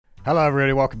Hello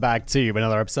everybody, welcome back to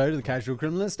another episode of The Casual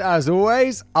Criminalist. As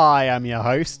always, I am your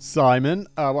host, Simon.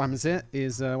 What happens here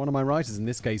is one of my writers, in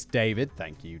this case David,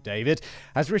 thank you David,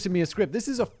 has written me a script. This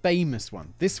is a famous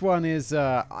one. This one is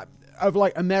of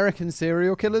like American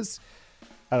serial killers.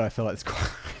 I don't know, I feel like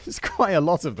there's quite a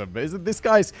lot of them, but this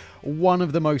guy's one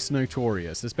of the most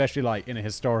notorious, especially like in a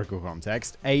historical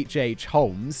context. H.H.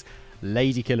 Holmes,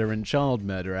 Ladykiller and child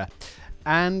murderer.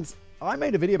 And I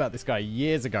made a video about this guy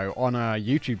years ago on a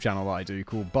YouTube channel that I do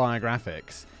called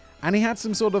Biographics. And he had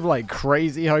some sort of like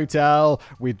crazy hotel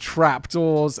with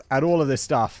trapdoors and all of this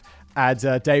stuff. And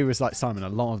Dave was like, Simon, a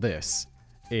lot of this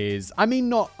is, I mean,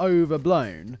 not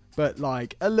overblown, but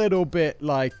like a little bit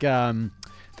like,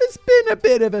 there's been a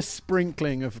bit of a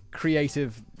sprinkling of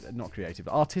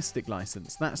artistic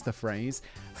license. That's the phrase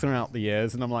throughout the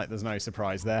years. And I'm like, there's no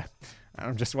surprise there. And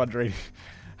I'm just wondering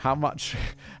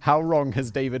how wrong has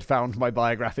David found my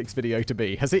Biographics video to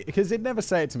be? Because he'd never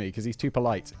say it to me because he's too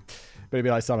polite. But he'd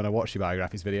be like, Simon, I watched your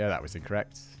Biographics video. That was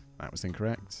incorrect. That was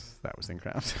incorrect. That was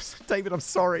incorrect. David, I'm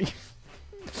sorry.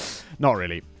 Not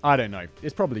really. I don't know.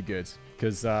 It's probably good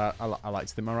because I like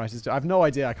to think my writers do. I have no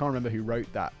idea. I can't remember who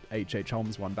wrote that H.H.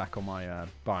 Holmes one back on my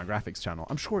Biographics channel.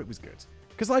 I'm sure it was good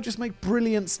because I just make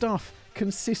brilliant stuff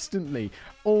consistently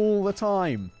all the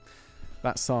time.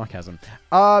 That's sarcasm.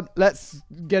 Let's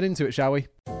get into it, shall we?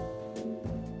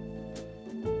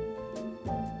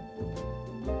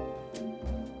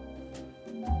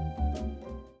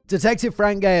 Detective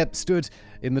Frank Geyer stood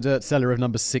in the dirt cellar of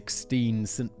number 16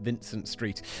 St. Vincent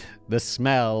Street. The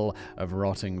smell of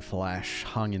rotting flesh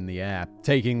hung in the air.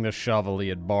 Taking the shovel he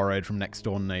had borrowed from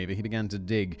next-door neighbor, he began to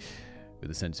dig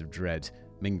with a sense of dread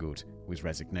mingled with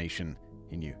resignation.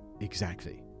 He knew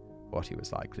exactly what he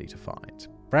was likely to find.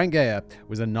 Frank Geyer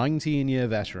was a 19-year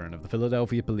veteran of the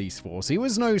Philadelphia police force. He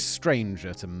was no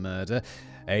stranger to murder.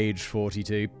 Age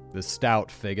 42, the stout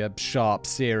figure, sharp,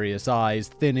 serious eyes,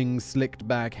 thinning,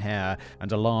 slicked-back hair,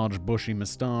 and a large, bushy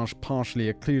moustache partially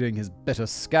occluding his bitter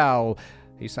scowl,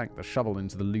 he sank the shovel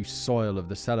into the loose soil of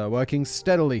the cellar, working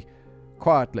steadily,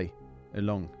 quietly,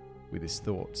 along with his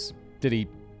thoughts.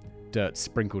 Dirt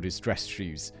sprinkled his dress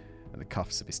shoes and the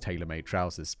cuffs of his tailor-made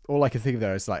trousers. All I can think of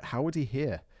there is like, how would he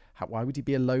hear? Why would he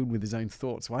be alone with his own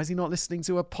thoughts? Why is he not listening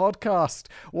to a podcast?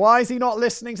 Why is he not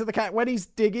listening to the cat when he's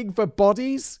digging for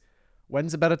bodies?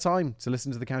 When's a better time to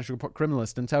listen to The Casual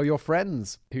Criminalist and tell your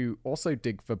friends who also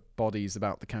dig for bodies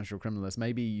about The Casual Criminalist?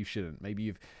 Maybe you shouldn't. Maybe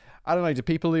you've... I don't know. Do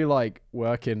people who like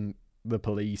work in the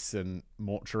police and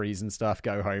mortuaries and stuff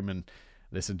go home and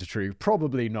listen to true?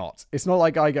 Probably not. It's not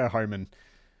like I go home and...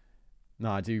 No,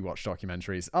 I do watch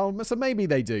documentaries. Oh, so maybe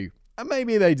they do.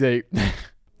 Maybe they do.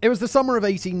 It was the summer of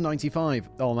 1895.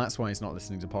 Oh, that's why he's not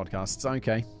listening to podcasts.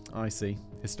 Okay, I see.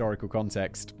 Historical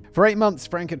context. For 8 months,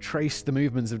 Frank had traced the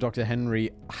movements of Dr.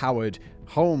 Henry Howard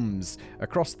Holmes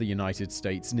across the United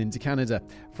States and into Canada.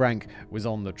 Frank was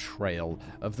on the trail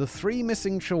of the 3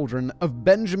 missing children of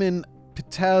Benjamin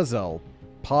Pitezel.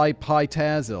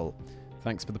 Pitezel.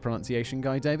 Thanks for the pronunciation,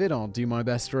 Guy David. I'll do my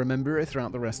best to remember it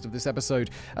throughout the rest of this episode.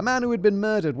 A man who had been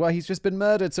murdered. Well, he's just been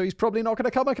murdered, so he's probably not going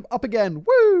to come up again.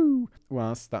 Woo!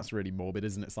 Well, that's really morbid,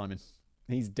 isn't it, Simon?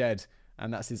 He's dead,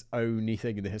 and that's his only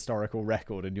thing in the historical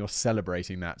record, and you're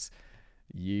celebrating that.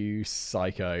 You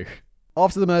psycho.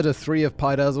 After the murder, 3 of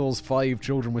Pidezel's 5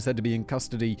 children were said to be in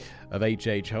custody of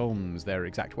H.H. Holmes, their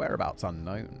exact whereabouts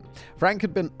unknown. Frank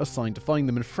had been assigned to find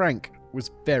them, and Frank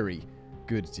was very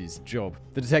good at his job.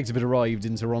 The detective had arrived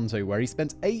in Toronto, where he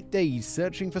spent 8 days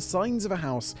searching for signs of a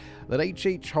house that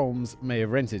H.H. Holmes may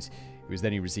have rented. It was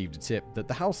then he received a tip that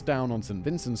the house down on St.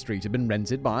 Vincent Street had been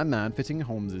rented by a man fitting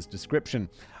Holmes's description.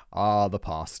 Ah, the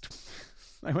past.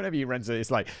 Whenever you rent it,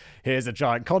 it's like, here's a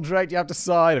giant contract you have to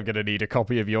sign. I'm going to need a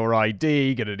copy of your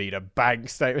ID. Going to need a bank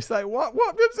statement. It's like, what?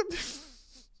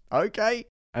 Okay.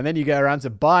 And then you go around to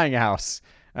buying a house.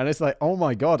 And it's like, oh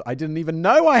my God, I didn't even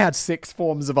know I had 6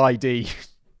 forms of ID.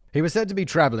 He was said to be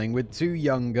traveling with 2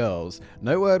 young girls.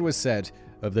 No word was said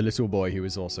of the little boy who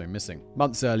was also missing.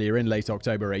 Months earlier, in late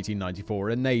October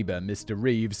 1894, a neighbor, Mr.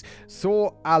 Reeves,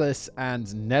 saw Alice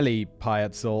and Nellie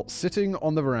Pietzel sitting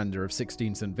on the veranda of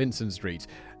 16 St. Vincent Street.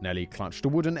 Nellie clutched a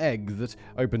wooden egg that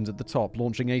opened at the top,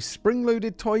 launching a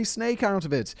spring-loaded toy snake out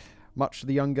of it, much to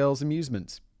the young girl's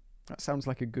amusement. That sounds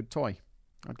like a good toy.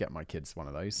 I'd get my kids one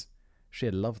of those.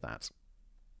 She'd love that.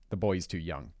 The boy's too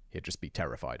young. He'd just be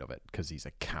terrified of it, because he's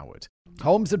a coward.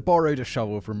 Holmes had borrowed a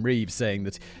shovel from Reeves, saying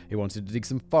that he wanted to dig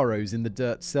some furrows in the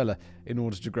dirt cellar in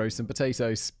order to grow some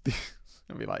potatoes.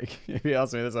 I'd be like, if he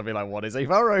asked me this, I'd be like, what is a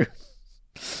furrow?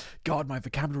 God, my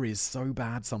vocabulary is so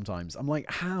bad sometimes. I'm like,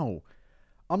 how?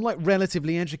 I'm like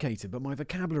relatively educated, but my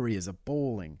vocabulary is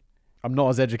appalling. I'm not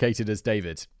as educated as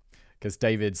David. because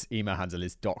David's email handle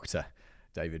is Dr.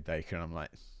 David Baker, and I'm like,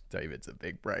 David's a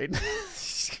big brain.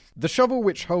 The shovel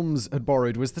which Holmes had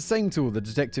borrowed was the same tool that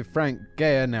Detective Frank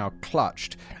Geyer now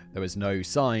clutched. There was no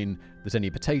sign that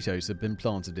any potatoes had been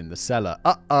planted in the cellar.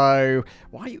 Uh-oh.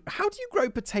 How do you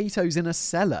grow potatoes in a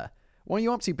cellar? What are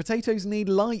you up to? Potatoes need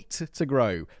light to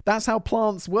grow. That's how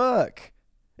plants work.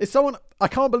 I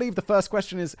can't believe the first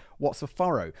question is, what's a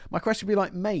furrow? My question would be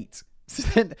like, mate,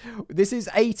 this is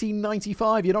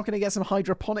 1895. You're not going to get some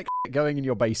hydroponic going in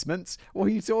your basement. What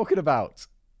are you talking about?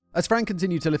 As Frank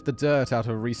continued to lift the dirt out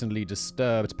of a recently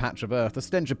disturbed patch of earth, the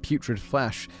stench of putrid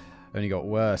flesh only got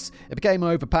worse. It became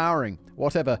overpowering.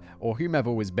 Whatever or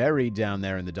whomever was buried down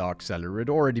there in the dark cellar had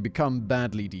already become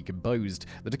badly decomposed.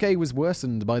 The decay was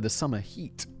worsened by the summer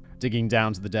heat. Digging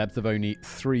down to the depth of only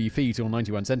 3 feet or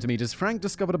 91 centimeters, Frank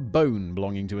discovered a bone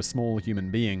belonging to a small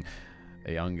human being,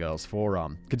 a young girl's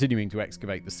forearm. Continuing to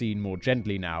excavate the scene more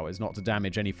gently now, as not to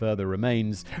damage any further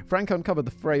remains, Frank uncovered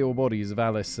the frail bodies of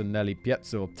Alice and Nellie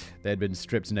Pietzel. They had been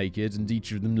stripped naked, and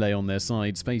each of them lay on their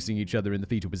sides, facing each other in the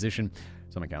fetal position.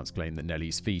 Some accounts claim that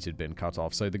Nellie's feet had been cut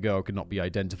off, so the girl could not be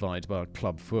identified by a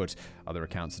club foot. Other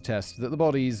accounts attest that the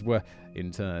bodies were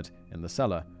interred in the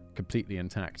cellar, completely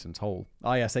intact and whole.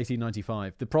 Ah yes,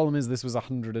 1895. The problem is this was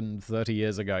 130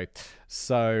 years ago.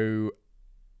 So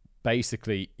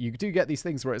basically, you do get these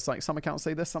things where it's like some accounts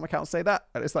say this, some accounts say that.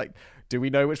 And it's like, do we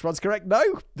know which one's correct? No.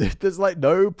 There's like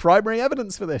no primary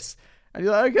evidence for this. And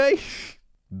you're like, okay.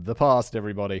 The past,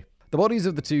 everybody. The bodies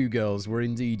of the 2 girls were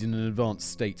indeed in an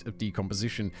advanced state of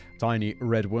decomposition. Tiny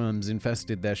red worms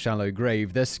infested their shallow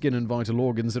grave. Their skin and vital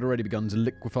organs had already begun to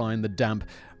liquefy in the damp,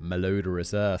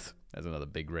 malodorous earth. There's another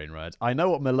big brain word. I know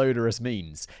what malodorous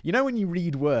means. You know when you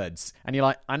read words and you're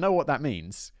like, I know what that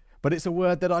means, but it's a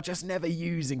word that I just never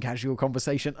use in casual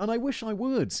conversation, and I wish I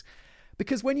would.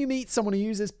 Because when you meet someone who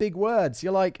uses big words,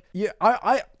 you're like, yeah,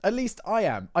 I at least I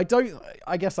am. I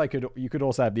guess you could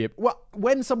also have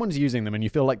when someone's using them and you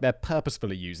feel like they're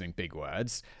purposefully using big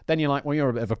words, then you're like, well, you're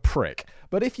a bit of a prick.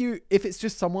 But if it's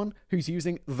just someone who's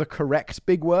using the correct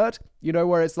big word,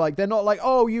 where it's like, they're not like,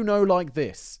 oh, like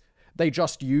this. They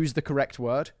just use the correct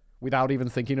word without even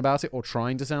thinking about it or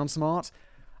trying to sound smart.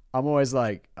 I'm always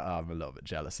like, I'm a little bit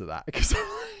jealous of that because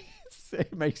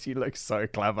it makes you look so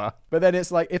clever. But then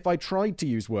it's like, if I tried to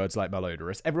use words like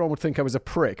malodorous, everyone would think I was a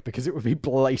prick because it would be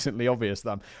blatantly obvious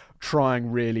that I'm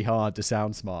trying really hard to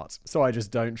sound smart. So I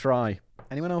just don't try.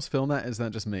 Anyone else feel that? Is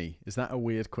that just me? Is that a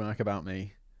weird quirk about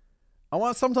me?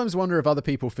 I sometimes wonder if other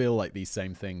people feel like these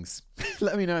same things.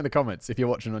 Let me know in the comments if you're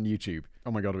watching on YouTube.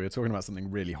 Oh my god, we were talking about something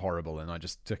really horrible and I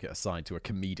just took it aside to a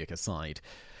comedic aside.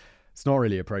 It's not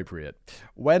really appropriate.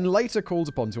 When later called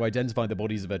upon to identify the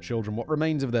bodies of her children, what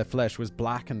remained of their flesh was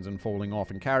blackened and falling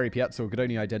off, and Carrie Pietzel could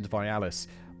only identify Alice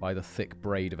by the thick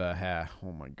braid of her hair.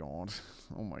 Oh my god.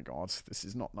 Oh my god. This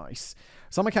is not nice.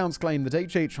 Some accounts claim that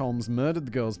H.H. Holmes murdered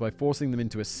the girls by forcing them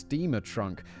into a steamer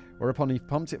trunk, whereupon he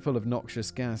pumped it full of noxious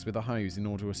gas with a hose in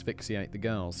order to asphyxiate the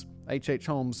girls. H.H.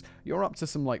 Holmes, you're up to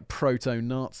some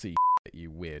proto-Nazi shit,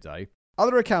 you weirdo.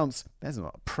 Other accounts, there's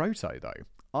not proto though.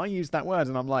 I used that word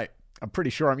and I'm like, I'm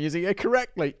pretty sure I'm using it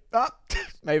correctly.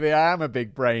 Maybe I am a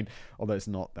big brain, although it's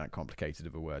not that complicated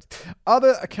of a word.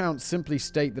 Other accounts simply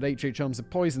state that H.H. Holmes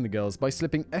had poisoned the girls by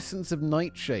slipping essence of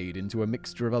nightshade into a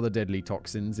mixture of other deadly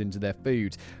toxins into their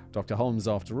food. Dr. Holmes,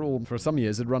 after all, for some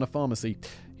years had run a pharmacy.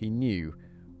 He knew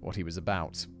what he was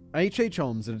about. H.H.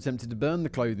 Holmes had attempted to burn the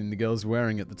clothing the girls were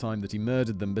wearing at the time that he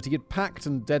murdered them, but he had packed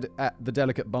the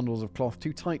delicate bundles of cloth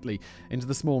too tightly into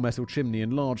the small metal chimney,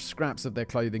 and large scraps of their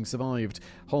clothing survived.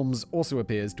 Holmes also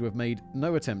appears to have made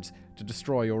no attempt to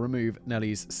destroy or remove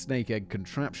Nellie's snake egg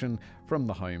contraption from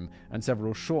the home, and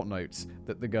several short notes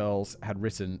that the girls had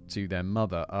written to their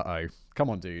mother. Uh-oh. Come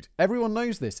on, dude. Everyone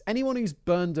knows this. Anyone who's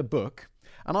burned a book,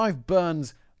 and I've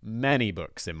burned many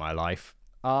books in my life,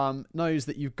 knows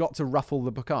that you've got to ruffle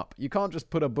the book up. You can't just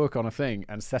put a book on a thing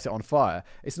and set it on fire.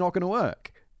 It's not going to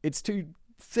work. It's too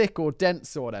thick or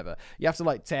dense or whatever. You have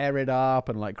to tear it up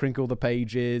and crinkle the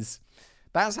pages.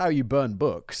 That's how you burn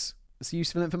books. It's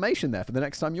useful information there for the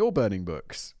next time you're burning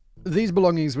books. These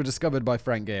belongings were discovered by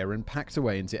Frank Geyer and packed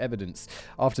away into evidence.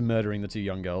 After murdering the 2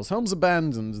 young girls, Holmes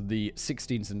abandoned the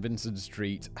 16 St. Vincent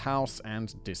Street house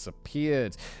and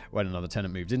disappeared. When another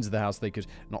tenant moved into the house, they could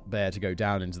not bear to go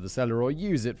down into the cellar or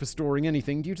use it for storing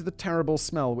anything due to the terrible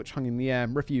smell which hung in the air,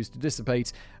 refused to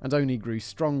dissipate, and only grew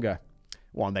stronger.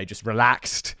 One, they just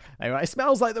relaxed. It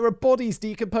smells like there are bodies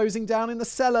decomposing down in the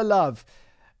cellar, love.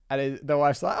 And the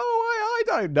wife's like, I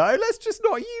don't know, let's just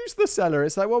not use the cellar.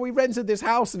 It's like, well, we rented this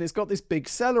house and it's got this big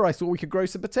cellar. I thought we could grow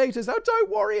some potatoes. Oh, don't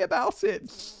worry about it.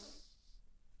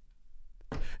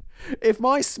 If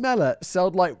my smeller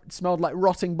smelled like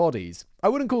rotting bodies, I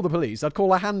wouldn't call the police. I'd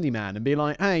call a handyman and be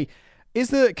like, hey,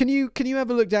 can you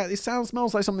ever look down? It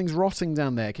smells like something's rotting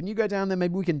down there. Can you go down there?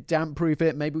 Maybe we can damp proof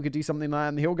it. Maybe we could do something like that.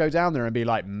 And he'll go down there and be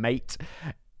like, mate,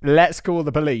 let's call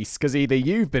the police, because either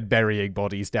you've been burying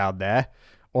bodies down there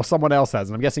or someone else has.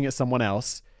 And I'm guessing it's someone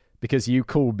else because you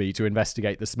called me to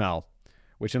investigate the smell.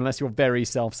 Which, unless you're very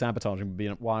self-sabotaging, would be,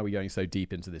 why are we going so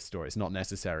deep into this story? It's not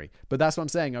necessary. But that's what I'm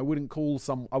saying. I wouldn't call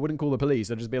the police.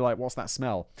 I'd just be like, what's that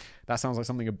smell? That sounds like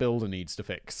something a builder needs to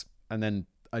fix. And then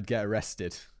I'd get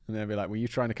arrested. And they'd be like, were you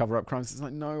trying to cover up crimes? It's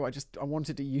like, no, I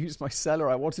wanted to use my cellar.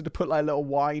 I wanted to put like little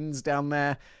wines down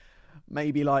there.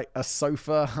 Maybe like a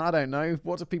sofa. I don't know.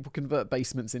 What do people convert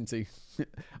basements into?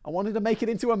 I wanted to make it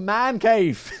into a man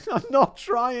cave. I'm not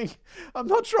trying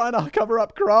to cover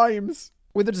up crimes.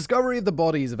 With the discovery of the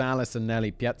bodies of Alice and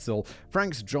Nellie Pietzel,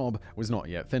 Frank's job was not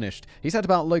yet finished. He set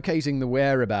about locating the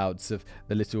whereabouts of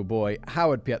the little boy,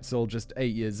 Howard Pietzel, just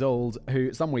 8 years old,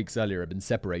 who some weeks earlier had been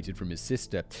separated from his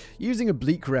sister. Using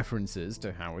oblique references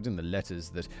to Howard in the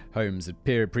letters that Holmes had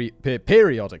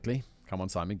periodically... Come on,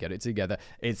 Simon, get it together.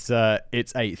 It's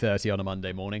 8:30 on a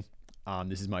Monday morning.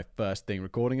 This is my first thing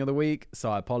recording of the week,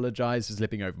 so I apologize for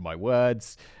slipping over my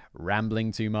words,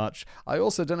 rambling too much. I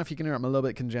also don't know if you can hear, I'm a little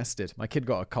bit congested. My kid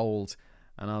got a cold,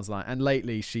 and I was like, and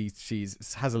lately she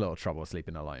has a little trouble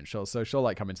sleeping alone. So she'll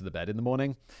like come into the bed in the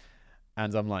morning,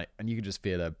 and I'm like, and you can just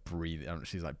feel her breathing.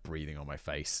 She's like breathing on my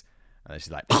face, and then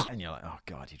she's like, and you're like, oh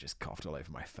god, you just coughed all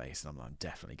over my face, and I'm like, I'm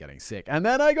definitely getting sick. And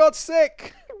then I got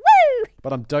sick. Woo!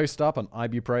 But I'm dosed up on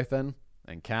ibuprofen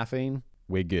and caffeine.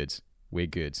 We're good.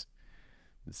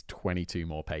 There's 22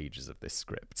 more pages of this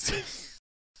script.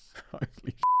 Holy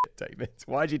shit, David.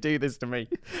 Why'd you do this to me?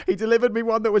 He delivered me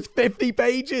one that was 50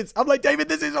 pages. I'm like, David,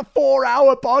 this is a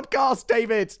 4-hour podcast,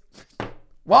 David.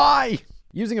 Why?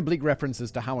 Using oblique references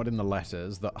to Howard in the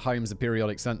letters that Holmes had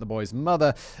periodically sent the boy's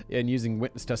mother, and using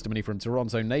witness testimony from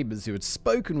Toronto neighbours who had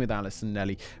spoken with Alice and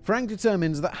Nellie, Frank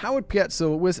determines that Howard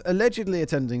Pietzel was allegedly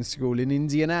attending school in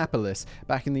Indianapolis,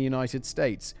 back in the United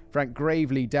States. Frank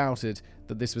gravely doubted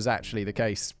that this was actually the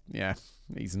case. Yeah,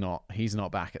 he's not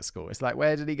back at school. It's like,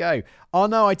 where did he go? Oh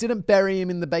no, I didn't bury him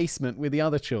in the basement with the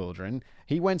other children.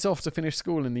 He went off to finish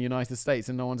school in the United States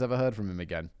and no one's ever heard from him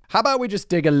again. How about we just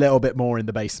dig a little bit more in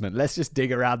the basement? Let's just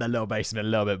dig around that little basement a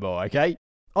little bit more, okay?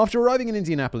 After arriving in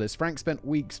Indianapolis, Frank spent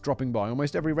weeks dropping by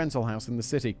almost every rental house in the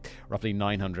city, roughly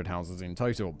 900 houses in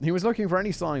total. He was looking for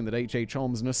any sign that H.H.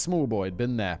 Holmes and a small boy had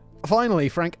been there. Finally,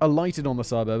 Frank alighted on the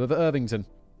suburb of Irvington.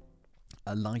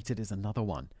 Alighted is another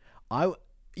one.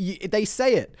 They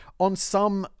say it on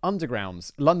some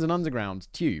undergrounds, London Underground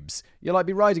tubes. You'll like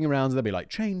be riding around and they'll be like,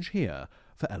 change here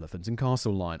for Elephant and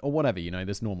Castle line or whatever,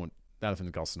 this normal Elephant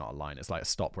and Castle's not a line, it's like a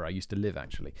stop where I used to live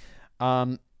actually.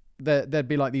 There'd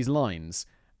be like these lines,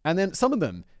 and then some of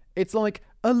them it's like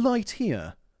a light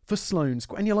here for Sloane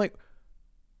Square, and you're like,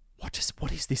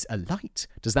 what is this, a light?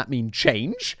 Does that mean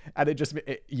change? And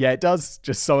it does.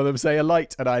 Just some of them say a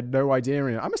light, and I had no idea.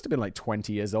 I must have been like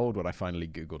 20 years old when I finally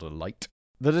Googled a light.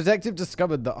 The detective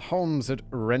discovered that Holmes had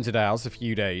rented a house a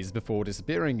few days before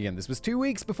disappearing again. This was 2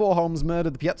 weeks before Holmes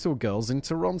murdered the Pietzel girls in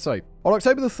Toronto. On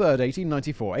October the 3rd,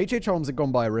 1894, H.H. Holmes had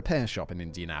gone by a repair shop in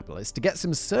Indianapolis to get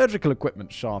some surgical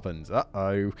equipment sharpened.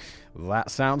 Uh-oh, that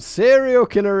sounds serial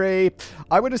killery.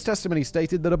 Eyewitness testimony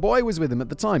stated that a boy was with him at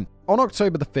the time. On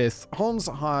October the 5th, Holmes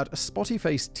hired a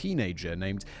spotty-faced teenager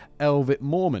named Elvit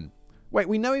Mormon. Wait,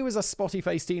 we know he was a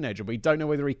spotty-faced teenager, but we don't know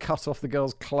whether he cut off the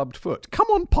girl's clubbed foot. Come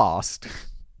on, past.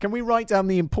 Can we write down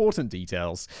the important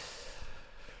details?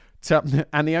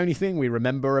 And the only thing we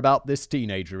remember about this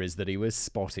teenager is that he was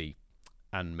spotty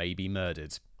and maybe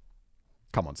murdered.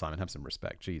 Come on, Simon, have some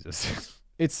respect. Jesus.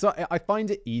 I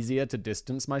find it easier to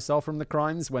distance myself from the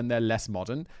crimes when they're less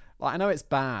modern. Like, I know it's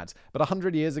bad, but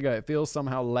 100 years ago, it feels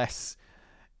somehow less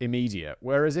immediate.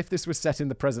 Whereas if this was set in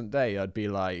the present day, I'd be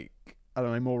like, I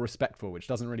don't know, more respectful, which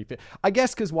doesn't really fit. I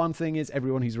guess because one thing is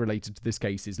everyone who's related to this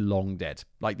case is long dead.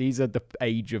 Like, these are the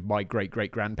age of my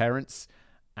great-great-grandparents,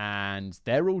 and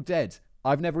they're all dead.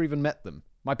 I've never even met them.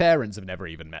 My parents have never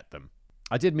even met them.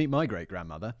 I did meet my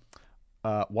great-grandmother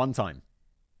one time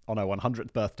on her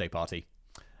 100th birthday party,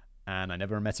 and I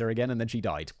never met her again, and then she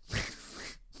died.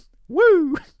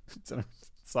 Woo!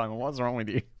 Simon, what's wrong with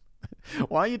you?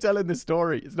 Why are you telling this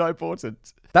story? It's not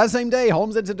important. That same day,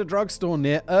 Holmes entered a drugstore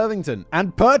near Irvington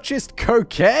and purchased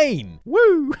cocaine.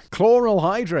 Woo! Chloral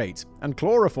hydrate and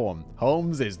chloroform.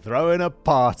 Holmes is throwing a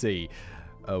party.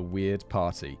 A weird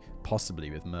party, possibly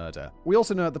with murder. We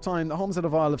also know at the time that Holmes had a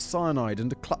vial of cyanide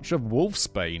and a clutch of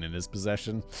wolfsbane in his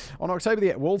possession. On October the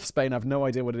 8th, wolfsbane, I have no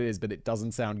idea what it is, but it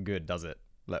doesn't sound good, does it?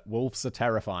 Like, wolves are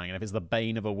terrifying, and if it's the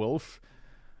bane of a wolf,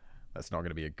 That's not going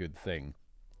to be a good thing.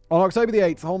 On October the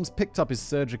 8th, Holmes picked up his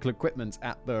surgical equipment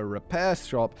at the repair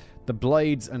shop, the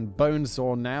blades and bone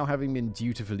saw now having been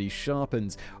dutifully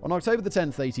sharpened. On October the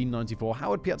 10th, 1894,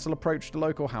 Howard Pietzel approached a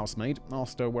local housemaid,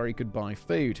 asked her where he could buy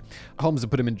food. Holmes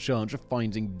had put him in charge of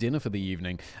finding dinner for the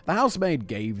evening. The housemaid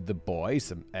gave the boy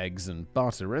some eggs and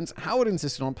butter, and Howard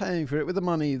insisted on paying for it with the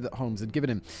money that Holmes had given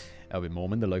him. Elvin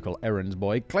Mormon, the local errand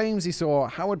boy, claims he saw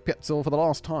Howard Pietzel for the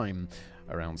last time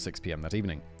around 6 p.m. that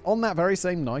evening. On that very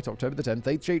same night, October the 10th,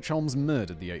 H.H. Holmes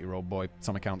murdered the 8-year-old boy.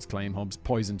 Some accounts claim Holmes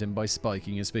poisoned him by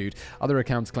spiking his food. Other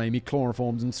accounts claim he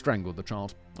chloroformed and strangled the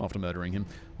child. After murdering him,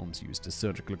 Holmes used his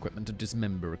surgical equipment to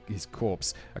dismember his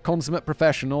corpse. A consummate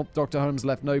professional, Dr. Holmes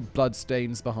left no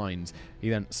bloodstains behind. He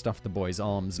then stuffed the boy's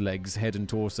arms, legs, head and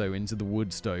torso into the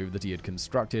wood stove that he had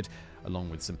constructed, along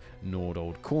with some gnawed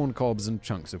old corn cobs and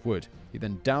chunks of wood. He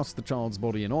then doused the child's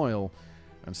body in oil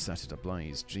and set it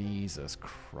ablaze. Jesus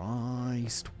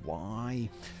Christ, why?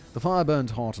 The fire burned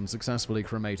hot and successfully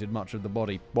cremated much of the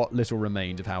body. What little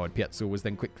remained of Howard Pietzel was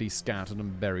then quickly scattered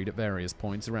and buried at various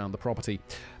points around the property.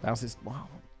 The house is... Wow.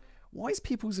 Why is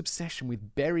people's obsession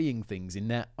with burying things in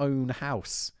their own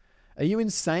house? Are you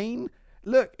insane?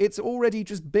 Look, it's already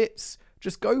just bits.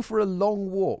 Just go for a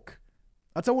long walk.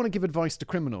 I don't want to give advice to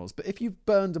criminals, but if you've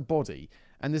burned a body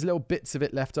and there's little bits of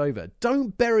it left over,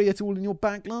 don't bury it all in your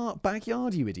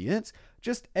backyard, you idiot.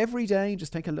 Just every day,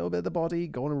 just take a little bit of the body,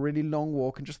 go on a really long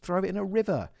walk, and just throw it in a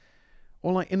river.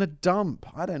 Or like in a dump.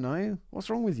 I don't know. What's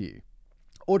wrong with you?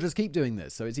 Or just keep doing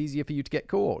this so it's easier for you to get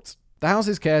caught. The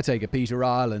house's caretaker, Peter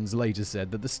Irelands, later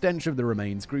said that the stench of the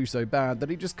remains grew so bad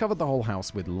that he just covered the whole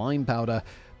house with lime powder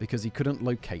because he couldn't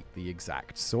locate the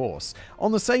exact source.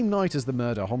 On the same night as the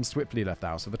murder, Holmes swiftly left the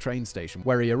house for the train station,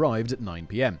 where he arrived at 9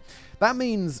 p.m. That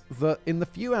means that in the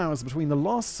few hours between the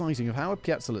last sighting of Howard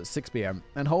Pietzel at 6 p.m.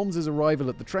 and Holmes' arrival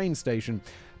at the train station,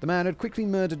 the man had quickly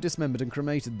murdered, dismembered and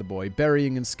cremated the boy,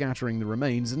 burying and scattering the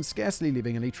remains and scarcely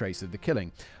leaving any trace of the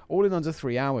killing, all in under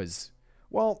 3 hours.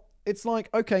 Well, it's like,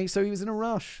 okay, so he was in a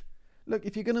rush. Look,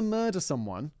 if you're going to murder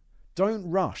someone, don't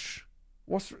rush.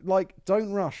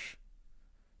 Don't rush.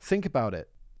 Think about it.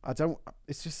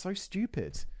 It's just so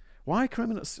stupid. Why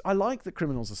criminals? I like that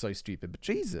criminals are so stupid, but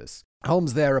Jesus.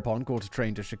 Holmes thereupon caught a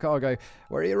train to Chicago,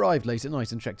 where he arrived late at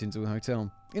night and checked into a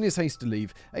hotel. In his haste to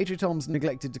leave, H.H. Holmes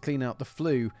neglected to clean out the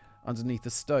flue underneath the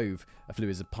stove. A flue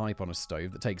is a pipe on a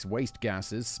stove that takes waste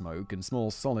gases, smoke, and small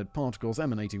solid particles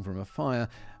emanating from a fire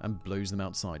and blows them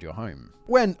outside your home.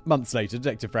 When, months later,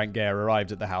 Detective Frank Gare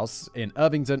arrived at the house in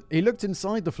Irvington, he looked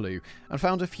inside the flue and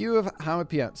found a few of Howard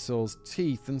Pietzel's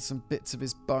teeth and some bits of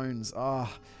his bones.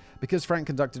 Because Frank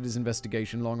conducted his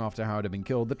investigation long after Howard had been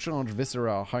killed, the charred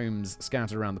viscera Holmes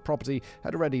scattered around the property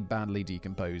had already badly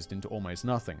decomposed into almost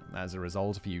nothing. As a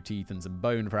result, a few teeth and some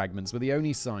bone fragments were the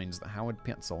only signs that Howard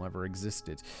Pietzel ever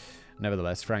existed.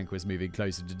 Nevertheless, Frank was moving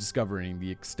closer to discovering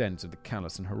the extent of the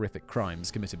callous and horrific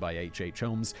crimes committed by H.H.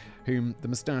 Holmes, whom the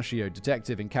mustachioed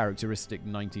detective in characteristic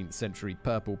 19th century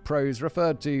purple prose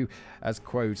referred to as,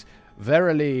 quote,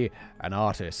 verily an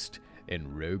artist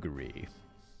in roguery.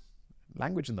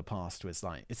 Language in the past was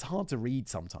like, it's hard to read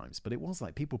sometimes, but it was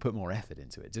like people put more effort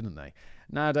into it, didn't they?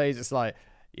 Nowadays, it's like,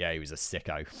 yeah, he was a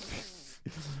sicko.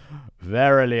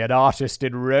 Verily an artist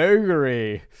in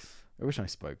roguery. I wish I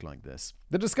spoke like this.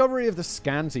 The discovery of the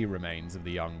scanty remains of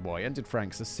the young boy ended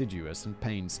Frank's assiduous and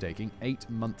painstaking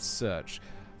 8-month search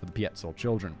for the Pietzel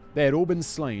children. They had all been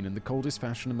slain in the coldest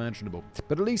fashion imaginable,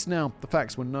 but at least now the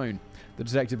facts were known. The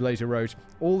detective later wrote,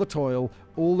 all the toil,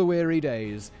 all the weary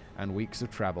days, and weeks of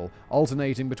travel,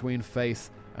 alternating between faith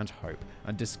and hope,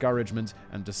 and discouragement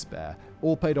and despair,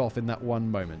 all paid off in that one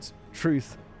moment.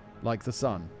 Truth, like the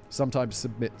sun, sometimes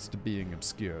submits to being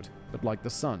obscured, but like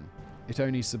the sun, it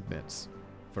only submits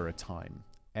for a time.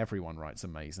 Everyone writes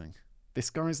amazing. This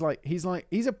guy's he's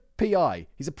a PI,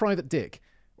 he's a private dick,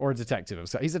 or a detective.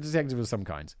 He's a detective of some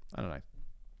kind. I don't know.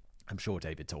 I'm sure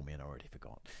David told me and I already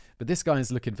forgot. But this guy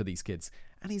is looking for these kids,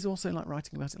 and he's also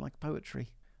writing about it like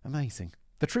poetry. Amazing.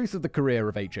 The truth of the career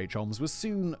of H.H. Holmes was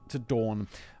soon to dawn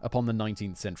upon the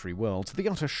 19th century world, to the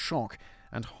utter shock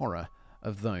and horror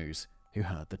of those who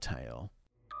heard the tale.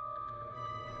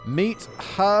 Meet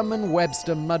Herman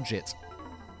Webster Mudgett.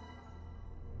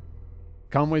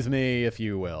 Come with me, if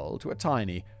you will, to a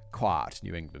tiny, quiet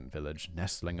New England village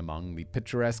nestling among the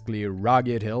picturesquely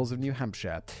rugged hills of New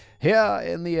Hampshire. Here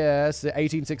in the year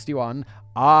 1861,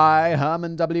 I,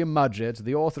 Herman W. Mudgett,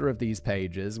 the author of these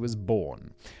pages, was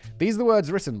born. These are the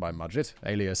words written by Mudgett,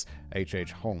 alias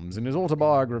H.H. Holmes, in his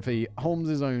autobiography,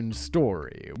 Holmes' Own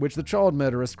Story, which the child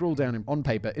murderer scrawled down on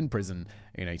paper in prison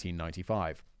in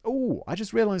 1895. Oh, I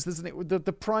just realized this,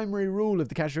 the primary rule of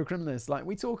the Catch Your Criminalist. Like,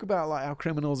 we talk about like how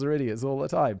criminals are idiots all the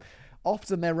time.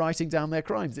 Often they're writing down their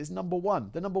crimes. It's number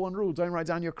one. The number one rule, don't write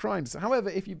down your crimes. However,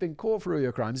 if you've been caught for all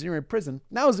your crimes and you're in prison,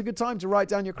 now's a good time to write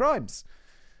down your crimes.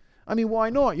 I mean, why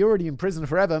not? You're already in prison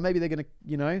forever. Maybe they're going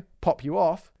to, pop you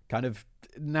off.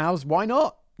 Why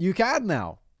not? You can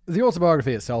now. The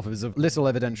autobiography itself is of little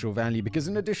evidential value because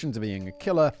in addition to being a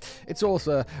killer, its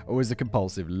author was a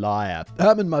compulsive liar.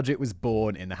 Herman Mudgett was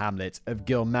born in the hamlet of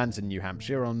Gilmanton, New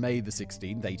Hampshire on May the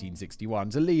 16th, 1861,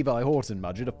 to Levi Horton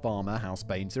Mudgett, a farmer, house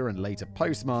painter, and later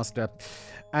postmaster,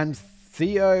 and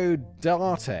Theodate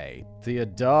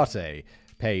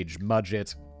Page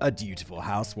Mudgett, a dutiful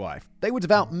housewife. They were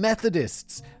devout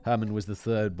Methodists. Herman was the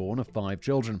third born of 5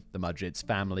 children. The Mudgett's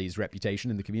family's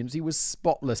reputation in the community was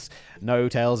spotless. No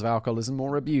tales of alcoholism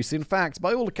or abuse. In fact,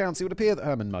 by all accounts, it would appear that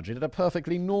Herman Mudgett had a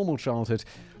perfectly normal childhood.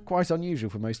 Quite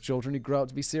unusual for most children who grow up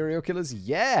to be serial killers.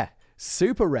 Yeah,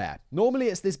 super rare. Normally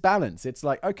it's this balance. It's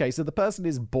like, okay, so the person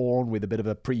is born with a bit of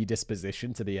a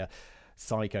predisposition to be a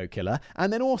psycho killer,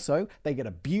 and then also they get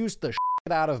abused the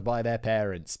out of by their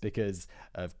parents, because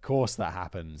of course that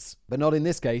happens. But not in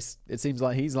this case. It seems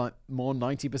like he's like more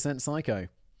 90% psycho.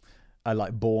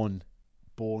 Like born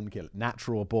killer,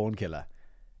 natural born killer.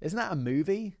 Isn't that a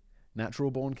movie?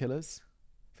 Natural Born Killers?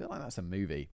 I feel like that's a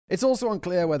movie. It's also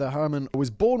unclear whether Herman was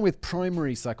born with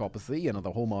primary psychopathy, another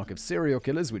hallmark of serial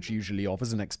killers, which usually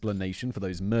offers an explanation for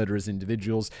those murderous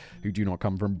individuals who do not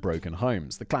come from broken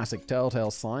homes. The classic telltale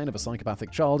sign of a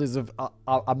psychopathic child is I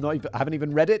haven't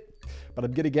even read it, but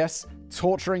I'm gonna guess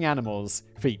torturing animals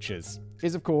features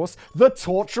is, of course, the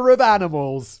torture of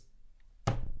animals.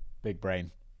 Big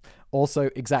brain. Also,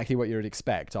 exactly what you would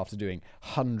expect after doing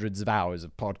hundreds of hours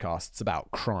of podcasts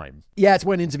about crime. Yet,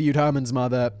 when interviewed, Herman's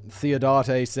mother,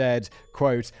 Theodate, said,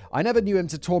 quote, "I never knew him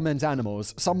to torment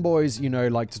animals. Some boys,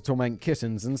 like to torment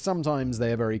kittens, and sometimes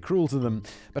they are very cruel to them.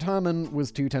 But Herman was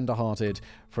too tender-hearted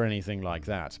for anything like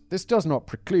that. This does not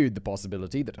preclude the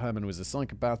possibility that Herman was a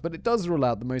psychopath, but it does rule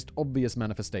out the most obvious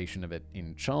manifestation of it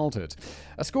in childhood."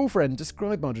 A school friend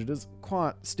described Mudgett as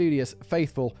quiet, studious,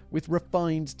 faithful, with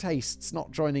refined tastes,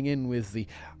 not joining in with the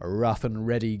rough and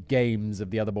ready games of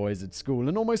the other boys at school,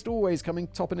 and almost always coming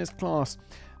top in his class.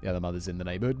 The other mothers in the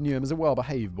neighborhood knew him as a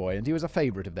well-behaved boy, and he was a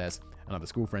favorite of theirs. Another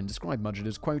school friend described Mudgett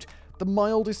as, quote, "the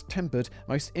mildest-tempered,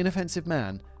 most inoffensive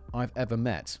man I've ever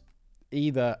met."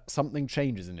 Either something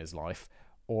changes in his life,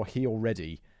 or he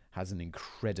already has an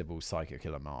incredible psycho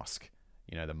killer mask.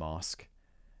 The mask.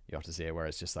 You have to see it where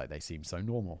it's just like they seem so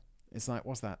normal. It's like,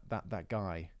 what's that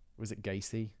guy? Was it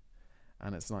Gacy?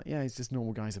 And it's like, yeah, he's just a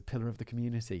normal guy. He's a pillar of the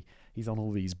community. He's on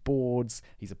all these boards.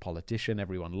 He's a politician.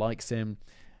 Everyone likes him.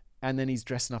 And then he's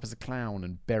dressing up as a clown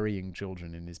and burying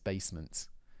children in his basement.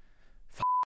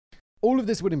 All of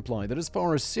this would imply that as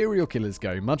far as serial killers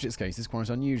go, Mudgett's case is quite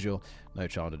unusual. No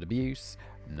childhood abuse,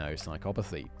 no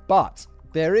psychopathy. But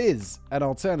there is an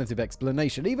alternative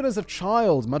explanation. Even as a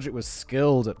child, Mudgett was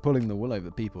skilled at pulling the wool over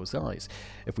people's eyes.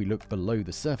 If we look below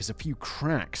the surface, a few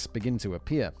cracks begin to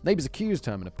appear. Neighbors accused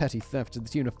Herman of petty theft to the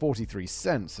tune of 43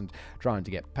 cents and trying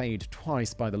to get paid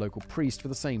twice by the local priest for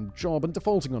the same job and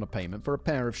defaulting on a payment for a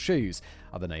pair of shoes.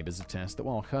 Other neighbors attest that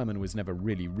while Herman was never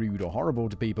really rude or horrible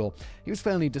to people, he was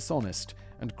fairly dishonest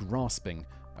and grasping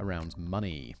around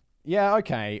money. Yeah,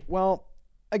 okay, well,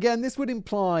 again, this would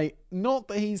imply not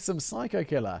that he's some psycho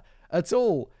killer at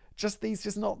all, just he's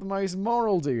just not the most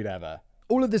moral dude ever.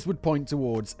 All of this would point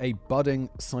towards a budding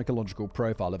psychological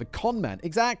profile of a con man.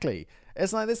 Exactly.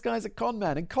 It's like, this guy's a con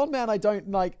man. And con man, I don't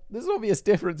like, there's an obvious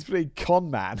difference between con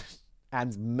man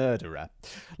and murderer.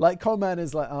 Like, con man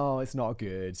is like, oh, it's not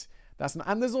good. That's not,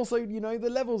 and there's also, the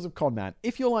levels of con man.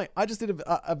 If you're like, I just did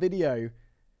a video,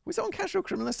 was it on Casual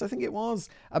Criminalist? I think it was,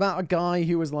 about a guy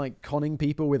who was like conning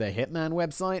people with a hitman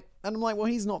website. And I'm like, well,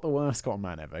 he's not the worst con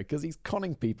man ever, because he's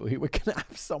conning people who were going to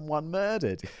have someone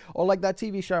murdered. Or like that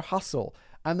TV show Hustle,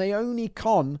 and they only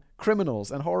con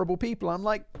criminals and horrible people. I'm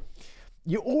like,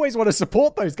 you always want to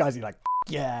support those guys. You're like,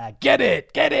 yeah, get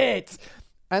it.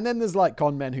 And then there's like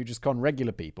con men who just con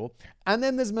regular people. And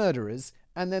then there's murderers.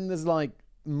 And then there's like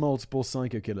multiple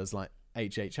psycho killers like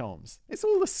H.H. Holmes. It's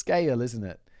all the scale, isn't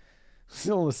it? It's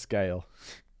all the scale.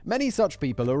 Many such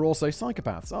people are also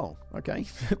psychopaths. Oh, okay.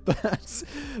 But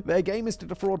their game is to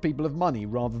defraud people of money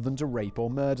rather than to rape or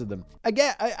murder them.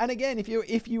 Again,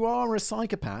 if you are a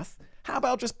psychopath, how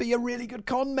about just be a really good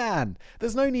con man?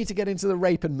 There's no need to get into the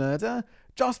rape and murder.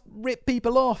 Just rip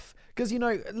people off. Because,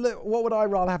 look, what would I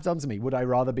rather have done to me? Would I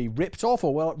rather be ripped off,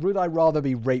 or would I rather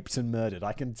be raped and murdered?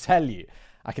 I can tell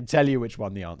you which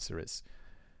one the answer is.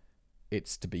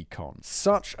 It's to be con.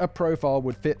 Such a profile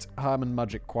would fit Herman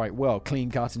Mudgett quite well.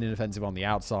 Clean-cut and inoffensive on the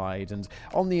outside, and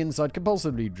on the inside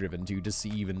compulsively driven to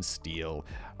deceive and steal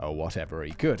whatever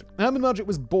he could. Herman Mudgett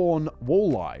was born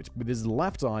wall-eyed, with his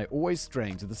left eye always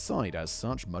straying to the side. As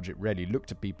such, Mudgett rarely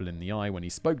looked at people in the eye when he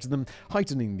spoke to them,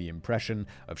 heightening the impression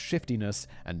of shiftiness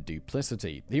and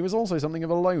duplicity. He was also something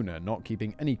of a loner, not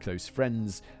keeping any close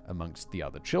friends amongst the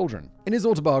other children. In his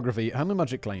autobiography, Herman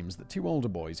Mudgett claims that two older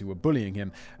boys who were bullying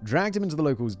him dragged him into the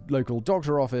local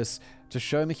doctor office to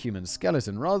show him a human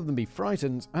skeleton. Rather than be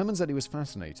frightened, Herman said he was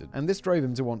fascinated, and this drove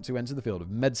him to want to enter the field of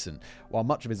medicine. While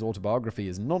much of his autobiography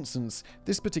is nonsense,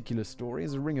 this particular story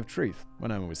is a ring of truth.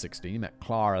 When Herman was 16, he met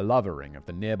Clara Lovering of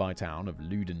the nearby town of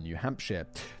Loudon, New Hampshire.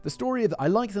 I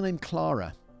like the name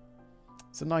Clara.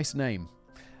 It's a nice name.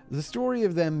 The story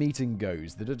of their meeting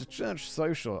goes that at a church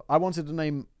social, I wanted to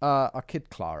name our kid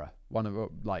Clara.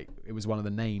 It was one of the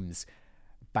names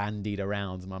bandied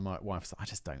around, and my wife said, I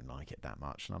just don't like it that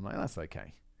much. And I'm like, that's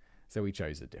okay. So we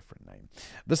chose a different name.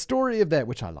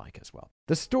 Which I like as well.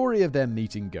 The story of their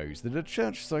meeting goes that at a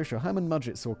church social, Herman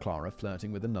Mudgett saw Clara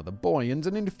flirting with another boy, and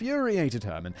an infuriated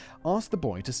Herman asked the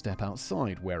boy to step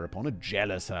outside, whereupon a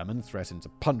jealous Herman threatened to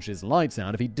punch his lights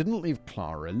out if he didn't leave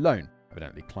Clara alone.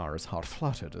 Evidently, Clara's heart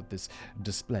fluttered at this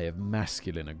display of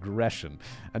masculine aggression,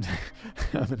 and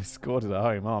Herman escorted her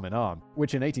home arm in arm,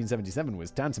 which in 1877 was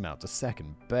tantamount to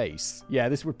second base. Yeah,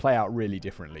 this would play out really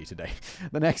differently today.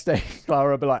 The next day,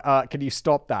 Clara would be like, can you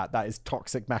stop that? That is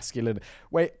toxic masculine.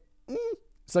 Wait,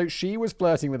 So she was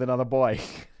flirting with another boy.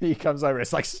 He comes over,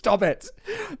 it's like, stop it!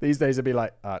 These days it'd be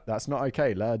like, that's not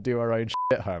okay, let her do her own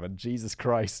shit, Herman. Jesus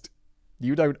Christ.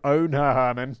 You don't own her,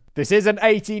 Herman. This isn't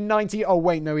 1890. Oh,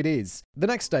 wait, no, it is. The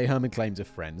next day, Herman claimed to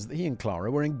friends that he and Clara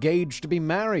were engaged to be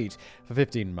married. For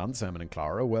 15 months, Herman and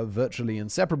Clara were virtually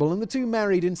inseparable, and the two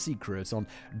married in secret on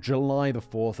July the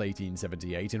 4th,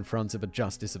 1878, in front of a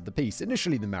justice of the peace.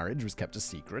 Initially, the marriage was kept a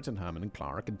secret, and Herman and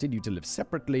Clara continued to live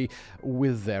separately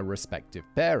with their respective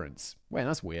parents. Well,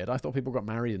 that's weird. I thought people got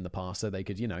married in the past so they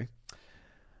could,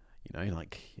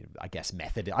 I guess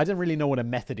Methodist. I don't really know what a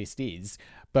Methodist is,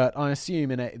 but I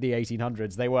assume in the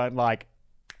 1800s they weren't like,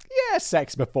 yeah,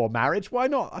 sex before marriage. Why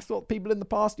not? I thought people in the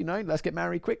past, let's get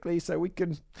married quickly so we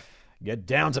can get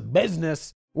down to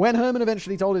business. When Herman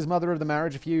eventually told his mother of the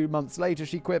marriage a few months later,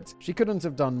 she quipped, she couldn't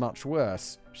have done much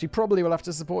worse. She probably will have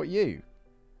to support you.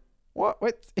 What?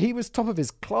 He was top of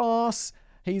his class.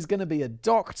 He's going to be a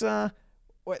doctor.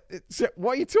 What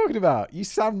are you talking about? You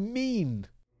sound mean.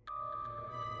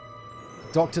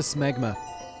 Dr. Smegma.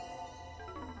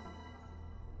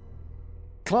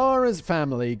 Clara's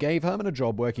family gave Herman a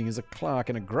job working as a clerk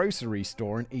in a grocery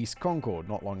store in East Concord.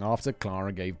 Not long after,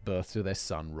 Clara gave birth to their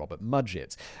son, Robert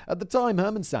Mudgett. At the time,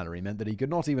 Herman's salary meant that he could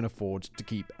not even afford to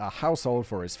keep a household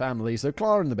for his family, so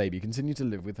Clara and the baby continued to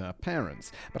live with her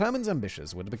parents. But Herman's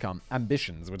ambitions were to become a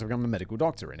medical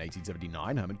doctor. In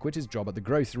 1879, Herman quit his job at the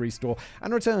grocery store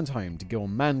and returned home to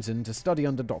Gilmanton to study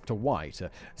under Dr. White, a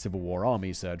Civil War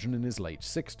Army surgeon in his late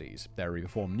 60s. There he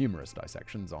performed numerous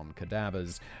dissections on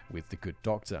cadavers with the good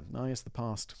doctor. Oh, yes, the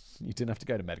past. You didn't have to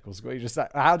go to medical school. You just said,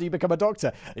 how do you become a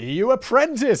doctor? You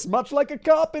apprentice, much like a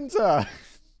carpenter.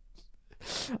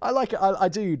 I like it. I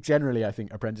do generally, I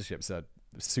think apprenticeships are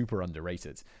super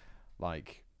underrated.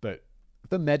 But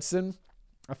for medicine,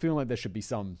 I feel like there should be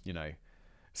some,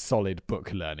 solid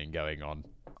book learning going on.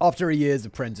 After a year's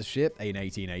apprenticeship in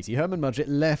 1880, Herman Mudgett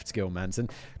left Gilmanton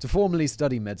to formally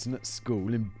study medicine at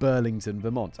school in Burlington,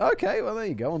 Vermont. Okay, well, there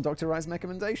you go, on Dr. Wright's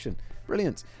recommendation.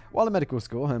 Brilliant. While at medical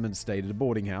school, Herman stayed at a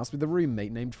boarding house with a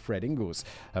roommate named Fred Ingalls.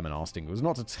 Herman asked Ingalls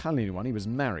not to tell anyone he was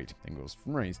married. Ingalls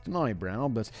raised an eyebrow,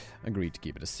 but agreed to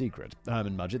keep it a secret.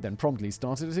 Herman Mudgett then promptly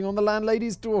started hitting on the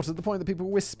landlady's daughter to the point that people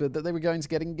whispered that they were going to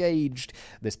get engaged.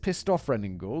 This pissed off Fred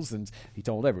Ingalls, and he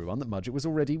told everyone that Mudgett was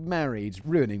already married,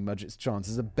 ruining Mudgett's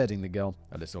chances of bedding the girl.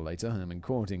 A little later, Herman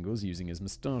caught Ingalls using his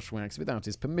moustache wax without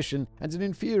his permission, and it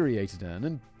infuriated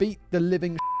Herman beat the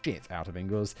living shit out of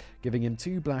Ingalls, giving him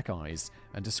 2 black eyes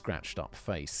and a scratched up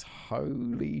face.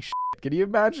 Holy shit. Can you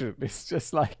imagine? It's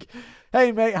just like,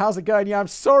 hey mate, how's it going? Yeah, I'm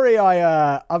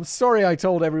sorry I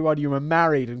told everyone you were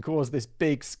married and caused this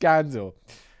big scandal.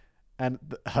 And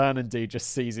Herman dude just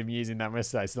sees him using that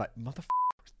moustache. He's like, motherfucker,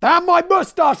 damn my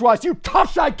moustache wax, you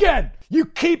touch that again! You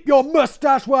keep your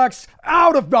mustache wax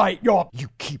out of You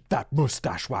keep that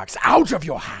mustache wax out of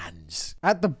your hands.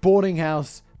 At the boarding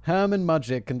house, Herman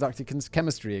Mudgett conducted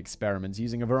chemistry experiments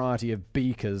using a variety of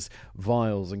beakers,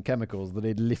 vials, and chemicals that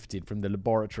he'd lifted from the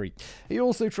laboratory. He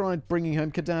also tried bringing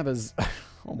home cadavers.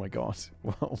 Oh my god.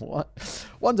 What?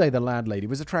 One day the landlady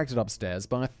was attracted upstairs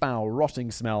by a foul,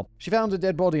 rotting smell. She found a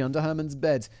dead body under Herman's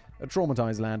bed. A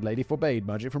traumatized landlady forbade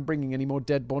Mudgett from bringing any more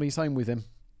dead bodies home with him.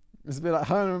 It's a bit like,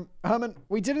 Herman,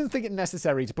 we didn't think it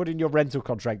necessary to put in your rental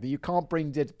contract that you can't bring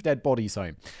dead bodies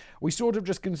home. We sort of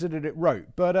just considered it rote,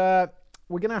 but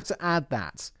we're going to have to add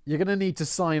that. You're going to need to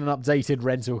sign an updated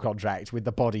rental contract with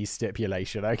the body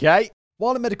stipulation, okay?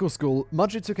 While in medical school,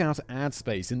 Mudgett took out ad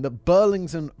space in the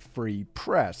Burlington Free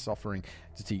Press, offering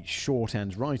to teach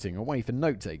shorthand writing, a way for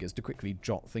note-takers to quickly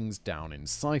jot things down in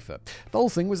cipher. The whole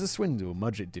thing was a swindle.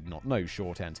 Mudgett did not know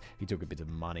shorthand. He took a bit of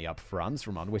money up front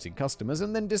from unwitting customers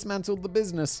and then dismantled the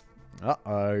business.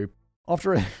 Uh-oh.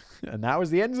 And that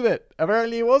was the end of it.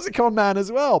 Apparently he was a con man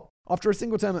as well. After a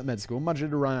single term at med school, Mudgett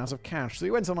had run out of cash, so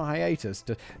he went on a hiatus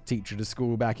to teach at a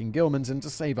school back in Gilmanton to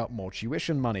save up more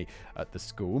tuition money. At the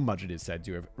school, Mudgett is said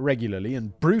to have regularly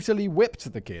and brutally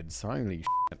whipped the kids. Holy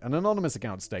shit. An anonymous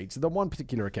account states that on one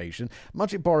particular occasion,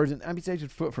 Mudgett borrowed an amputated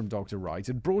foot from Dr. Wright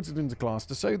and brought it into class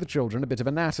to show the children a bit of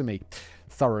anatomy,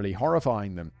 thoroughly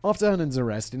horrifying them. After Hernan's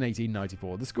arrest in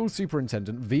 1894, the school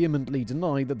superintendent vehemently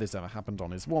denied that this ever happened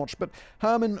on his watch, but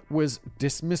Herman was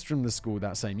dismissed from the school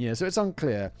that same year, so it's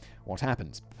unclear what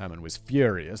happened. Herman was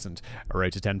furious and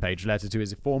wrote a 10-page letter to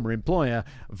his former employer,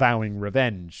 vowing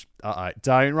revenge.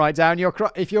 Don't write down your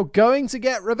if you're going to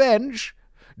get revenge,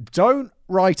 don't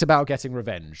write about getting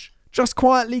revenge. Just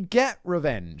quietly get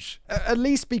revenge. At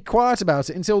least be quiet about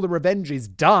it until the revenge is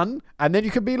done, and then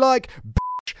you can be like,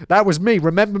 bitch, that was me.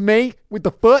 Remember me with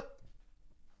the foot?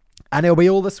 And it'll be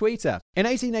all the sweeter. In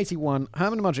 1881,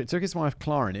 Herman Mudgett took his wife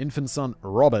Clara and infant son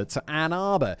Robert to Ann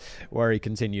Arbor, where he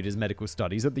continued his medical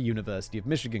studies at the University of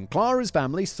Michigan. Clara's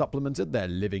family supplemented their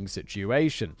living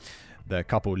situation. The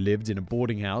couple lived in a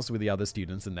boarding house with the other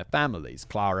students and their families.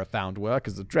 Clara found work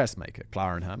as a dressmaker.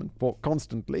 Clara and Herman fought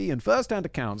constantly, and first-hand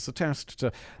accounts attest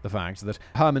to the fact that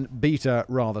Herman beat her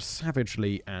rather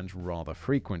savagely and rather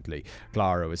frequently.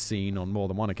 Clara was seen on more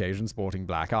than one occasion sporting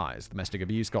black eyes. Domestic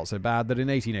abuse got so bad that in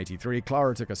 1883,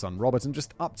 Clara took her son Robert and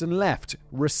just upped and left.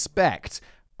 Respect.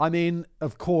 I mean,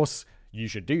 of course, you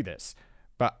should do this.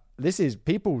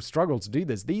 People struggle to do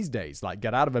this these days, like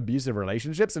get out of abusive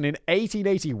relationships. And in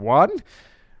 1881,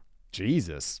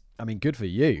 Jesus, I mean, good for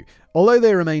you. Although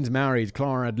they remained married,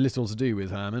 Clara had little to do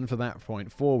with Herman from that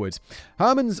point forward.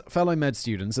 Herman's fellow med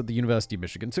students at the University of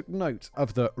Michigan took note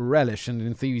of the relish and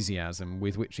enthusiasm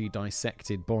with which he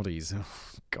dissected bodies. Oh,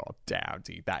 God damn,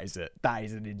 dude, that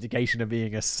is an indication of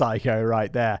being a psycho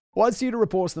right there. One student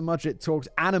reports that Mudgett talked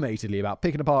animatedly about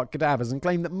picking apart cadavers and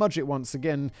claimed that Mudgett once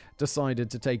again decided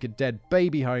to take a dead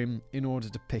baby home in order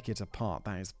to pick it apart.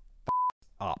 That is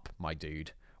up, my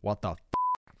dude. What the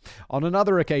On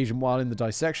another occasion, while in the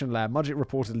dissection lab, Mudgett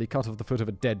reportedly cut off the foot of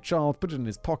a dead child, put it in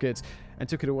his pocket, and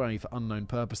took it away for unknown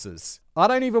purposes. I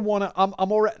don't even want to.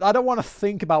 I don't want to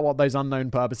think about what those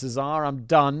unknown purposes are. I'm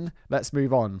done. Let's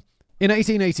move on. In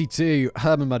 1882,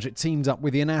 Herman Mudgett teamed up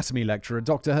with the anatomy lecturer,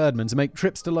 Dr. Herdman, to make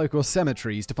trips to local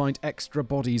cemeteries to find extra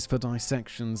bodies for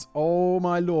dissections. Oh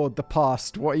my lord, the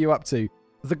past. What are you up to?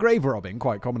 The grave robbing,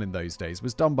 quite common in those days,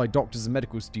 was done by doctors and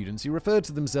medical students who referred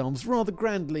to themselves rather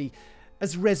grandly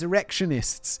as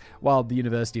resurrectionists. While the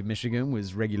University of Michigan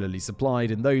was regularly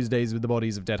supplied in those days with the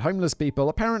bodies of dead homeless people,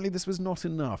 apparently this was not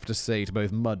enough to sate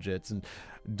both Mudgett's and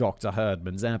Dr.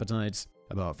 Herdman's appetites.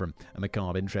 Apart from a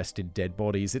macabre interest in dead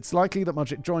bodies, it's likely that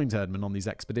Mudgett joined Herdman on these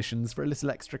expeditions for a little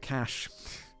extra cash.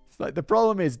 It's like, the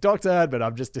problem is, Dr. Herdman,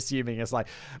 I'm just assuming, it's like,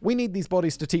 we need these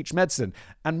bodies to teach medicine.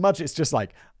 And Mudgett's just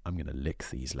like, I'm going to lick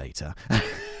these later.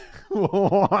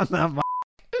 What the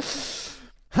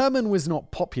Herman was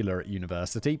not popular at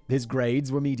university. His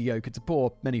grades were mediocre to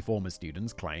poor. Many former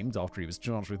students claimed, after he was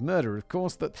charged with murder, of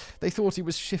course, that they thought he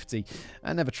was shifty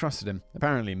and never trusted him.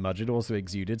 Apparently, Mudgett also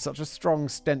exuded such a strong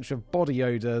stench of body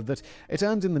odor that it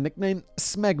earned him the nickname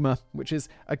smegma, which is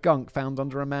a gunk found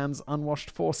under a man's unwashed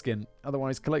foreskin,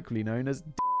 otherwise colloquially known as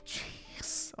dick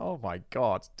cheese. Oh my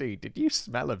god, dude, did you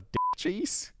smell of dick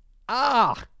cheese?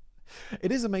 Ah!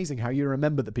 It is amazing how you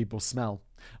remember that people smell.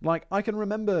 Like, I can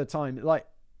remember time, like,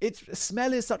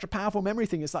 smell is such a powerful memory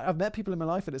thing. It's like, I've met people in my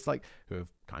life and it's like, who have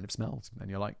kind of smelled. And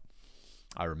you're like,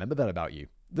 I remember that about you.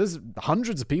 There's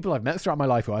hundreds of people I've met throughout my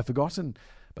life who I've forgotten,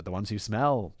 but the ones who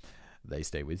smell, they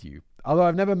stay with you. Although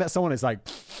I've never met someone that's like,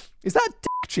 is that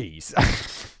dick cheese?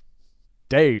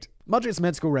 Dude. Mudgett's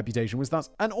med school reputation was thus,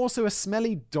 and also a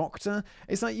smelly doctor.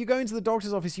 It's like you go into the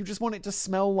doctor's office, you just want it to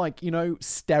smell like,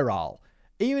 sterile.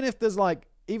 Even if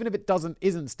it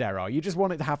isn't sterile, you just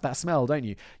want it to have that smell, don't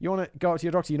you? You want to go up to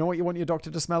your doctor, you know what you want your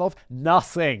doctor to smell of?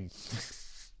 Nothing.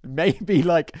 Maybe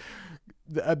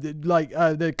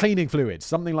the cleaning fluids,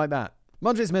 something like that.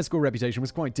 Mudgett's med school reputation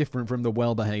was quite different from the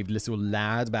well-behaved little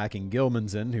lad back in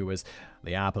Gilmanton, who was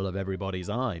the apple of everybody's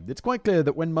eye. It's quite clear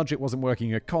that when Mudgett wasn't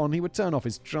working a con, he would turn off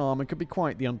his charm and could be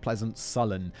quite the unpleasant,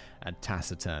 sullen, and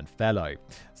taciturn fellow.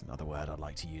 It's another word I'd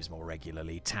like to use more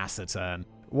regularly, taciturn.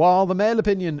 While the male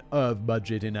opinion of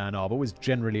Mudgett in Ann Arbor was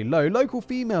generally low, local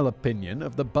female opinion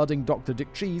of the budding Dr.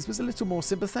 Dick Cheese was a little more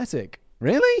sympathetic.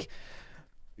 Really?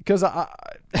 Because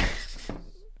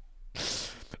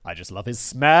I just love his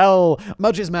smell.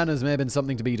 Mudgett's manners may have been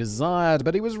something to be desired,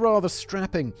 but he was rather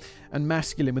strapping and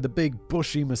masculine with a big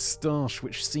bushy moustache,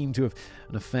 which seemed to have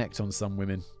an effect on some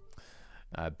women.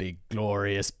 A big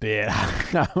glorious beard.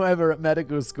 However, at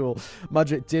medical school,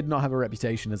 Mudgett did not have a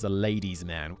reputation as a ladies'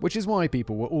 man, which is why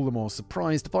people were all the more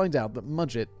surprised to find out that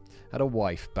Mudgett had a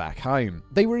wife back home.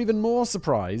 They were even more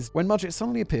surprised when Mudgett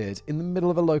suddenly appeared in the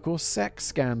middle of a local sex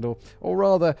scandal, or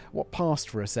rather, what passed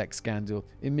for a sex scandal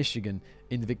in Michigan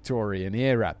in the Victorian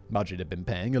era. Mudgett had been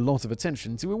paying a lot of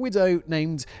attention to a widow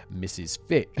named Mrs.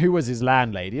 Fitch, who was his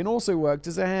landlady and also worked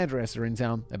as a hairdresser in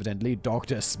town. Evidently,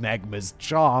 Dr. Smegma's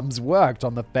charms worked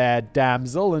on the fair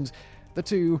damsel, and the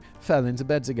two fell into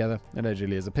bed together.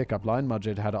 Allegedly as a pickup line,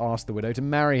 Mudgett had asked the widow to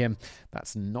marry him.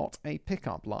 That's not a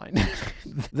pickup line.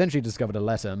 Then she discovered a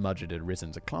letter Mudgett had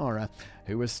written to Clara,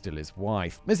 who was still his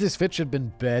wife. Mrs. Fitch had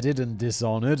been bedded and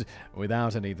dishonored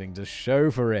without anything to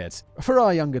show for it. For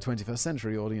our younger 21st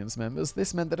century audience members,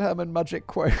 this meant that Herman Mudgett,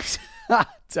 quote,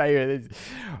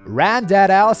 ran that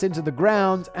house into the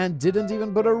ground and didn't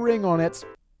even put a ring on it.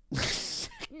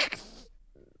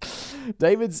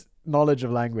 David's knowledge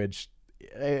of language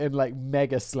in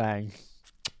mega slang.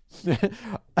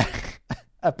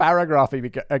 A paragraph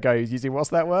ago, using what's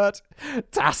that word?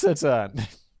 Taciturn.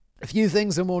 A few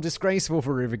things are more disgraceful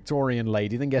for a Victorian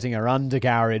lady than getting her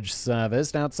undercarriage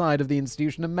serviced outside of the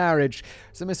institution of marriage,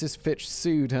 so Mrs. Fitch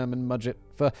sued Herman Mudgett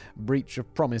for breach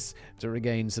of promise to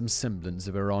regain some semblance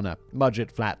of her honour.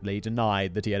 Mudgett flatly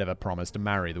denied that he had ever promised to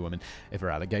marry the woman. If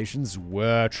her allegations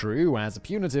were true, as a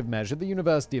punitive measure, the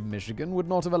University of Michigan would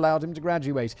not have allowed him to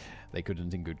graduate. They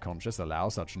couldn't in good conscience allow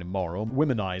such an immoral,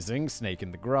 womanizing snake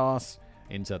in the grass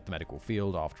into the medical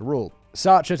field after all.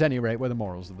 Such, at any rate, were the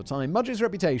morals of the time. Mudgett's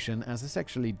reputation as a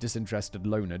sexually disinterested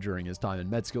loner during his time in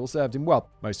med school served him well.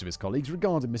 Most of his colleagues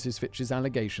regarded Mrs. Fitch's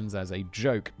allegations as a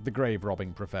joke. The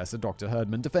grave-robbing professor, Dr.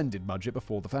 Herdman, defended Mudgett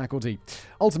before the faculty.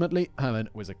 Ultimately, Herman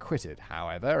was acquitted.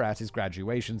 However, at his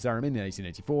graduation ceremony in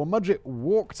 1884, Mudgett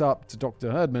walked up to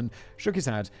Dr. Herdman, shook his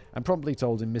hand, and promptly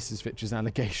told him Mrs. Fitch's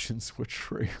allegations were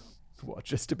true. What,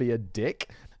 just to be a dick?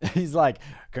 He's like,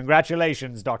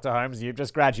 congratulations, Dr. Holmes, you've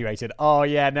just graduated. Oh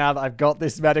yeah, now that I've got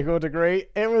this medical degree,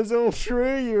 it was all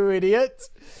true, you idiot.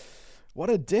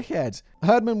 What a dickhead.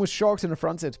 Herdman was shocked and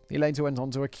affronted. He later went on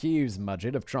to accuse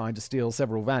Mudgett of trying to steal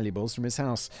several valuables from his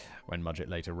house. When Mudgett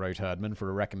later wrote Herdman for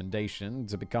a recommendation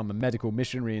to become a medical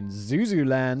missionary in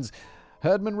Zululand,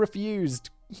 Herdman refused.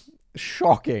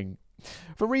 Shocking.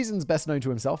 For reasons best known to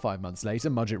himself, 5 months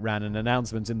later, Mudgett ran an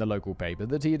announcement in the local paper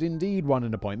that he had indeed won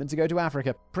an appointment to go to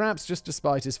Africa, perhaps just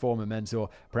despite his former mentor,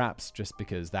 perhaps just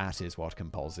because that is what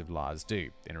compulsive liars do.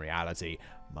 In reality,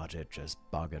 Mudgett just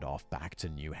buggered off back to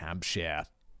New Hampshire.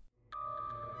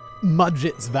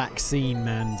 Mudgett's vaccine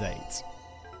mandate.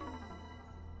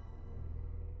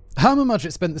 Herman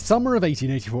Mudgett spent the summer of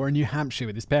 1884 in New Hampshire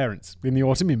with his parents. In the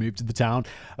autumn, he moved to the town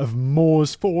of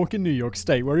Moores Fork in New York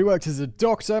State, where he worked as a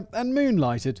doctor and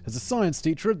moonlighted as a science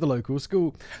teacher at the local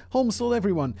school. Holmes told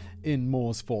everyone in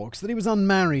Moores Forks that he was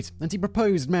unmarried, and he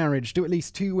proposed marriage to at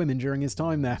least 2 women during his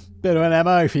time there. Bit of an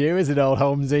MO for you, is it, old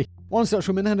Holmesy? One such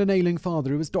woman had an ailing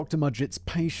father who was Dr. Mudgett's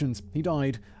patient. He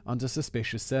died under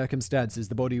suspicious circumstances.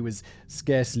 The body was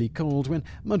scarcely cold when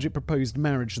Mudgett proposed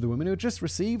marriage to the woman who had just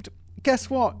received, guess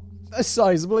what? A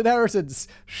sizable inheritance.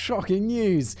 Shocking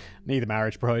news. Neither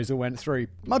marriage proposal went through.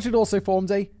 Mudgett also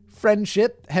formed a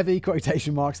friendship, heavy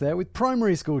quotation marks there, with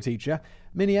primary school teacher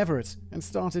Minnie Everett and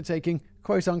started taking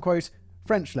quote-unquote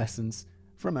French lessons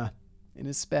from her in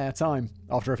his spare time.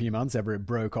 After a few months, Everett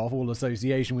broke off all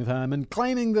association with Herman,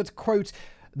 claiming that, quote,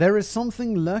 there is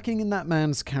something lurking in that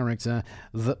man's character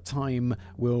that time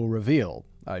will reveal.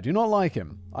 I do not like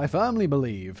him. I firmly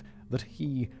believe that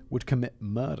he would commit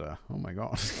murder. Oh my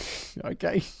god.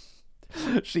 Okay.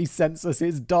 She censors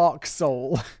his dark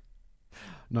soul.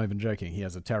 Not even joking, he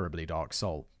has a terribly dark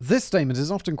soul. This statement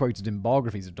is often quoted in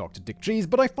biographies of Dr. Dick Cheese,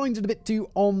 but I find it a bit too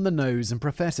on the nose and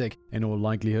prophetic. In all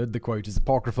likelihood, the quote is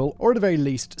apocryphal, or at the very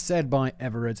least, said by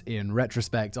Everett in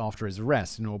retrospect after his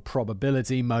arrest. In all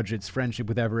probability, Mudgett's friendship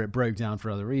with Everett broke down for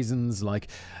other reasons, like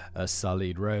a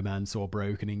sullied romance or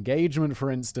broken engagement, for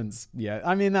instance. Yeah,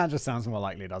 I mean, that just sounds more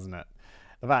likely, doesn't it?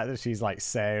 The fact that she's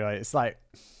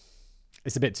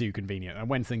it's a bit too convenient. And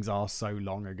when things are so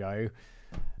long ago,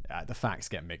 the facts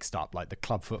get mixed up. Like the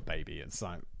Clubfoot baby, it's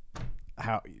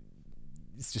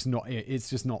just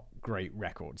not great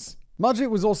records.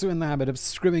 Mudgett was also in the habit of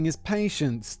screwing his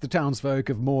patients. The townsfolk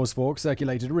of Moores Fork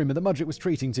circulated a rumour that Mudgett was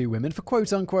treating two women for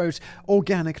quote-unquote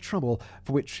organic trouble,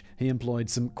 for which he employed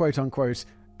some quote-unquote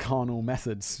carnal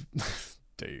methods.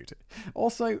 Dude.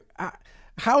 Also,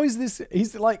 how is this?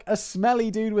 He's like a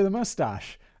smelly dude with a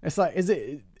mustache. It's like, is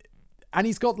it? And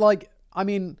he's got like, I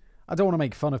mean, I don't want to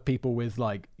make fun of people with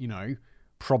like,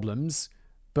 problems,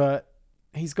 but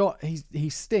he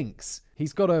stinks.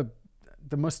 He's got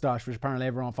the mustache, which apparently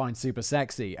everyone finds super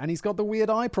sexy, and he's got the weird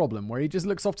eye problem where he just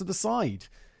looks off to the side.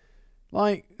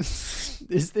 Like,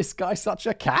 is this guy such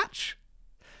a catch?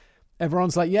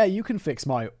 Everyone's like, yeah, you can fix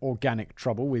my organic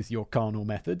trouble with your carnal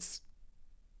methods.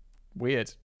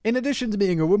 Weird. In addition to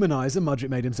being a womanizer, Mudgett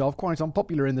made himself quite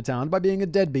unpopular in the town by being a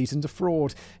deadbeat and a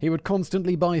fraud. He would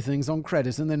constantly buy things on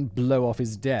credit and then blow off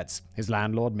his debts. His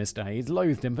landlord, Mr. Hayes,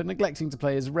 loathed him for neglecting to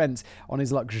pay his rent on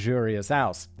his luxurious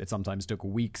house. It sometimes took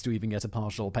weeks to even get a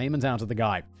partial payment out of the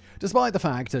guy. Despite the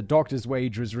fact a doctor's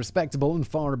wage was respectable and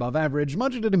far above average,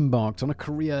 Mudgett had embarked on a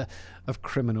career of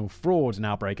criminal fraud. An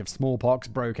outbreak of smallpox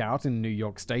broke out in New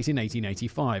York State in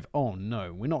 1885. Oh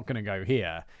no, we're not going to go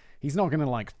here. He's not going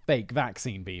to, fake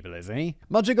vaccine people, is he?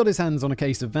 Mudgett got his hands on a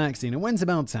case of vaccine and went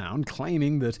about town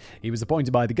claiming that he was appointed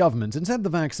by the government and said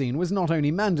the vaccine was not only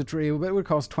mandatory, but it would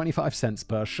cost 25 cents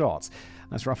per shot.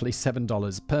 That's roughly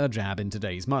 $7 per jab in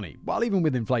today's money. While even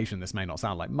with inflation, this may not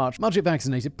sound like much, Mudgett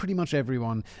vaccinated pretty much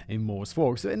everyone in Moores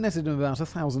Fork, so it netted him about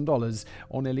 $1,000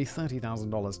 or nearly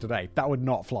 $30,000 today. That would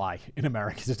not fly in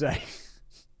America today.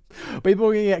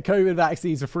 People can get COVID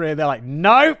vaccines for free, and they're like,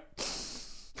 nope!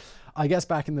 I guess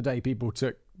back in the day, people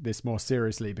took this more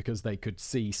seriously because they could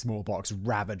see smallpox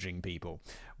ravaging people.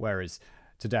 Whereas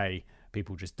today,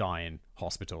 people just die in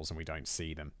hospitals and we don't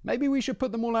see them. Maybe we should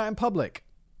put them all out in public.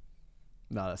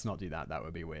 No, let's not do that. That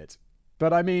would be weird.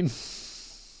 But I mean,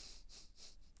 it's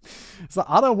like,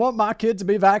 I don't want my kid to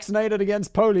be vaccinated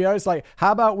against polio. It's like,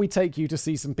 how about we take you to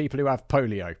see some people who have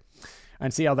polio?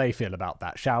 And see how they feel about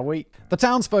that, shall we? The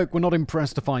townsfolk were not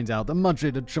impressed to find out that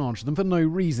Mudgett had charged them for no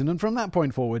reason, and from that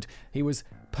point forward, he was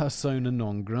persona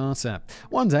non grata.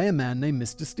 One day, a man named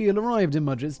Mr. Steele arrived in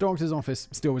Mudgett's doctor's office.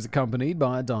 Steele was accompanied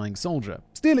by a dying soldier.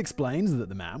 Steele explains that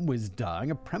the man was dying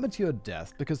a premature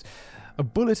death because a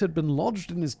bullet had been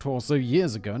lodged in his torso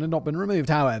years ago and had not been removed.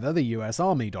 However, the US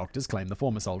Army doctors claimed the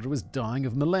former soldier was dying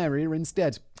of malaria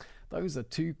instead. Those are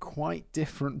two quite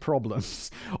different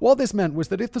problems. What this meant was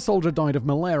that if the soldier died of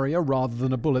malaria rather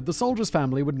than a bullet, the soldier's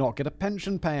family would not get a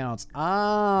pension payout.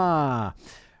 Ah,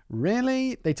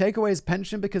 really? They take away his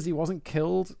pension because he wasn't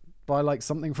killed by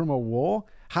something from a war?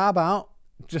 How about,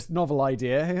 just novel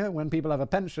idea here, when people have a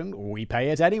pension, we pay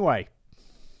it anyway.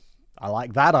 I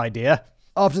like that idea.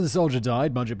 After the soldier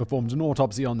died, Mudgett performed an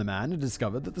autopsy on the man and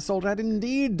discovered that the soldier had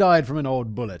indeed died from an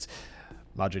old bullet.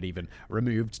 Mudgett even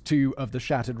removed 2 of the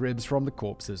shattered ribs from the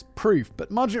corpse as proof,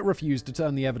 but Mudgett refused to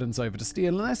turn the evidence over to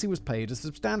Steele unless he was paid a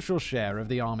substantial share of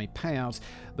the army payout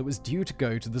that was due to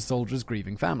go to the soldier's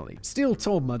grieving family. Steele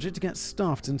told Mudgett to get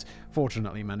stuffed and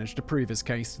fortunately managed to prove his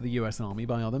case to the US Army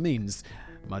by other means.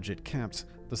 Mudgett kept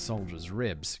the soldier's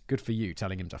ribs. Good for you,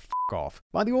 telling him to f*** off.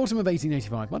 By the autumn of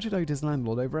 1885, Mudgett owed his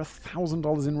landlord over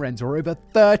 $1,000 in rent, or over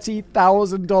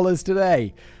 $30,000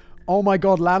 today. Oh my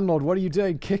god, landlord, what are you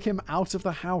doing? Kick him out of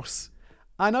the house.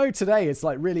 I know today it's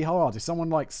really hard. If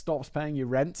someone stops paying you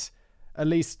rent, at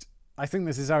least I think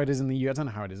this is how it is in the US. I don't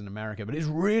know how it is in America, but it's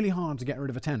really hard to get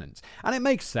rid of a tenant. And it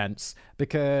makes sense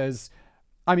because,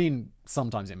 I mean,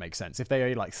 sometimes it makes sense. If they owe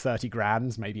you 30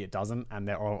 grand, maybe it doesn't, and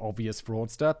they're an obvious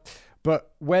fraudster.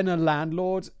 But when a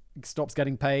landlord stops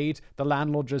getting paid, the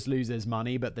landlord just loses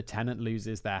money, but the tenant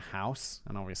loses their house.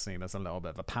 And obviously there's a little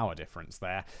bit of a power difference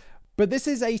there. But this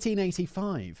is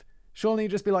 1885. Surely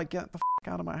you'd just be like, get the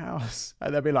f*** out of my house.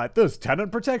 And they'll be like, there's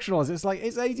tenant protection laws. It's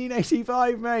it's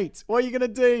 1885, mate. What are you going to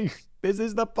do? This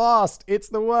is the past. It's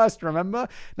the worst, remember?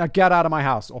 Now get out of my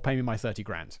house or pay me my 30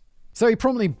 grand. So he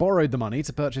promptly borrowed the money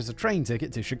to purchase a train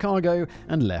ticket to Chicago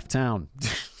and left town.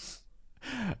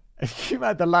 You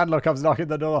had the landlord comes knocking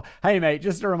the door. Hey, mate,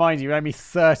 just to remind you, you owe me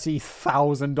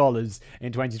 $30,000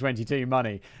 in 2022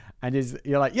 money. And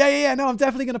you're like, yeah, no, I'm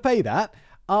definitely going to pay that.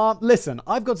 Listen,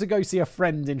 I've got to go see a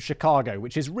friend in Chicago,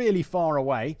 which is really far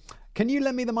away. Can you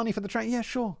lend me the money for the train? Yeah,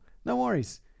 sure. No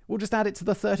worries. We'll just add it to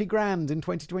the 30 grand in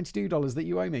 2022 dollars that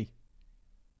you owe me.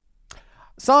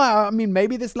 So, I mean,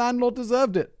 maybe this landlord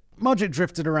deserved it. Mudgett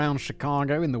drifted around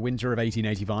Chicago in the winter of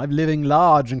 1885, living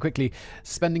large and quickly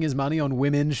spending his money on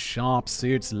women, sharp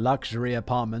suits, luxury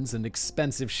apartments, and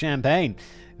expensive champagne.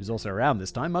 It was also around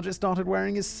this time Mudgett started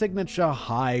wearing his signature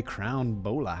high-crowned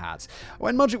bowler hat.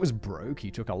 When Mudgett was broke, he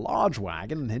took a large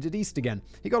wagon and headed east again.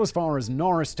 He got as far as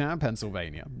Norristown,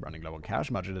 Pennsylvania. Running low on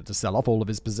cash, Mudgett had to sell off all of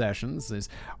his possessions, his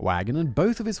wagon, and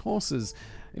both of his horses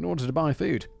in order to buy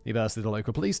food. He burst at a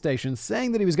local police station,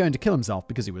 saying that he was going to kill himself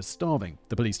because he was starving.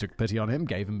 The police took pity on him,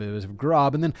 gave him a bit of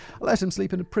grub, and then let him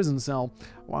sleep in a prison cell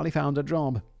while he found a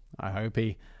job. I hope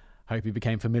he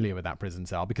became familiar with that prison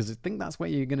cell, because I think that's where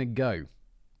you're going to go.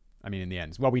 I mean, in the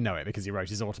end. Well, we know it because he wrote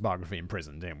his autobiography in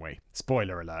prison, didn't we?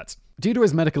 Spoiler alert. Due to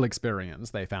his medical experience,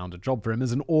 they found a job for him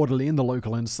as an orderly in the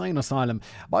local insane asylum.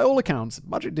 By all accounts,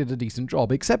 Mudgett did a decent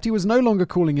job, except he was no longer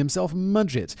calling himself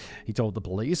Mudgett. He told the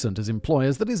police and his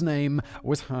employers that his name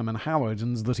was Herman Howard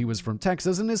and that he was from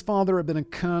Texas, and his father had been a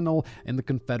colonel in the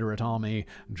Confederate Army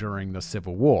during the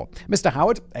Civil War. Mr.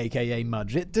 Howard, aka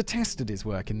Mudgett, detested his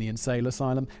work in the insane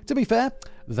asylum. To be fair,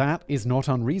 that is not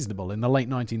unreasonable. In the late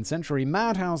 19th century,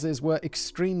 madhouses were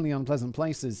extremely unpleasant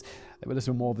places. They were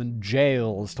little more than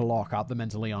jails to lock up the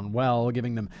mentally unwell,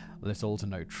 giving them little to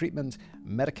no treatment,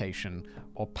 medication,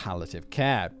 or palliative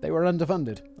care. They were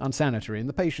underfunded, unsanitary, and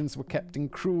the patients were kept in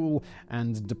cruel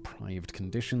and deprived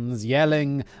conditions,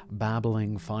 yelling,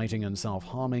 babbling, fighting, and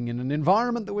self-harming in an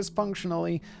environment that was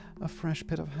functionally a fresh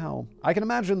pit of hell. I can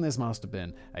imagine this must have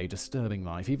been a disturbing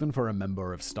life, even for a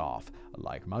member of staff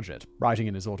like Mudgett. Writing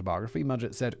in his autobiography,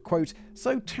 Mudgett said, quote,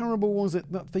 "So terrible was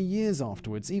it that for years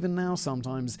afterwards, even now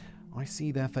sometimes, I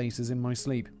see their faces in my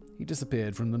sleep." He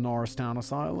disappeared from the Norristown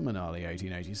Asylum in early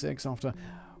 1886 after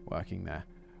working there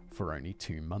for only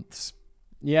 2 months.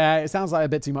 Yeah, it sounds like a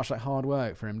bit too much like hard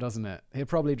work for him, doesn't it? He'd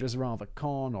probably just rather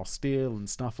con or steal and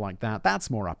stuff like that. That's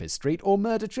more up his street. Or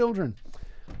murder children.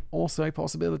 Also a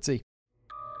possibility.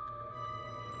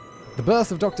 The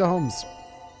birth of Dr. Holmes.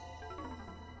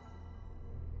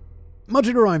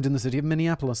 Mudgett arrived in the city of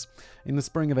Minneapolis in the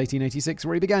spring of 1886,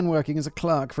 where he began working as a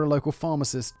clerk for a local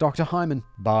pharmacist, Dr. Hyman.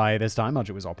 By this time,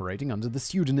 Mudgett was operating under the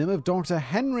pseudonym of Dr.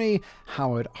 Henry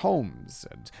Howard Holmes,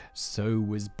 and so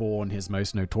was born his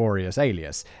most notorious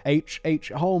alias, H.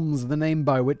 Holmes, the name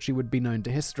by which he would be known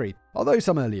to history. Although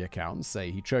some early accounts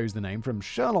say he chose the name from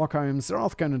Sherlock Holmes, Sir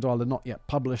Arthur Conan Doyle had not yet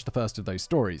published the first of those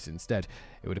stories. Instead,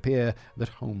 it would appear that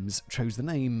Holmes chose the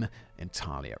name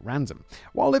entirely at random.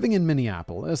 While living in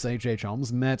Minneapolis, H.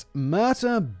 Holmes met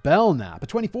Myrta Belknap, a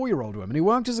 24-year-old woman who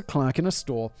worked as a clerk in a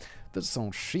store that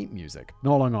sold sheet music.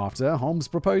 Not long after, Holmes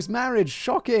proposed marriage.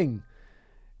 Shocking!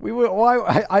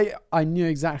 I knew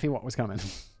exactly what was coming.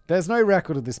 There's no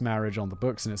record of this marriage on the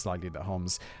books, and it's likely that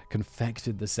Holmes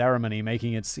confected the ceremony,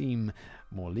 making it seem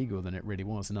more legal than it really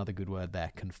was. Another good word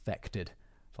there, confected,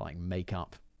 like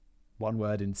makeup. One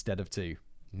word instead of two.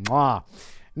 Mwah!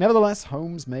 Nevertheless,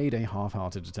 Holmes made a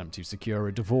half-hearted attempt to secure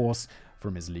a divorce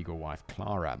from his legal wife,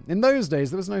 Clara. In those days,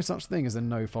 there was no such thing as a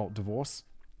no-fault divorce.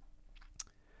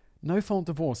 No-fault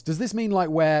divorce. Does this mean like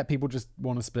where people just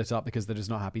want to split up because they're just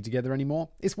not happy together anymore?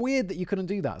 It's weird that you couldn't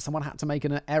do that. Someone had to make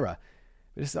an error.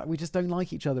 It's like we just don't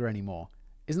like each other anymore.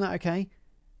 Isn't that okay?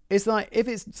 It's like if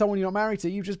it's someone you're not married to,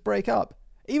 you just break up.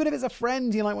 Even if it's a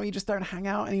friend, you're like, well, you just don't hang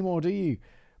out anymore, do you?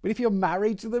 But if you're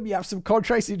married to them, you have some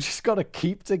contracts you just got to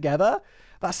keep together.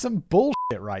 That's some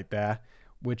bullshit right there.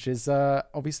 Which is,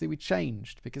 obviously we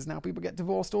changed because now people get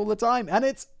divorced all the time. And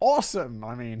it's awesome.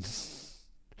 I mean,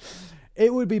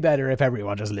 it would be better if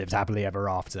everyone just lived happily ever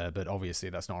after. But obviously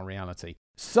that's not a reality.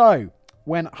 So,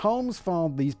 when Holmes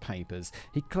filed these papers,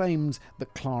 he claimed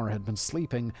that Clara had been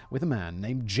sleeping with a man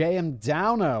named J.M.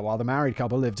 Downer while the married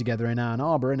couple lived together in Ann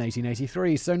Arbor in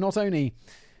 1883. So not only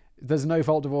there's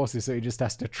no-fault divorces, so he just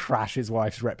has to trash his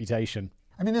wife's reputation.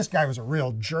 I mean, this guy was a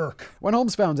real jerk. When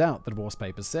Holmes found out the divorce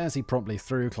papers says, he promptly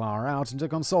threw Clara out and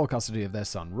took on sole custody of their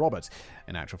son, Robert.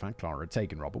 In actual fact, Clara had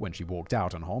taken Robert when she walked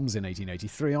out on Holmes in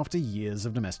 1883 after years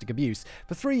of domestic abuse.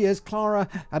 For 3 years, Clara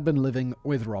had been living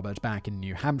with Robert back in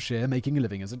New Hampshire, making a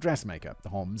living as a dressmaker.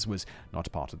 Holmes was not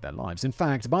a part of their lives. In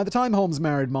fact, by the time Holmes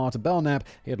married Myrta Belknap,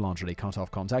 he had largely cut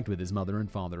off contact with his mother and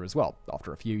father as well.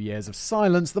 After a few years of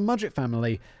silence, the Mudgett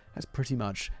family has pretty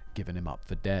much given him up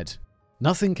for dead.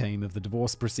 Nothing came of the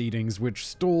divorce proceedings, which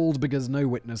stalled because no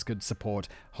witness could support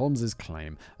Holmes's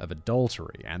claim of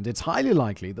adultery, and it's highly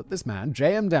likely that this man,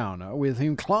 J.M. Downer, with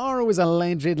whom Clara was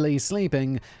allegedly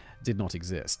sleeping, did not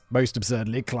exist. Most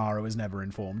absurdly, Clara was never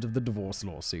informed of the divorce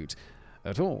lawsuit.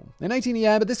 at all.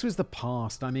 Yeah, but this was the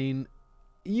past. I mean,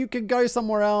 you could go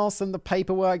somewhere else and the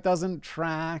paperwork doesn't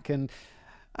track, and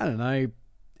I don't know,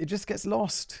 it just gets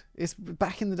lost. It's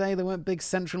back in the day, there weren't big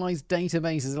centralized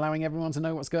databases allowing everyone to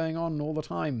know what's going on all the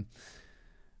time.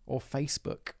 Or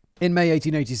Facebook. In May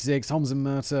 1886, Holmes and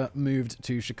Murter moved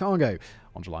to Chicago.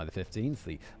 On July the 15th,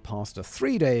 they passed a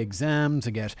 3-day exam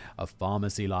to get a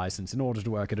pharmacy license in order to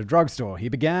work at a drugstore. He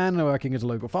began working at a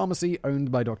local pharmacy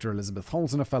owned by Dr. Elizabeth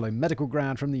Holton, a fellow medical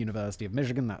grad from the University of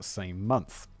Michigan, that same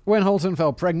month. When Holton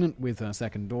fell pregnant with her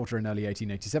second daughter in early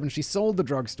 1887, she sold the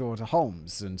drugstore to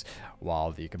Holmes, and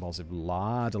while the compulsive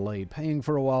liar delayed paying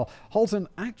for a while, Holton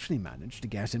actually managed to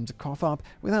get him to cough up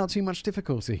without too much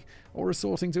difficulty, or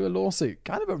resorting to a lawsuit.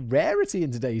 Kind of a rarity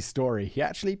in today's story. He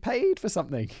actually paid for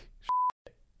something.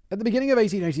 At the beginning of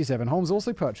 1887, Holmes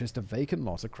also purchased a vacant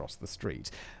lot across the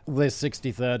street. This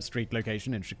 63rd Street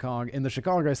location in the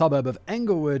Chicago suburb of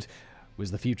Englewood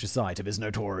was the future site of his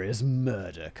notorious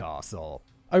murder castle.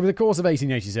 Over the course of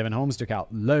 1887, Holmes took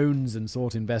out loans and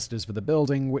sought investors for the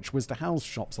building, which was to house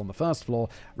shops on the first floor,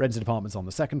 rented apartments on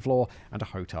the second floor, and a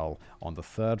hotel on the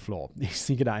third floor. He's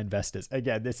seeking out investors.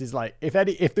 Again, this is like,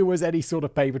 if there was any sort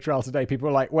of paper trail today, people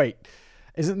were like, wait,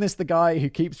 isn't this the guy who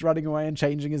keeps running away and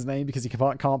changing his name because he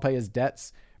can't pay his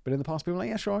debts? But in the past, people were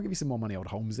like, yeah, sure, I'll give you some more money, old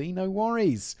Holmesy, no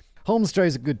worries. Holmes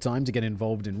chose a good time to get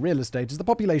involved in real estate as the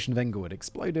population of Englewood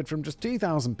exploded from just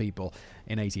 2,000 people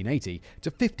in 1880 to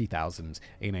 50,000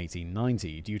 in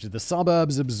 1890 due to the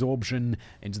suburb's absorption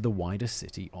into the wider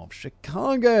city of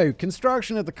Chicago.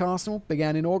 Construction at the castle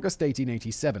began in August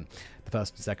 1887. The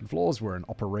first and second floors were in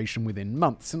operation within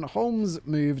months, and Holmes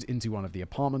moved into one of the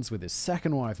apartments with his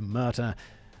second wife, Murter,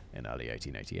 in early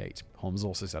 1888. Holmes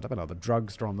also set up another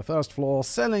drugstore on the first floor,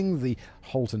 selling the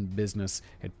Holton business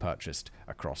he'd purchased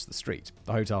across the street.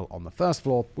 The hotel on the first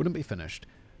floor wouldn't be finished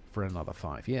for another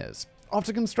 5 years.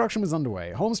 After construction was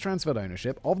underway, Holmes transferred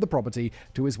ownership of the property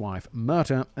to his wife,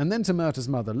 Murter, and then to Murter's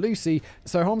mother, Lucy,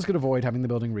 so Holmes could avoid having the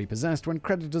building repossessed when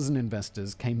creditors and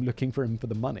investors came looking for him for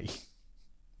the money.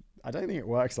 I don't think it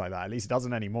works like that, at least it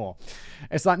doesn't anymore.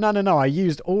 It's like, no, I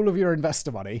used all of your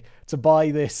investor money to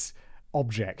buy this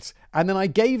object, and then I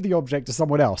gave the object to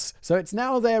someone else, so it's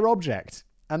now their object,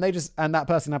 and that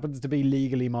person happens to be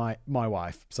legally my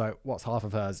wife, so what's half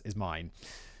of hers is mine.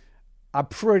 I'm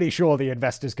pretty sure the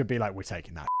investors could be like, we're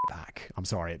taking that back. I'm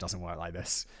sorry, it doesn't work like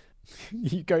this.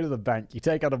 You go to the bank, you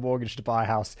take out a mortgage to buy a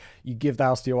house, you give the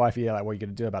house to your wife, and you're like, what are you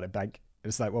going to do about it, bank?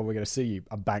 It's like, well, we're going to sue you,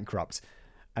 I'm bankrupt.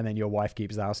 And then your wife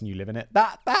keeps the house and you live in it.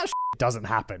 That doesn't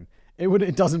happen.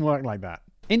 It doesn't work like that.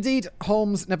 Indeed,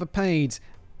 Holmes never paid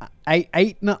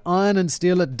iron and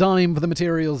steel a dime for the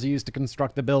materials used to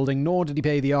construct the building, nor did he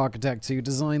pay the architect who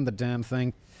designed the damn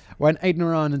thing. When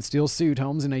Aitner Iron and Steel sued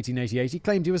Holmes in 1888, he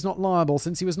claimed he was not liable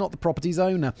since he was not the property's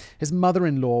owner. His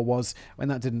mother-in-law was. When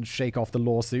that didn't shake off the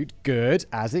lawsuit, good,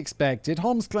 as expected,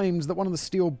 Holmes claimed that one of the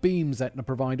steel beams Aitner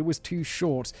provided was too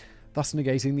short, thus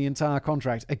negating the entire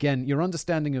contract. Again, your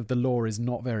understanding of the law is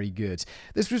not very good.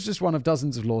 This was just one of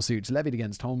dozens of lawsuits levied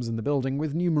against Holmes in the building,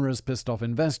 with numerous pissed-off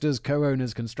investors,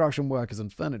 co-owners, construction workers,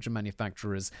 and furniture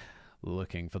manufacturers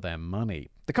looking for their money.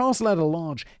 The castle had a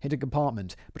large hidden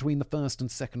compartment between the first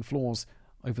and second floors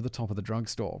over the top of the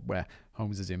drugstore, where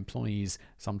Holmes's employees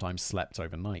sometimes slept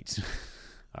overnight.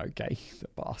 Okay,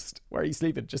 the past. Where are you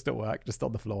sleeping? Just at work, just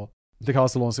on the floor. The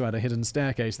castle also had a hidden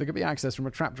staircase that could be accessed from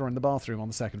a trapdoor in the bathroom on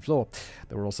the second floor.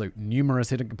 There were also numerous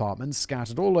hidden compartments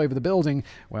scattered all over the building,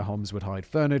 where Holmes would hide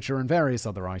furniture and various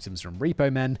other items from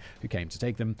repo men who came to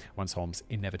take them once Holmes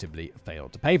inevitably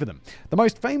failed to pay for them. The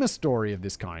most famous story of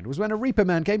this kind was when a repo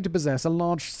man came to possess a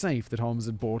large safe that Holmes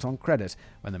had bought on credit.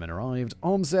 When the men arrived,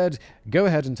 Holmes said, "Go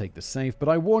ahead and take the safe, but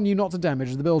I warn you not to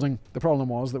damage the building." The problem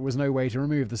was there was no way to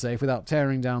remove the safe without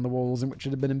tearing down the walls in which it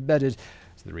had been embedded,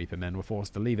 so the repo men were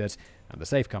forced to leave it, and the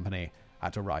safe company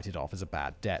had to write it off as a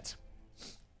bad debt.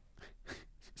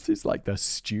 This is like the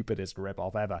stupidest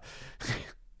rip-off ever.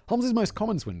 Holmes' most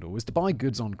common swindle was to buy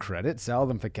goods on credit, sell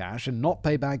them for cash, and not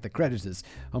pay back the creditors.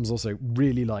 Holmes also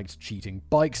really liked cheating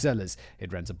bike sellers.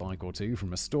 He'd rent a bike or two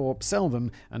from a store, sell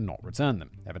them, and not return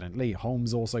them. Evidently,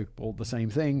 Holmes also bought the same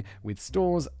thing with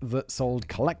stores that sold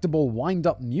collectible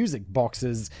wind-up music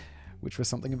boxes, which was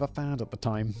something of a fad at the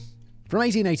time. From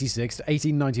 1886 to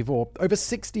 1894, over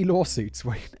 60 lawsuits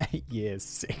were in 8 years.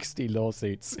 60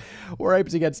 lawsuits were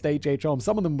opened against H.H. Holmes.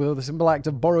 Some of them were the simple act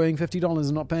of borrowing $50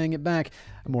 and not paying it back.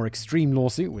 A more extreme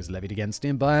lawsuit was levied against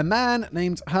him by a man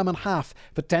named Herman Haff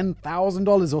for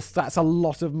 $10,000, or that's a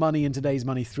lot of money in today's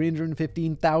money,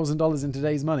 $315,000 in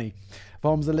today's money. For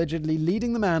Holmes allegedly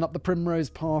leading the man up the primrose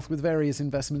path with various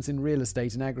investments in real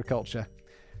estate and agriculture.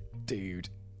 Dude,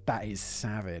 That is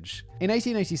savage. In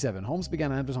 1887, Holmes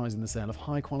began advertising the sale of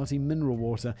high-quality mineral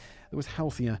water that was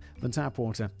healthier than tap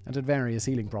water and had various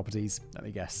healing properties. Let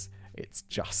me guess, it's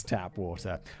just tap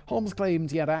water. Holmes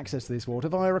claimed he had access to this water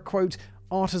via a, quote,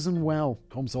 artisan well.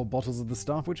 Holmes sold bottles of the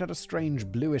stuff which had a strange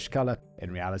bluish colour.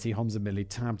 In reality, Holmes had merely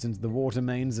tapped into the water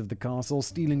mains of the castle,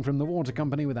 stealing from the water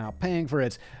company without paying for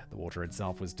it. The water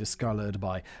itself was discoloured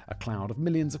by a cloud of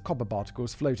millions of copper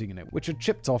particles floating in it, which had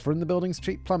chipped off from the building's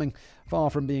cheap plumbing. Far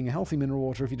from being a healthy mineral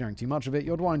water, if you drank too much of it,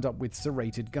 you'd wind up with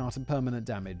serrated gut and permanent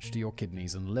damage to your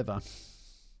kidneys and liver.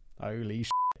 Holy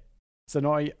shit. So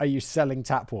now are you selling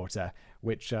tap water?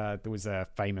 Which there was I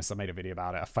made a video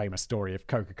about it, a famous story of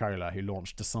Coca-Cola who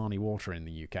launched Dasani water in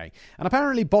the UK. And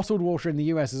apparently bottled water in the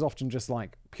US is often just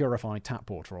like purified tap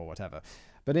water or whatever.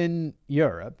 But in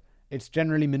Europe, it's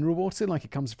generally mineral water, like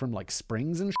it comes from like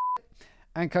springs and shit.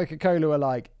 And Coca-Cola are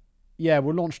like, yeah,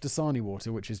 we'll launch Dasani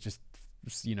water, which is just,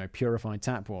 purified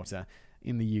tap water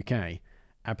in the UK.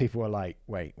 And people were like,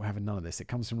 wait, we're having none of this. It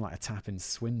comes from like a tap in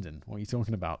Swindon. What are you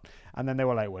talking about? And then they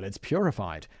were like, well, it's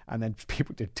purified. And then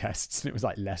people did tests and it was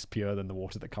like less pure than the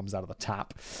water that comes out of the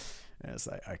tap. And it's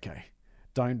like, okay,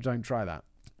 don't try that.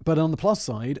 But on the plus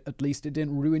side, at least it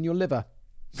didn't ruin your liver.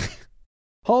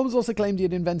 Holmes also claimed he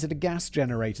had invented a gas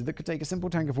generator that could take a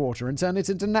simple tank of water and turn it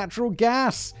into natural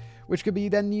gas, which could be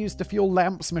then used to fuel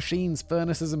lamps, machines,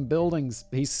 furnaces, and buildings.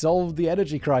 He solved the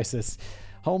energy crisis.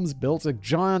 Holmes built a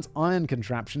giant iron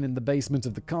contraption in the basement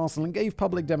of the castle and gave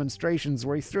public demonstrations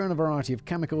where he threw in a variety of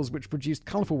chemicals which produced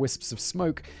colourful wisps of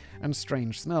smoke and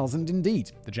strange smells, and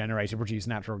indeed, the generator produced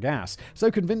natural gas.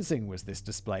 So convincing was this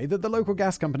display that the local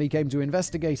gas company came to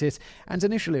investigate it and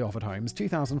initially offered Holmes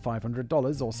 $2,500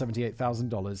 or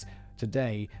 $78,000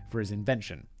 today for his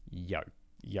invention. Yo.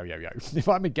 If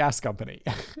I'm a gas company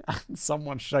and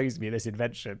someone shows me this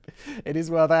invention, it is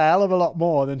worth a hell of a lot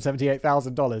more than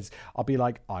 $78,000. I'll be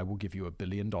like, I will give you $1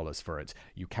 billion for it.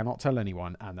 You cannot tell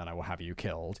anyone, and then I will have you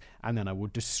killed, and then I will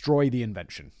destroy the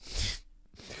invention.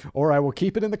 Or I will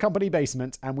keep it in the company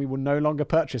basement and we will no longer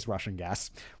purchase Russian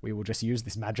gas. We will just use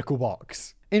this magical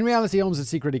box. In reality, Holmes had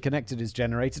secretly connected his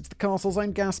generator to the castle's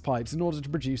own gas pipes in order to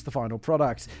produce the final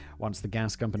product. Once the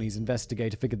gas company's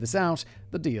investigator figured this out,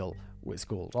 the deal was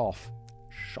called off.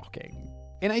 Shocking.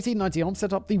 In 1890, Holmes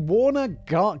set up the Warner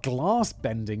Glass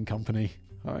Bending Company.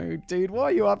 Oh, dude, what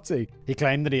are you up to? He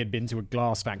claimed that he had been to a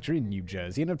glass factory in New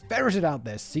Jersey and had ferreted out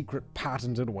their secret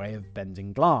patented way of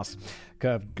bending glass.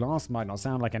 Curved glass might not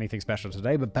sound like anything special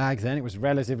today, but back then it was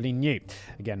relatively new.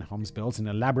 Again, Holmes built an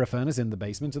elaborate furnace in the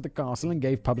basement of the castle and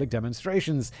gave public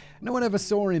demonstrations. No one ever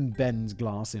saw him bend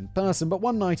glass in person, but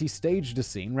one night he staged a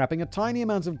scene wrapping a tiny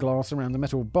amount of glass around a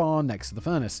metal bar next to the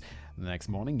furnace. The next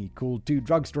morning, he called 2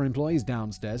 drugstore employees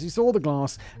downstairs who saw the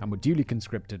glass and were duly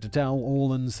conscripted to tell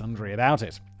all and sundry about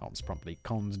it. Holmes promptly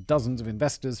conned dozens of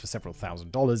investors for several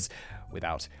 $1,000s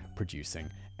without producing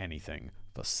anything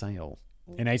for sale.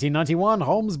 In 1891,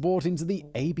 Holmes bought into the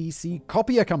ABC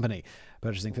Copier Company,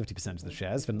 purchasing 50% of the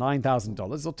shares for $9,000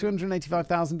 or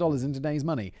 $285,000 in today's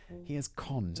money. He has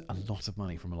conned a lot of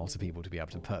money from a lot of people to be able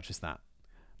to purchase that.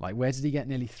 Like, where did he get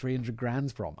nearly 300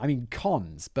 grand from? I mean,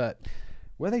 cons, but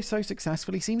were they so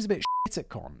successful? He seems a bit shit at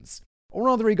cons. Or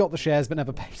rather, he got the shares but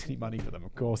never paid any money for them.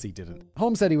 Of course he didn't.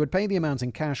 Holmes said he would pay the amount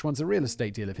in cash once a real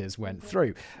estate deal of his went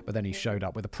through, but then he showed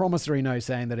up with a promissory note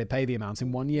saying that he'd pay the amount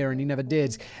in 1 year, and he never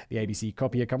did. The ABC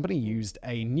Copier Company used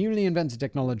a newly invented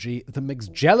technology that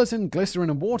mixed gelatin, glycerin,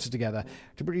 and water together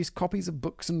to produce copies of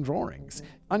books and drawings.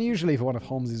 Unusually for one of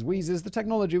Holmes's wheezes, the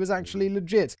technology was actually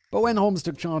legit. But when Holmes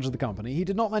took charge of the company, he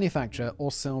did not manufacture or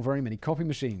sell very many copy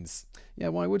machines. Yeah,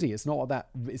 why would he? It's not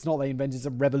they invented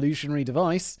some revolutionary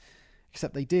device.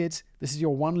 Except they did. This is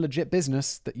your one legit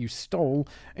business that you stole.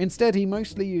 Instead, he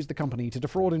mostly used the company to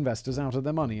defraud investors out of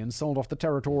their money and sold off the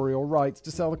territorial rights to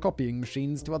sell the copying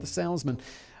machines to other salesmen.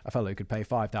 A fellow could pay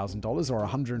 $5,000 or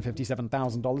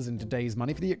 $157,000 in today's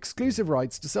money for the exclusive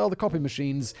rights to sell the copy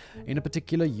machines in a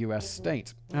particular US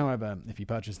state. However, if you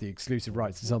purchased the exclusive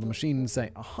rights to sell the machine in,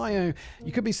 say, Ohio,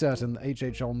 you could be certain that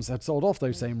H.H. Holmes had sold off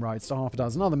those same rights to half a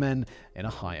dozen other men in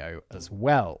Ohio as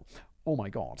well. Oh my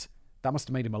god. That must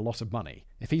have made him a lot of money.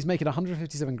 If he's making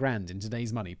 157 grand in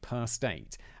today's money per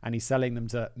state, and he's selling them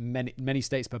to many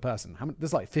states per person,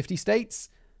 there's like 50 states,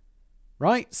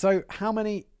 right? So how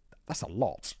many? That's a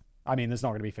lot. I mean, there's not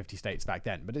going to be 50 states back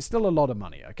then, but it's still a lot of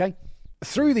money, okay?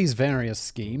 Through these various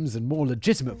schemes and more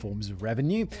legitimate forms of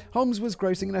revenue, Holmes was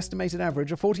grossing an estimated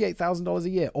average of $48,000 a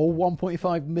year, or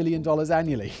 $1.5 million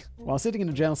annually. While sitting in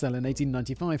a jail cell in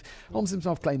 1895, Holmes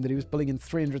himself claimed that he was pulling in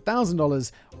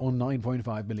 $300,000, or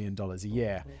 $9.5 million a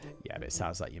year. Yeah, but it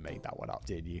sounds like you made that one up,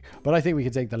 didn't you? But I think we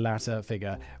could take the latter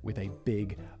figure with a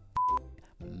big,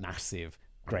 massive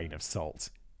grain of salt.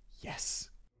 Yes.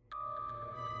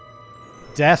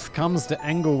 Death comes to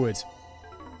Englewood.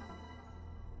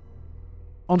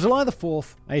 On July the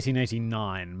 4th,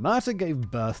 1889, Myrta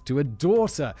gave birth to a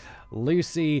daughter,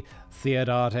 Lucy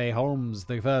Theodate Holmes.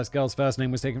 The girl's first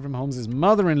name was taken from Holmes's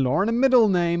mother-in-law and a middle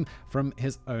name from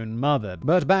his own mother.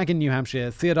 But back in New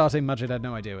Hampshire, Theodate Mudgett had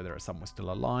no idea whether her son was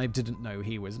still alive, didn't know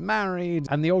he was married,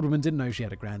 and the old woman didn't know she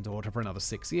had a granddaughter for another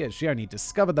 6 years. She only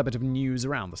discovered that bit of news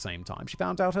around the same time she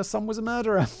found out her son was a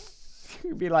murderer.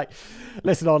 You'd be like,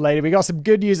 listen, old lady, we got some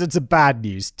good news and some bad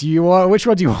news. Which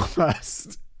one do you want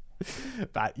first?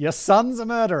 But your son's a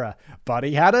murderer, but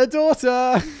he had a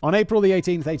daughter. On April the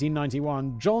 18th,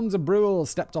 1891, John de Breuil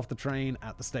stepped off the train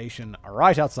at the station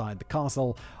right outside the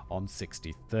castle on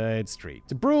 63rd Street.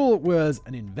 De Breuil was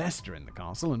an investor in the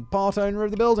castle and part owner of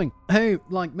the building, who,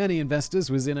 like many investors,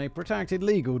 was in a protracted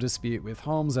legal dispute with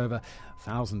Holmes over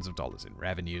thousands of dollars in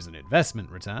revenues and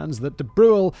investment returns that de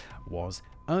Breuil was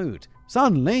owed.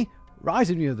 Suddenly, right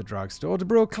in view of the drugstore, de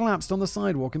Breuil collapsed on the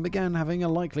sidewalk and began having a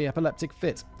likely epileptic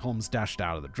fit. Holmes dashed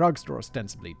out of the drugstore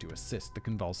ostensibly to assist the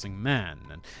convulsing man.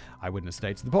 An eyewitness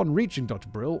states that upon reaching Dr.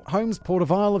 Breuil, Holmes poured a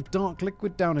vial of dark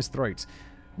liquid down his throat.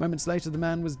 Moments later, the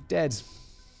man was dead.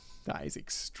 That is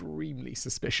extremely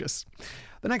suspicious.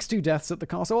 The next two deaths at the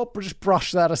castle, just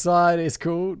brush that aside, it's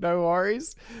cool, no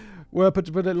worries, were,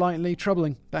 to put it lightly,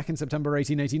 troubling. Back in September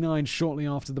 1889, shortly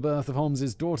after the birth of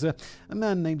Holmes's daughter, a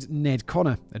man named Ned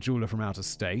Connor, a jeweler from out of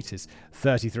state, his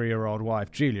 33-year-old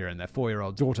wife Julia and their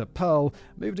 4-year-old daughter Pearl,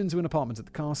 moved into an apartment at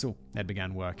the castle. Ned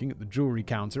began working at the jewelry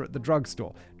counter at the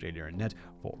drugstore. Julia and Ned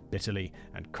fought bitterly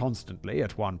and constantly,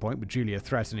 at one point with Julia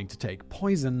threatening to take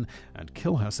poison and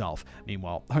kill herself.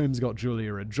 Meanwhile, Holmes got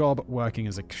Julia a job working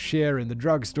as a cashier in the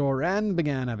drugstore and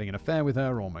began having an affair with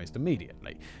her almost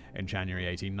immediately. In January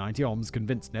 1890, Holmes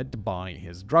convinced Ned to buy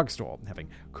his drugstore, having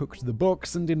cooked the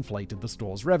books and inflated the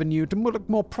store's revenue to look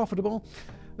more profitable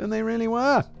than they really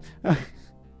were.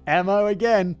 MO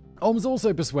again. Holmes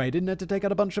also persuaded Ned to take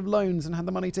out a bunch of loans and hand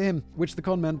the money to him, which the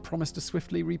conman promised to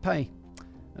swiftly repay.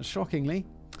 And shockingly,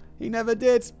 he never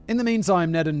did. In the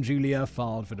meantime, Ned and Julia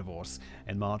filed for divorce.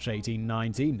 In March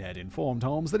 1890, Ned informed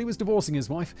Holmes that he was divorcing his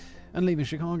wife and leaving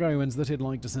Chicago, and that he'd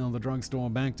like to sell the drugstore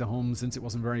back to Holmes since it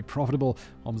wasn't very profitable.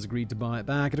 Holmes agreed to buy it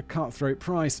back at a cutthroat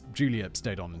price. Julia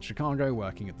stayed on in Chicago,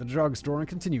 working at the drugstore and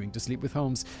continuing to sleep with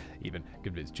Holmes. Even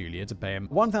convinced Julia to pay him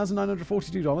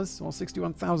 $1,942, or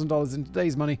 $61,000 in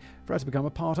today's money, for her to become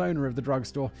a part owner of the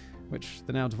drugstore, which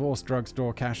the now divorced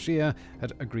drugstore cashier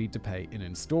had agreed to pay in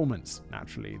installments.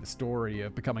 Naturally, the story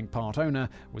of becoming part owner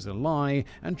was a lie,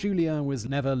 and Julia was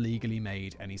never legally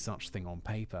made any such thing on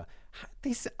paper.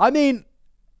 He's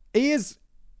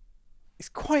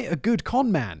quite a good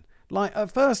con man. Like,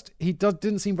 at first, he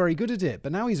didn't seem very good at it,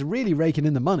 but now he's really raking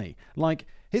in the money. Like,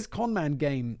 his con man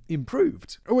game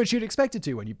improved, which you'd expect it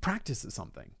to when you practice at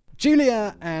something.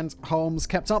 Julia and Holmes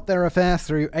kept up their affair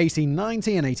through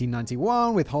 1890 and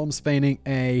 1891, with Holmes feigning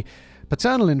a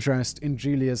paternal interest in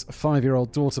Julia's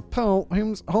 5-year-old daughter Pearl,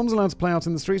 whom Holmes allowed to play out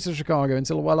in the streets of Chicago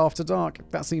until well after dark.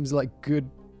 That seems like good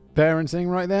parenting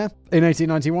right there. In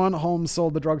 1891, Holmes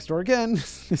sold the drugstore again,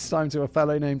 this time to a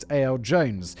fellow named A.L.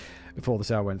 Jones. Before the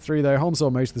sale went through, though, Holmes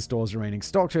sold most of the store's remaining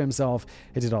stock to himself,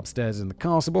 hid it upstairs in the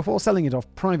castle before selling it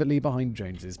off privately behind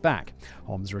Jones's back.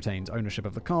 Holmes retained ownership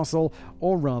of the castle,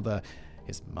 or rather,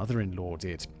 his mother-in-law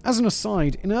did. As an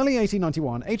aside, in early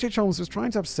 1891, H.H. Holmes was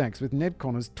trying to have sex with Ned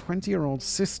Connor's 20-year-old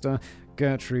sister,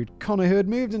 Gertrude Connor, who had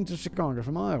moved into Chicago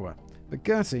from Iowa. But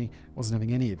Gertie wasn't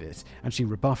having any of it, and she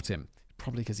rebuffed him.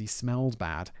 Probably because he smelled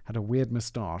bad, had a weird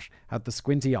moustache, had the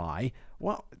squinty eye.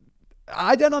 Well,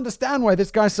 I don't understand why this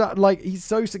guy's he's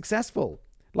so successful.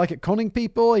 Like, at conning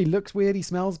people, he looks weird, he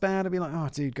smells bad. I'd be like, oh,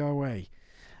 dude, go away.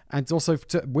 And also,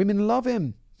 women love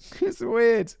him. It's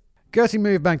weird. Gertie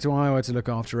moved back to Iowa to look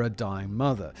after her dying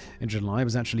mother. In July, it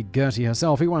was actually Gertie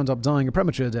herself who wound up dying a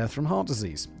premature death from heart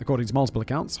disease. According to multiple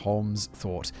accounts, Holmes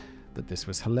thought that this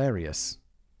was hilarious.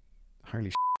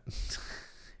 Holy shit.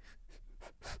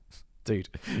 Dude,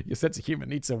 your sense of humor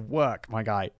needs to work, my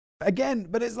guy. Again,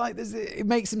 but it's like this, it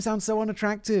makes him sound so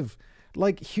unattractive.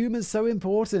 Like, humor's so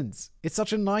important. It's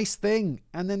such a nice thing.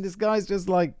 And then this guy's just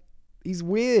like, he's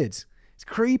weird. It's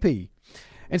creepy.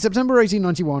 In September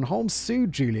 1891, Holmes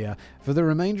sued Julia for the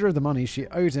remainder of the money she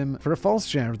owed him for a false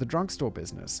share of the drugstore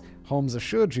business. Holmes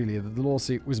assured Julia that the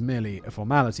lawsuit was merely a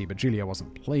formality, but Julia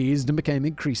wasn't pleased and became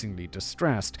increasingly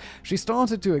distressed. She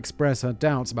started to express her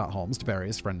doubts about Holmes to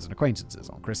various friends and acquaintances.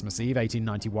 On Christmas Eve,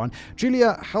 1891,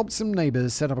 Julia helped some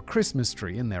neighbors set up a Christmas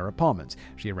tree in their apartment.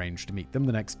 She arranged to meet them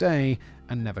the next day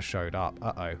and never showed up.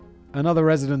 Uh-oh. Another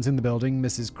resident in the building,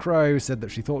 Mrs. Crow, said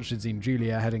that she thought she'd seen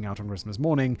Julia heading out on Christmas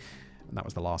morning. and that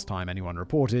was the last time anyone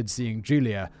reported seeing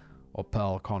Julia or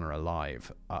Pearl Connor alive.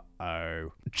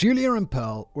 Julia and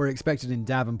Pearl were expected in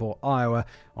Davenport, Iowa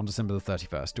on December the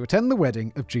 31st to attend the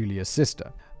wedding of Julia's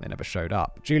sister. They never showed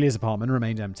up. Julia's apartment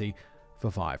remained empty for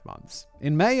 5 months.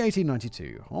 In May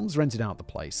 1892, Holmes rented out the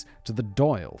place to the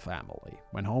Doyle family.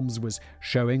 When Holmes was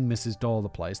showing Mrs. Doyle the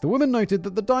place, the woman noted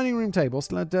that the dining room table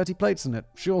still had dirty plates on it.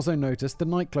 She also noticed the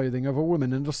night clothing of a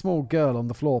woman and a small girl on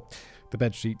the floor. The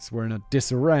bed sheets were in a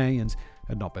disarray and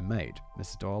had not been made.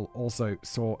 Mrs. Doyle also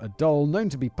saw a doll known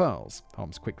to be Pearl's.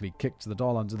 Holmes quickly kicked the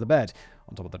doll under the bed.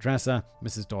 On top of the dresser,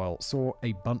 Mrs. Doyle saw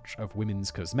a bunch of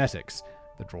women's cosmetics.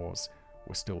 The drawers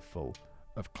were still full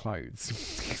of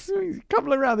clothes.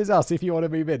 Come around this house if you want to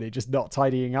move in. It's just not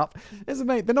tidying up. It's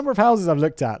amazing. The number of houses I've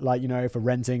looked at, like, for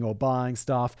renting or buying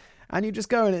stuff, and you just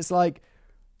go and it's like,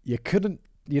 you're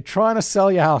trying to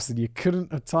sell your house and you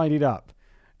couldn't have tidied up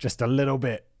just a little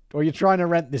bit. Or you're trying to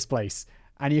rent this place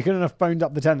and you couldn't have phoned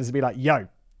up the tenants and be like, yo,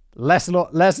 less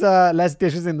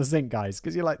dishes in the sink, guys.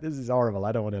 Because you're like, this is horrible.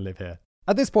 I don't want to live here.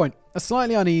 At this point, a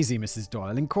slightly uneasy Mrs.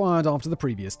 Doyle inquired after the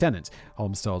previous tenant.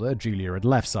 Holmes told her Julia had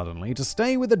left suddenly to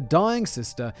stay with a dying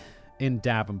sister in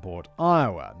Davenport,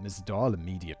 Iowa. Mrs. Doyle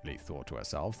immediately thought to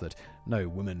herself that no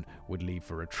woman would leave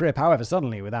for a trip, however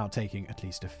suddenly, without taking at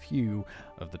least a few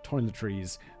of the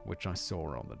toiletries which I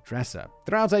saw on the dresser.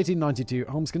 Throughout 1892,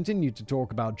 Holmes continued to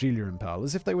talk about Julia and Pearl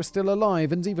as if they were still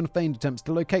alive, and even feigned attempts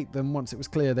to locate them once it was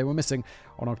clear they were missing.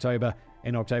 In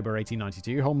October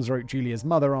 1892, Holmes wrote Julia's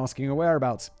mother asking her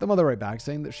whereabouts. The mother wrote back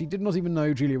saying that she did not even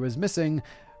know Julia was missing,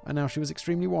 and now she was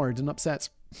extremely worried and upset.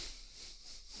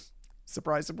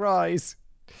 Surprise, surprise.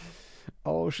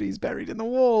 Oh, she's buried in the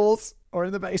walls or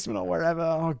in the basement or wherever.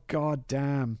 Oh, god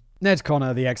damn. Ned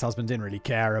Connor, the ex-husband, didn't really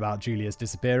care about Julia's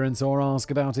disappearance or ask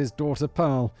about his daughter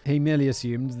Pearl. He merely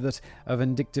assumed that a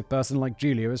vindictive person like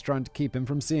Julia was trying to keep him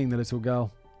from seeing the little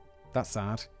girl. That's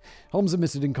sad. Holmes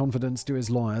admitted in confidence to his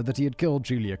lawyer that he had killed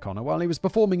Julia Connor while he was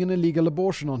performing an illegal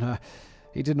abortion on her.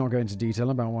 He did not go into detail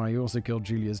about why he also killed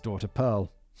Julia's daughter Pearl.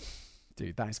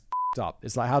 Dude, that is f***ed up.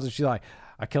 It's like, how did she die?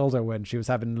 I killed her when she was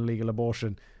having an illegal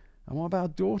abortion. And what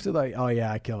about daughter, though? Oh,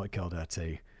 yeah, I killed her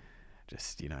too.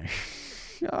 Just,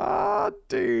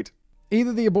 dude.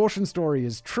 Either the abortion story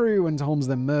is true and Holmes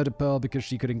then murdered Pearl because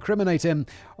she could incriminate him,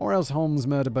 or else Holmes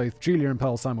murdered both Julia and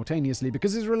Pearl simultaneously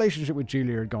because his relationship with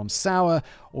Julia had gone sour,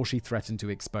 or she threatened to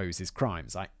expose his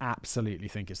crimes. I absolutely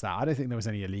think it's that. I don't think there was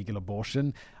any illegal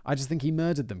abortion. I just think he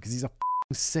murdered them because he's a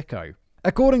f***ing sicko.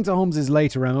 According to Holmes'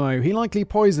 later MO, he likely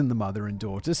poisoned the mother and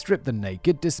daughter, stripped them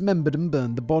naked, dismembered and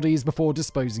burned the bodies before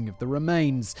disposing of the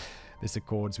remains. This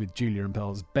accords with Julia and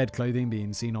Pearl's bed clothing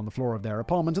being seen on the floor of their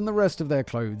apartment and the rest of their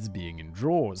clothes being in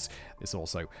drawers. This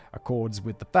also accords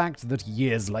with the fact that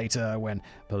years later, when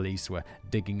police were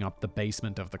digging up the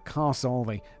basement of the castle,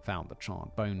 they found the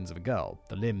charred bones of a girl,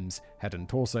 the limbs, head and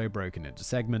torso broken into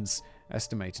segments,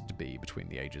 estimated to be between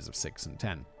the ages of 6 and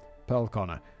 10. Pearl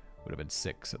Connor would have been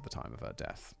 6 at the time of her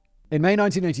death. In May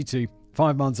 1982,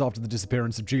 5 months after the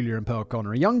disappearance of Julia and Pearl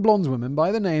Connor, a young blonde woman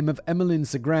by the name of Emmeline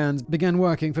Segrand began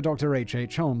working for Dr.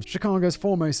 H.H. Holmes, Chicago's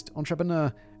foremost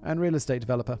entrepreneur and real estate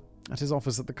developer, at his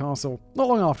office at the castle. Not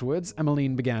long afterwards,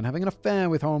 Emmeline began having an affair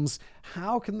with Holmes.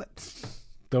 How can that...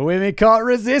 The women can't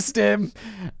resist him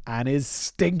and his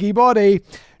stinky body.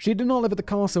 She did not live at the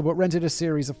castle, but rented a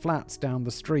series of flats down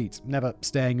the street, never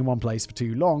staying in one place for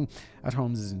too long, at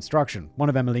Holmes' instruction. One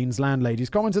of Emmeline's landladies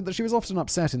commented that she was often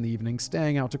upset in the evening,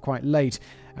 staying out to quite late.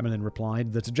 Emmeline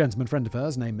replied that a gentleman friend of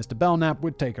hers, named Mr. Belknap,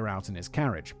 would take her out in his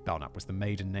carriage. Belknap was the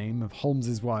maiden name of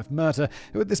Holmes' wife, Myrta,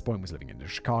 who at this point was living in the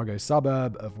Chicago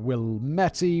suburb of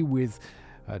Wilmette with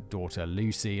her daughter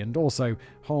Lucy, and also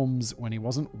Holmes when he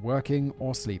wasn't working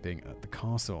or sleeping at the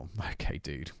castle. Okay,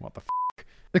 dude, what the f***?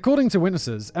 According to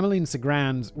witnesses, Emmeline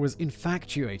Segrand was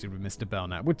infatuated with Mr.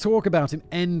 Belknap, would talk about him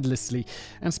endlessly,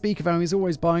 and speak of how he's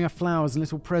always buying her flowers and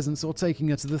little presents, or taking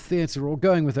her to the theatre, or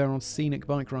going with her on scenic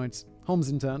bike rides. Holmes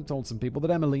in turn told some people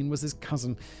that Emmeline was his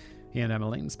cousin. He and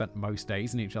Emmeline spent most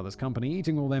days in each other's company,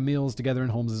 eating all their meals together in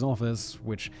Holmes' office,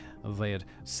 which they had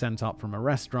sent up from a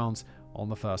restaurant on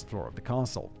the first floor of the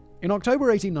castle. In October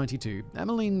 1892,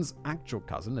 Emmeline's actual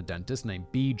cousin, a dentist named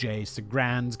B.J.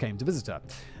 Segrand, came to visit her.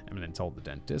 Emmeline told the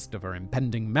dentist of her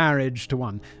impending marriage to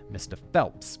one Mr.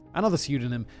 Phelps, another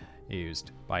pseudonym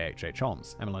used by H.H.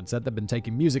 Holmes. Emmeline said they'd been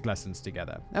taking music lessons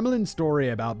together. Emmeline's story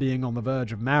about being on the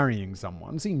verge of marrying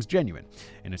someone seems genuine.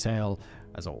 In a tale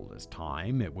as old as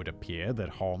time, it would appear that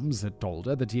Holmes had told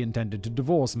her that he intended to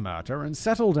divorce Myrta and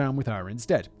settle down with her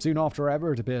instead. Soon after,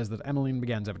 however, it appears that Emmeline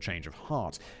began to have a change of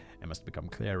heart. it must become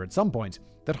clear at some point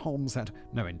that Holmes had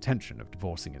no intention of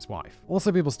divorcing his wife.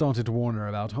 Also, people started to warn her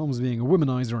about Holmes being a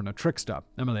womanizer and a trickster.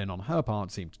 Emmeline, on her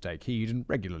part, seemed to take heed and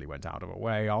regularly went out of her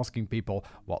way asking people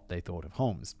what they thought of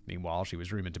Holmes. Meanwhile, she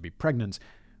was rumoured to be pregnant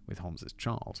with Holmes's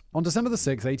child. On December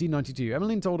 6, 1892,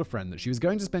 Emmeline told a friend that she was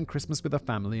going to spend Christmas with her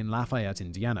family in Lafayette,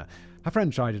 Indiana. Her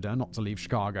friend chided her not to leave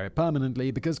Chicago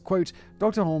permanently because, quote,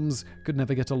 Dr. Holmes could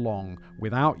never get along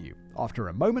without you. After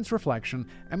a moment's reflection,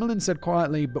 Emmeline said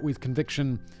quietly but with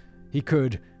conviction, he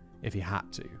could if he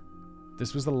had to.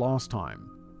 This was the last time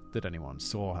that anyone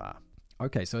saw her.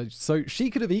 Okay, so she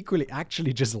could have equally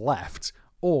actually just left,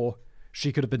 or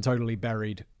she could have been totally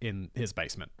buried in his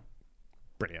basement.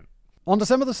 Brilliant. On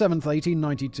December 7th,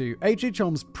 1892, H.H.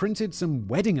 Holmes printed some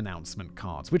wedding announcement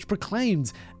cards which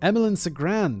proclaimed Emmeline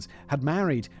Cigrand had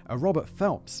married a Robert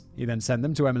Phelps. He then sent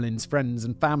them to Emmeline's friends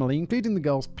and family, including the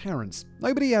girl's parents.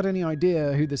 Nobody had any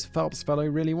idea who this Phelps fellow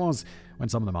really was. When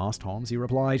some of them asked Holmes, he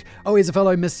replied, "Oh, he's a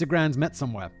fellow Miss Cigrand met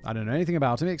somewhere. I don't know anything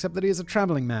about him except that he is a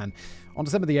travelling man." On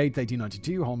December 8th,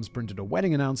 1892, Holmes printed a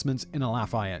wedding announcement in a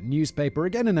Lafayette newspaper,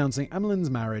 again announcing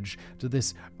Emmeline's marriage to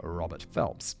this Robert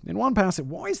Phelps. In one passage,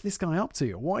 what is this guy up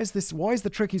to? Why is the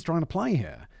trick he's trying to play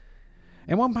here?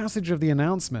 In one passage of the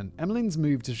announcement, Emmeline's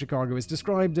move to Chicago is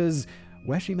described as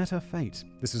where she met her fate.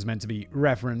 This was meant to be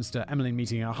reference to Emmeline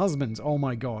meeting her husband. Oh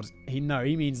my god, he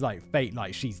means like fate,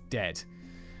 like she's dead.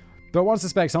 But one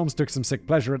suspects Holmes took some sick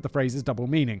pleasure at the phrase's double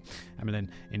meaning. Emmeline,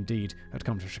 indeed, had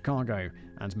come to Chicago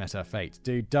and met her fate.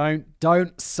 Dude,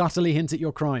 don't subtly hint at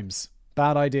your crimes.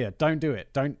 Bad idea. Don't do it.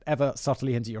 Don't ever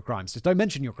subtly hint at your crimes. Just don't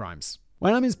mention your crimes.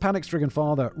 When Emmeline's panic-stricken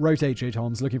father wrote H.H.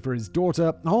 Holmes looking for his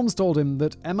daughter, Holmes told him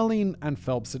that Emmeline and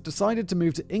Phelps had decided to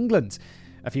move to England.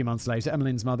 A few months later,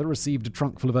 Emmeline's mother received a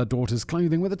trunk full of her daughter's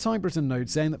clothing with a typewritten note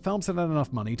saying that Phelps had had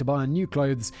enough money to buy her new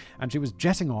clothes and she was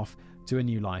jetting off to a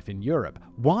new life in Europe.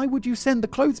 Why would you send the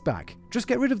clothes back? Just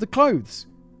get rid of the clothes.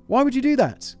 Why would you do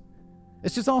that?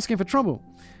 It's just asking for trouble.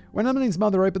 When Emmeline's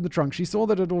mother opened the trunk, she saw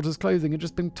that her daughter's clothing had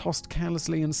just been tossed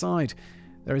carelessly inside.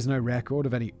 There is no record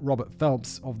of any Robert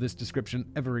Phelps of this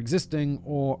description ever existing,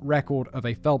 or record of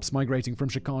a Phelps migrating from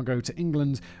Chicago to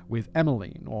England with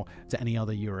Emmeline, or to any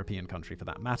other European country for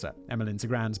that matter. Emmeline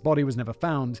Cigrand's body was never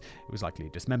found. It was likely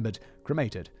dismembered,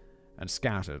 cremated, and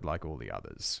scattered like all the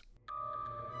others.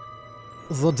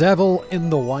 The Devil in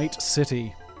the White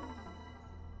City.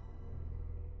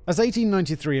 As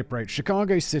 1893 approached,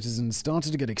 Chicago citizens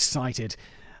started to get excited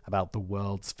about the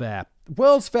World's Fair.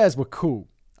 World's Fairs were cool.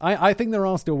 I think there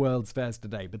are still World's Fairs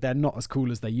today, but they're not as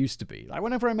cool as they used to be. Like,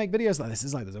 whenever I make videos like this,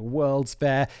 it's like there's a World's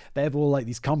Fair. They have all like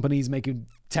these companies making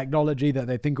technology that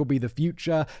they think will be the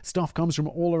future. Stuff comes from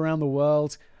all around the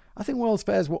world. I think World's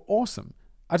Fairs were awesome.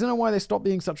 I don't know why they stopped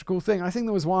being such a cool thing. I think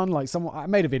there was one, like, someone, I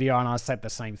made a video and I said the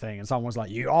same thing, and someone was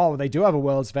like, they do have a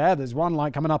World's Fair. There's one,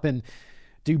 like, coming up in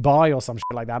Dubai or some shit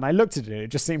like that. And I looked at it. It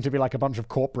just seemed to be like a bunch of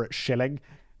corporate shilling.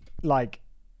 Like,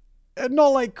 not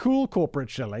like cool corporate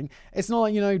shilling. It's not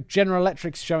like, General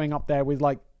Electric's showing up there with,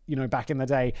 like, back in the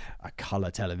day, a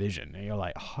color television. And you're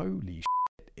like, holy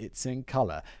shit, it's in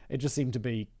color. It just seemed to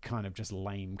be kind of just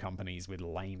lame companies with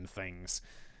lame things.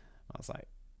 I was like,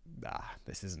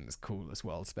 this isn't as cool as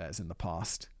World's Fairs in the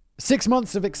past. 6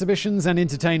 months of exhibitions and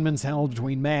entertainments held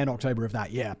between May and October of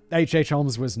that year. H.H.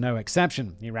 Holmes was no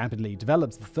exception. He rapidly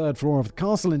developed the third floor of the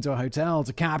castle into a hotel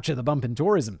to capture the bump in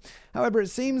tourism. However, it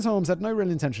seems Holmes had no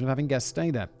real intention of having guests stay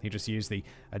there. He just used the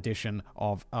addition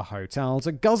of a hotel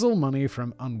to guzzle money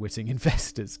from unwitting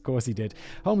investors. Of course he did.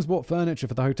 Holmes bought furniture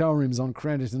for the hotel rooms on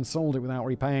credit and sold it without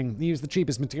repaying. He used the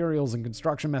cheapest materials and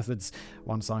construction methods.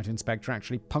 One site inspector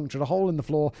actually punctured a hole in the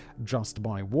floor just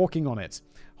by walking on it.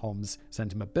 Holmes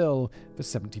sent him a bill for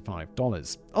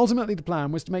 $75. Ultimately, the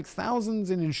plan was to make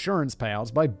thousands in insurance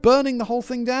payouts by burning the whole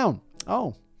thing down.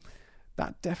 Oh,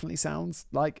 that definitely sounds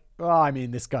like,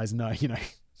 this guy's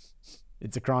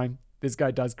it's a crime. This guy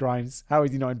does crimes. How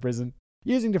is he not in prison?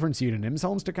 Using different pseudonyms,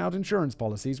 Holmes took out insurance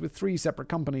policies with 3 separate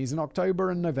companies in October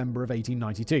and November of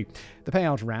 1892. The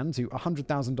payout ran to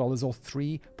 $100,000 or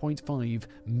 $3.5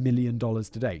 million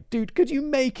today. Dude, could you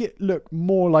make it look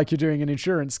more like you're doing an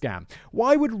insurance scam?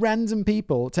 Why would random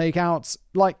people take out,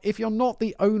 if you're not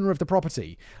the owner of the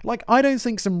property? I don't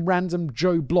think some random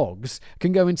Joe Blogs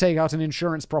can go and take out an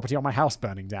insurance property on my house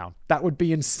burning down. That would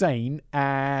be insane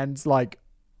and,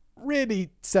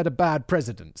 really set a bad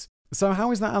precedent. So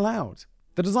how is that allowed?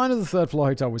 The design of the third floor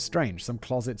hotel was strange. Some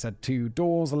closets had 2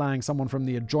 doors, allowing someone from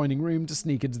the adjoining room to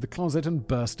sneak into the closet and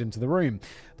burst into the room.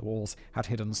 The walls had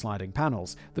hidden sliding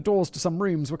panels. The doors to some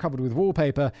rooms were covered with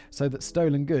wallpaper so that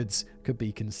stolen goods could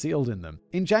be concealed in them.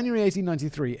 In January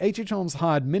 1893, H.H. Holmes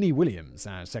hired Minnie Williams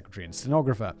as secretary and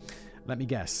stenographer. Let me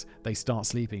guess, they start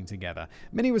sleeping together.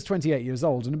 Minnie was 28 years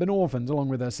old and had been orphaned along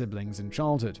with her siblings in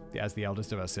childhood. As the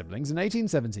eldest of her siblings, in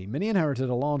 1870, Minnie inherited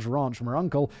a large ranch from her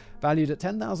uncle, valued at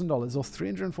 $10,000 or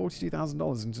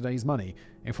 $342,000 in today's money,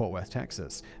 in Fort Worth,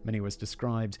 Texas. Minnie was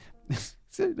described...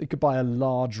 so they could buy a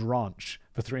large ranch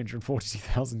for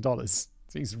 $342,000.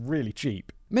 Seems really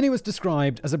cheap. Minnie was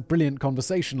described as a brilliant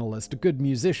conversationalist, a good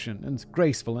musician, and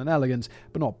graceful and elegant,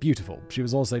 but not beautiful. She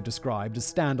was also described as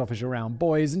standoffish around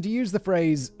boys, and to use the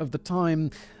phrase of the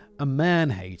time, a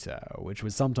man-hater, which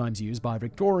was sometimes used by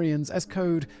Victorians as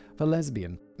code for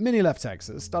lesbian. Minnie left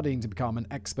Texas, studying to become an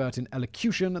expert in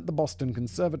elocution at the Boston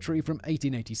Conservatory from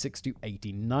 1886 to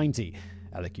 1890.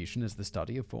 Elocution is the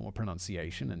study of formal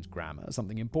pronunciation and grammar,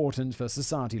 something important for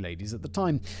society ladies at the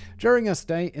time. During her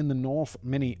stay in the North,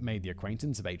 Minnie made the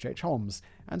acquaintance of H. Holmes,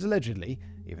 and allegedly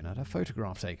even had a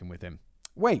photograph taken with him.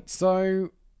 Wait, so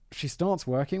she starts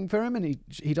working for him and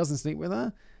he doesn't sleep with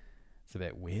her? It's a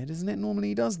bit weird, isn't it? Normally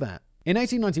he does that. In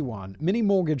 1891, Minnie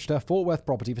mortgaged her Fort Worth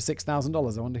property for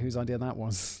 $6,000. I wonder whose idea that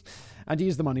was. And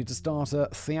used the money to start a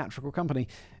theatrical company.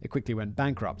 It quickly went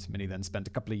bankrupt. Minnie then spent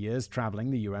a couple of years traveling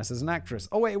the US as an actress.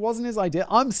 Oh wait, it wasn't his idea.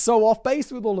 I'm so off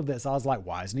base with all of this. I was like,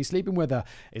 why isn't he sleeping with her?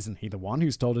 Isn't he the one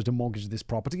who's told her to mortgage this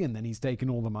property and then he's taken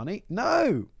all the money?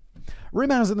 No!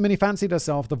 Rumour has it that Minnie fancied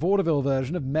herself the vaudeville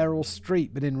version of Meryl Streep,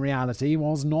 but in reality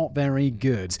was not very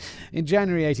good. In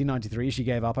January 1893, she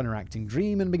gave up on her acting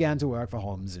dream and began to work for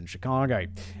Holmes in Chicago.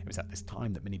 It was at this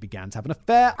time that Minnie began to have an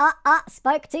affair.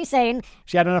 Spoke too soon.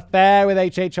 She had an affair with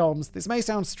H. Holmes. This may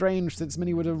sound strange since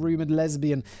Minnie was a rumoured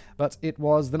lesbian, but it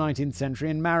was the 19th century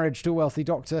and marriage to a wealthy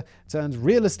doctor turned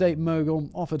real estate mogul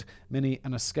offered Minnie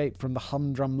an escape from the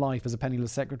humdrum life as a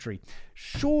penniless secretary.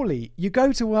 Surely you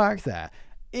go to work there.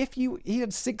 He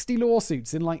had 60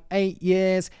 lawsuits in like 8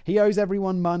 years, he owes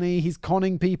everyone money, he's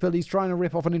conning people, he's trying to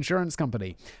rip off an insurance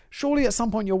company. Surely at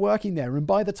some point you're working there, and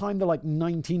by the time the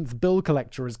 19th bill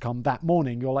collector has come that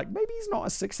morning, you're like, maybe he's not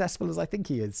as successful as I think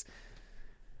he is.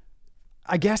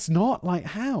 I guess not.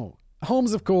 How?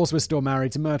 Holmes, of course, was still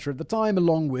married to Myrta at the time,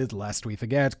 along with, lest we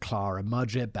forget, Clara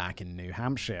Mudgett back in New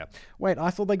Hampshire. Wait,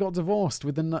 I thought they got divorced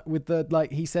with the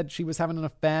he said she was having an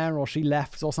affair or she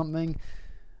left or something.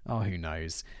 Oh, who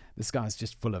knows? This guy's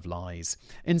just full of lies.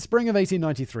 In spring of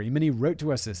 1893, Minnie wrote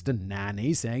to her sister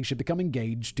Nanny saying she'd become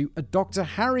engaged to a Dr.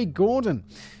 Harry Gordon.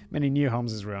 Minnie knew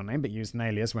Holmes' real name but used an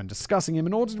alias when discussing him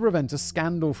in order to prevent a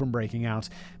scandal from breaking out.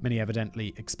 Minnie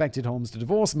evidently expected Holmes to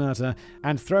divorce Myrta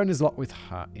and throw in his lot with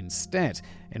her instead.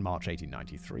 In March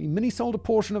 1893, Minnie sold a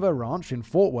portion of her ranch in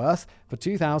Fort Worth for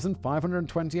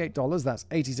 $2,528, that's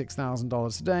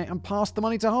 $86,000 today, and passed the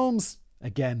money to Holmes.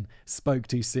 Again, spoke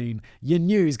too soon. You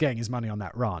knew he was getting his money on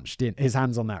that ranch, his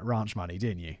hands on that ranch money,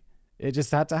 didn't you? It just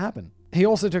had to happen. He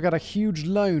also took out a huge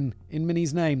loan in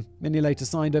Minnie's name. Minnie later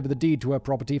signed over the deed to her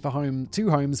property for two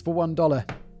homes for $1.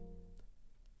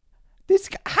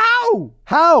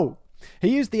 How? He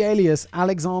used the alias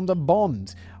Alexander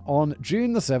Bond. On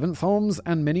June the 7th, Holmes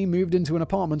and Minnie moved into an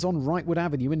apartment on Wrightwood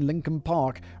Avenue in Lincoln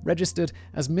Park, registered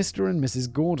as Mr. and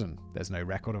Mrs. Gordon. There's no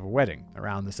record of a wedding.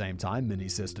 Around the same time,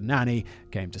 Minnie's sister Nanny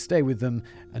came to stay with them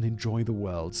and enjoy the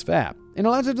World's Fair. In a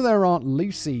letter to their Aunt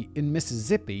Lucy in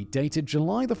Mississippi, dated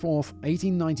July the 4th,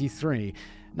 1893,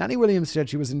 Nanny Williams said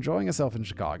she was enjoying herself in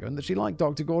Chicago and that she liked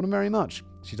Dr. Gordon very much.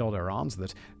 She told her aunt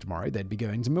that tomorrow they'd be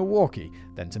going to Milwaukee,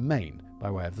 then to Maine, by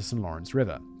way of the St. Lawrence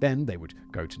River. Then they would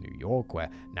go to New York, where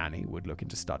Nanny would look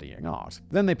into studying art.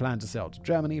 Then they planned to sail to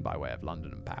Germany by way of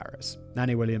London and Paris.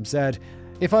 Nanny Williams said,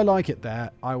 "If I like it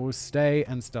there, I will stay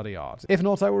and study art. If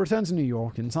not, I will return to New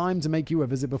York in time to make you a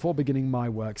visit before beginning my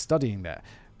work studying there.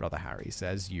 Brother Harry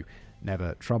says you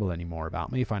never trouble any more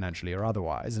about me, financially or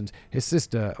otherwise, and his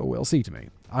sister will see to me.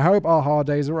 I hope our hard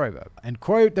days are over." End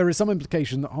quote. There is some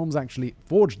implication that Holmes actually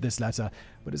forged this letter,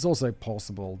 but it's also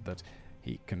possible that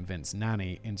he convinced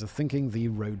Nanny into thinking the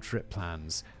road trip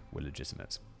plans were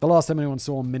legitimate. The last time anyone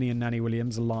saw Minnie and Nanny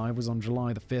Williams alive was on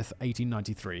July the 5th,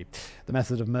 1893. The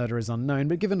method of murder is unknown,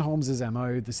 but given Holmes'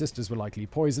 MO, the sisters were likely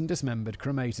poisoned, dismembered,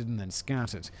 cremated, and then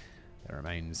scattered. Their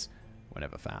remains were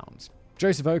never found.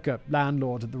 Joseph Oker,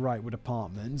 landlord at the Wrightwood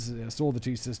Apartments, saw the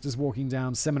two sisters walking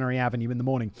down Seminary Avenue in the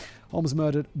morning. Holmes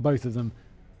murdered both of them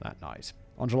that night.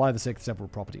 On July the 6th, several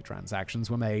property transactions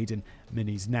were made in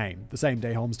Minnie's name. The same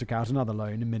day, Holmes took out another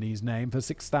loan in Minnie's name for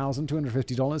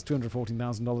 $6,250,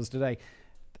 $214,000 today.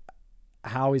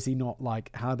 How is he not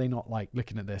how are they not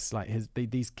looking at this?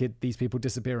 These people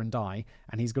disappear and die,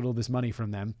 and he's got all this money from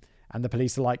them, and the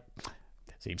police are like,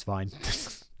 seems fine.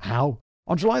 How?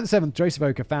 On July the 7th, Joseph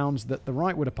Oker found that the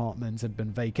Wrightwood apartment had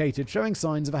been vacated, showing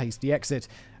signs of a hasty exit.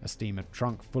 A steamer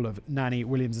trunk full of Nanny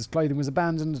Williams' clothing was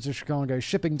abandoned at a Chicago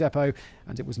shipping depot,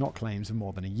 and it was not claimed for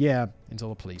more than a year until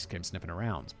the police came sniffing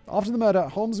around. After the murder,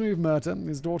 Holmes moved Myrta,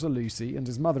 his daughter Lucy, and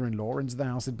his mother-in-law into the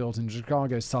house he'd built in the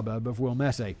Chicago suburb of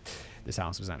Wilmette. This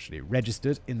house was actually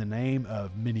registered in the name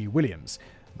of Minnie Williams.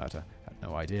 Myrta had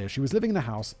no idea she was living in a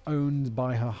house owned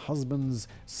by her husband's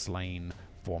slain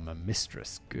former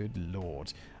mistress. Good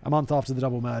Lord. A month after the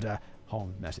double murder,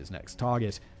 Holmes met his next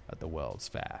target at the World's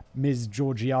Fair, Ms.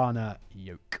 Georgiana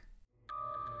Yoke.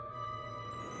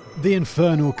 The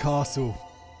Infernal Castle.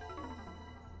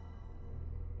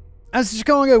 As the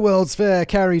Chicago World's Fair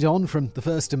carried on from the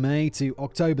 1st of May to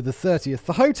October the 30th,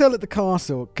 the hotel at the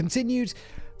castle continued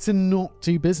to not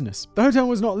do business. The hotel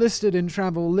was not listed in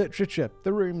travel literature.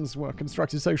 The rooms were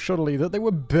constructed so shoddily that they were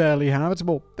barely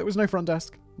habitable. There was no front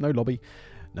desk, no lobby,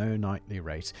 no nightly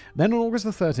rate. Then on August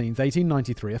the 13th,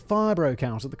 1893, a fire broke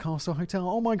out at the Castle Hotel.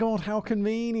 Oh my God, how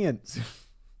convenient.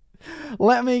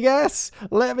 Let me guess,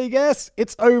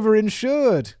 it's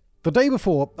overinsured. The day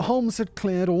before, Holmes had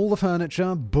cleared all the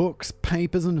furniture, books,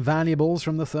 papers, and valuables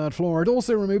from the third floor. Had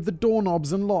also removed the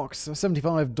doorknobs and locks, a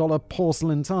 $75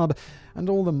 porcelain tub, and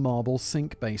all the marble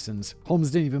sink basins.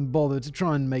 Holmes didn't even bother to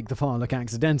try and make the fire look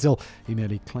accidental. He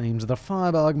merely claimed the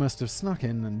firebug must have snuck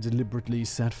in and deliberately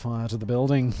set fire to the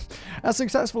building. As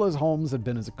successful as Holmes had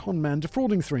been as a con man,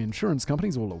 defrauding 3 insurance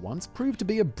companies all at once proved to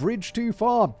be a bridge too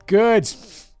far. Good.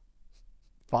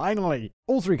 Finally.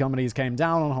 All 3 companies came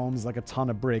down on Holmes like a ton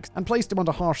of bricks and placed him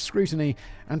under harsh scrutiny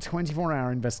and 24-hour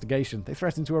investigation. They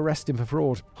threatened to arrest him for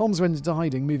fraud. Holmes went into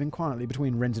hiding, moving quietly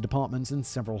between rented apartments and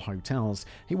several hotels.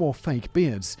 He wore fake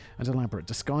beards and elaborate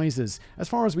disguises. As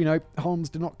far as we know, Holmes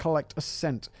did not collect a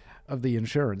cent of the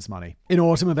insurance money. In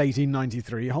autumn of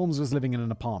 1893, Holmes was living in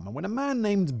an apartment when a man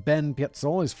named Ben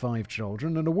Pietzol, his 5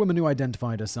 children, and a woman who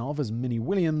identified herself as Minnie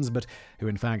Williams, but who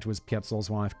in fact was Pietzol's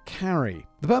wife, Carrie.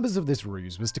 The purpose of this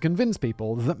ruse was to convince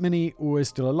people that Minnie was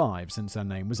still alive, since her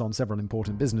name was on several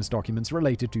important business documents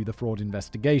related to the fraud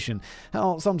investigation.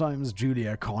 How sometimes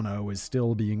Julia Connor was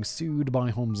still being sued by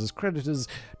Holmes's creditors,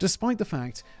 despite the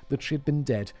fact that she'd been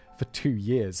dead for 2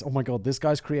 years. Oh my God, this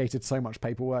guy's created so much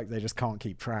paperwork, they just can't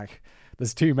keep track.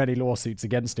 There's too many lawsuits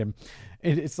against him.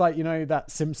 It's like, you know,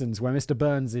 that Simpsons where Mr.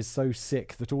 Burns is so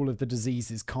sick that all of the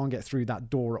diseases can't get through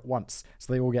that door at once,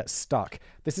 so they all get stuck.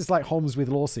 This is like Holmes with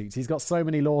lawsuits. He's got so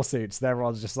many lawsuits, they're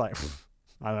all just like,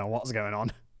 I don't know what's going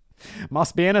on.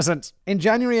 Must be innocent. In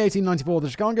January 1894, the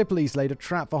Chicago police laid a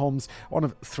trap for Holmes. One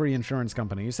of 3 insurance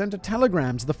companies sent a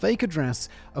telegram to the fake address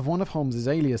of one of Holmes's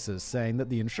aliases saying that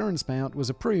the insurance payout was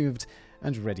approved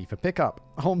and ready for pickup.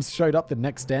 Holmes showed up the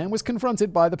next day and was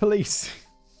confronted by the police.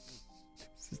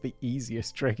 This is the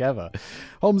easiest trick ever.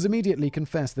 Holmes immediately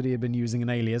confessed that he had been using an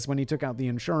alias when he took out the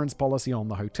insurance policy on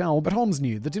the hotel, but Holmes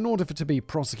knew that in order for it to be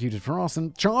prosecuted for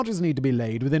arson, charges need to be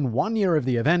laid within 1 year of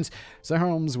the event, so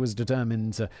Holmes was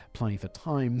determined to play for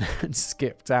time and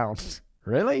skipped out.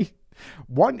 Really?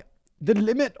 The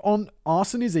limit on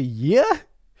arson is a year?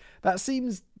 That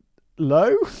seems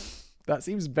low. That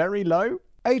seems very low.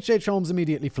 H.H. Holmes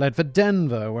immediately fled for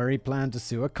Denver, where he planned to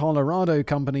sue a Colorado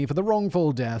company for the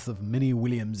wrongful death of Minnie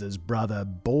Williams' brother,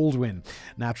 Baldwin.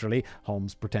 Naturally,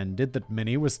 Holmes pretended that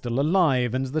Minnie was still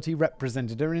alive and that he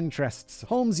represented her interests.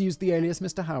 Holmes used the alias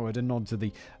Mr. Howard, a nod to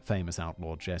the famous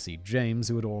outlaw Jesse James,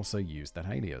 who had also used that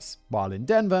alias. While in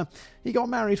Denver, he got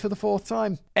married for the 4th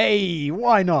time. Hey,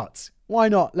 why not? Why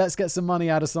not? Let's get some money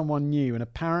out of someone new. And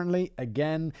apparently,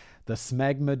 again, the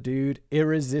smegma dude,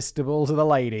 irresistible to the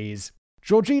ladies.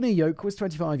 Georgina Yoke was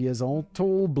 25 years old,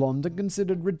 tall, blonde, and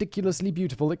considered ridiculously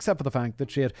beautiful, except for the fact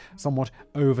that she had somewhat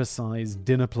oversized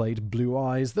dinner plate blue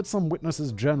eyes that some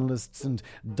witnesses, journalists, and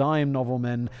dime novel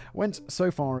men went so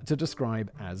far to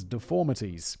describe as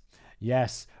deformities.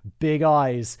 Yes, big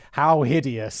eyes. How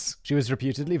hideous. She was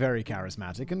reputedly very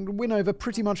charismatic and would win over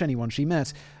pretty much anyone she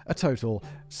met. A total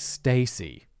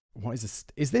Stacy. What is this?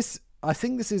 Is this... I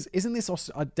think this is... Isn't this...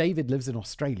 David lives in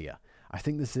Australia. I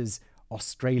think this is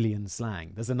Australian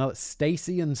slang. There's another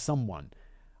Stacy and someone.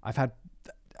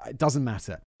 It doesn't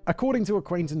matter. According to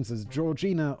acquaintances,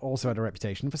 Georgina also had a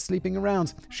reputation for sleeping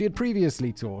around. She had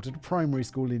previously taught at a primary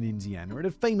school in Indiana and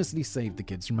had famously saved the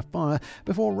kids from a fire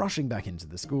before rushing back into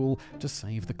the school to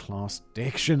save the class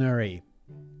dictionary.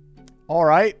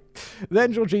 Alright.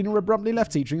 Then Georgina abruptly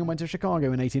left teaching and went to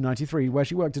Chicago in 1893, where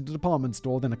she worked at a department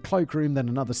store, then a cloakroom, then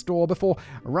another store, before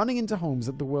running into Holmes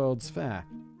at the World's Fair.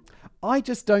 I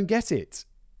just don't get it.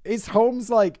 Is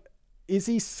Holmes is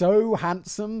he so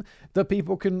handsome that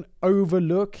people can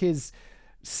overlook his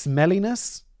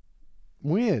smelliness?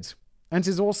 Weird. And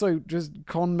his also just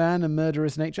con man and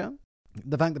murderous nature?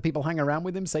 The fact that people hang around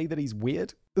with him say that he's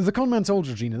weird? The conman told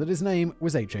Georgina that his name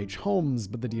was H.H. Holmes,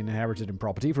 but that he inherited in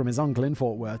property from his uncle in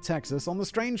Fort Worth, Texas, on the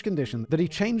strange condition that he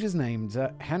changed his name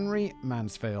to Henry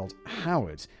Mansfield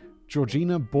Howard.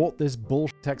 Georgina bought this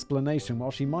bullshit explanation.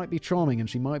 While she might be charming and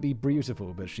she might be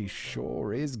beautiful, but she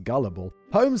sure is gullible.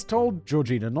 Holmes told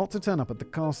Georgina not to turn up at the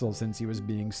castle since he was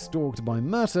being stalked by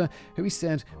Myrta, who he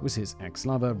said was his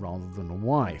ex-lover rather than a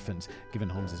wife, and given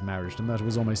Holmes's marriage to Myrta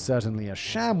was almost certainly a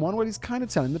sham one, well, he's kind of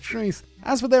telling the truth.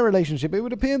 As for their relationship, it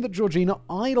would appear that Georgina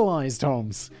idolized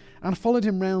Holmes and followed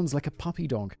him rounds like a puppy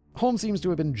dog. Holmes seems to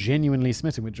have been genuinely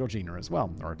smitten with Georgina as well,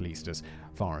 or at least as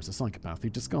far as a psychopath who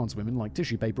discards women like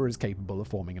tissue paper is capable of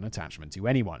forming an attachment to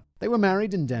anyone. They were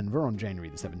married in Denver on January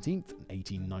the 17th,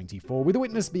 1894, with the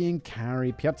witness being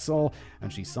Carrie Pietzel,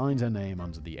 and she signed her name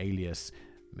under the alias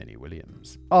Minnie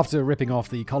Williams. After ripping off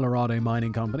the Colorado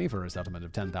Mining Company for a settlement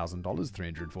of $10,000,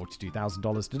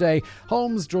 $342,000 today,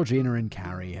 Holmes, Georgina, and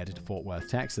Carrie headed to Fort Worth,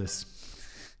 Texas.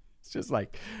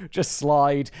 Just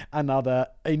slide another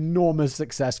enormous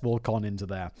successful con into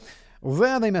there.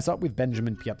 There they met up with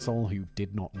Benjamin Pietzel, who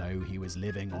did not know he was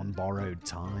living on borrowed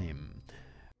time.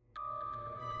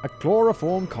 A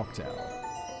chloroform cocktail.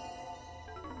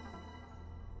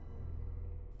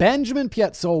 Benjamin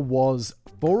Pietzel was,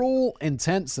 for all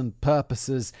intents and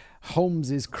purposes,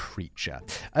 Holmes's creature.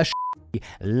 A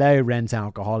low-rent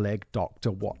alcoholic,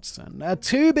 Dr. Watson, a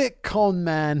two-bit con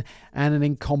man, and an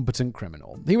incompetent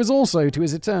criminal. He was also, to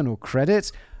his eternal credit,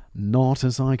 not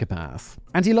a psychopath.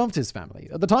 And he loved his family.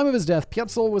 At the time of his death,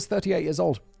 Pietzel was 38 years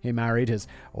old. He married his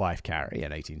wife Carrie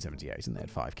in 1878, and they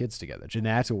had 5 kids together.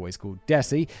 Jeanette, always called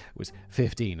Desi, was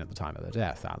 15 at the time of their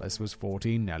death. Alice was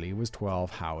 14, Nellie was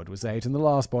 12, Howard was 8, and the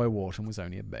last boy, Wharton, was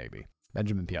only a baby.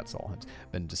 Benjamin Pietzel had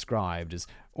been described as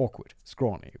awkward,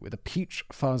 scrawny, with a peach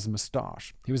fuzz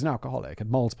moustache. He was an alcoholic, had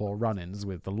multiple run-ins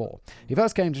with the law. He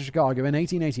first came to Chicago in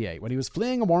 1888 when he was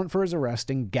fleeing a warrant for his arrest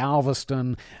in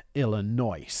Galveston,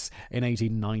 Illinois. In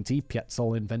 1890,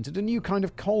 Pietzel invented a new kind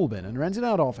of coal bin and rented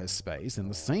out office space in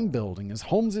the same building as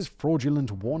Holmes's fraudulent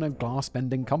Warner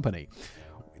glass-bending company.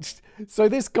 So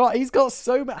this guy, he's got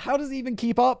so much. How does he even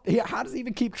keep up? How does he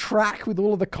even keep track with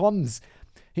all of the cons?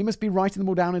 He must be writing them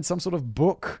all down in some sort of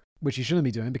book, which he shouldn't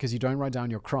be doing because you don't write down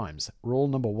your crimes. Rule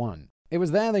number 1. It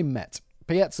was there they met.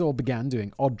 Pietzel began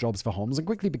doing odd jobs for Holmes and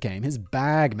quickly became his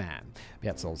bag man.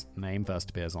 Pietzel's name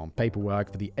first appears on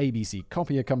paperwork for the ABC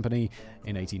Copier Company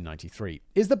in 1893.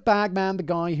 Is the bag man the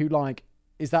guy who,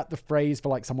 is that the phrase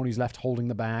for, someone who's left holding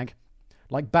the bag?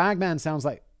 Bag man sounds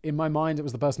like, in my mind, it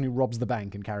was the person who robs the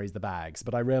bank and carries the bags,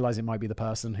 but I realize it might be the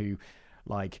person who,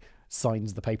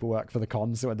 signs the paperwork for the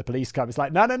con, so when the police come, it's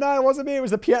like, no, it wasn't me, it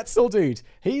was the Pietzel dude.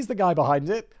 He's the guy behind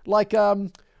it.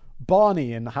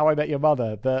 Barney in How I Met Your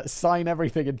Mother, the sign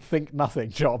everything and think nothing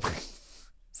job.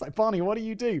 It's like, Barney, what do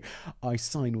you do? I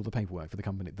sign all the paperwork for the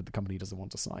company that the company doesn't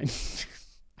want to sign. It's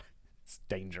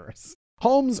dangerous.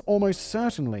 Holmes almost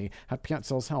certainly had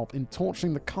Pietzel's help in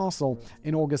torching the castle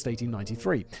in August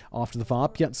 1893. After the fire,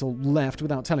 Pietzel left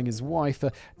without telling his wife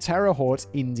for Terre Haute,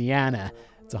 Indiana,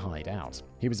 to hide out.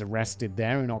 He was arrested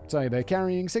there in October,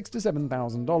 carrying $6,000 to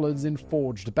 $7,000 in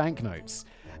forged banknotes.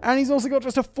 And he's also got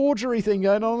just a forgery thing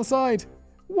going on the side.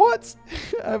 What?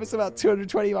 It's about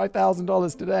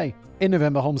 $225,000 today. In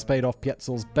November, Holmes paid off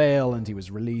Pietzel's bail and he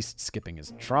was released, skipping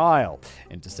his trial.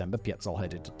 In December, Pietzel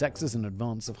headed to Texas in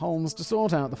advance of Holmes to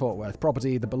sort out the Fort Worth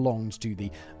property that belonged to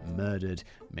the murdered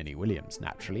Minnie Williams.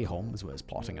 Naturally, Holmes was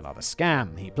plotting another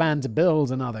scam. He planned to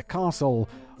build another castle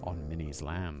on Minnie's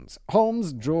lands.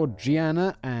 Holmes,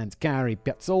 Georgiana, and Carrie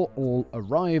Pietzel all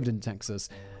arrived in Texas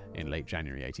in late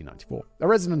January 1894. A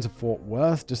resident of Fort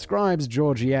Worth describes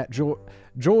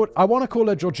I want to call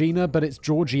her Georgina, but it's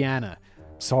Georgiana.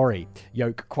 Sorry,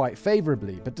 Yoke quite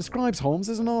favourably, but describes Holmes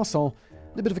as an arsehole,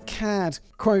 a bit of a cad.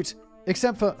 Quote,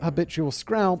 except for habitual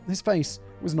scowl, his face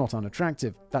was not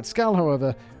unattractive. That scowl,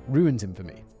 however, ruined him for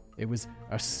me. It was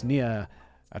a sneer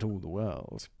at all the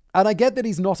world. And I get that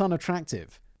he's not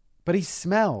unattractive, but he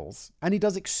smells, and he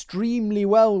does extremely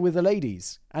well with the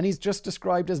ladies, and he's just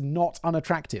described as not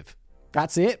unattractive.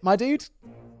 That's it, my dude.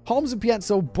 Holmes and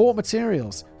Pietzel bought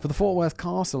materials for the Fort Worth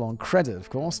castle on credit,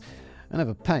 of course, and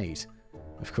never paid.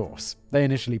 Of course, they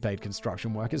initially paid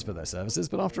construction workers for their services,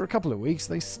 but after a couple of weeks,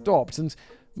 they stopped, and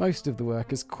most of the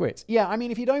workers quit. Yeah, I mean,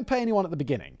 if you don't pay anyone at the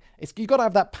beginning, you got to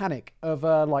have that panic of,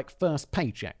 first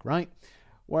paycheck, right?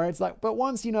 Where it's like, but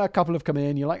once, a couple have come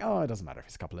in, you're like, oh, it doesn't matter if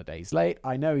it's a couple of days late.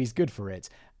 I know he's good for it.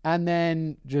 And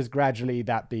then just gradually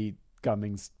that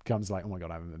comes like, oh my God,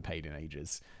 I haven't been paid in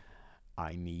ages.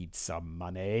 I need some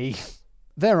money.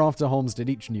 Thereafter, Holmes did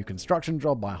each new construction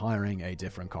job by hiring a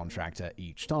different contractor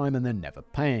each time and then never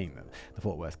paying them. The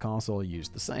Fort Worth Castle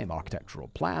used the same architectural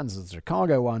plans as the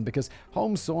Chicago one because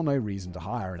Holmes saw no reason to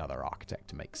hire another architect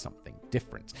to make something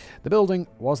different. The building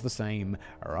was the same,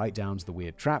 right down to the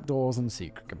weird trapdoors and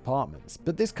secret compartments,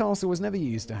 but this castle was never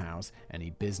used to house any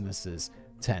businesses,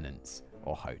 tenants,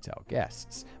 or hotel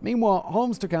guests. Meanwhile,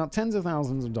 Holmes took out tens of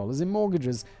thousands of dollars in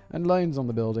mortgages and loans on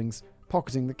the buildings,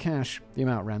 pocketing the cash. The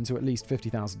amount ran to at least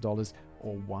 $50,000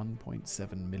 or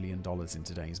 $1.7 million in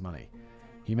today's money.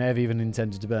 He may have even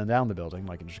intended to burn down the building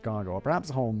like in Chicago, or perhaps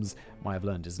Holmes might have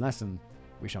learned his lesson.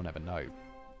 We shall never know.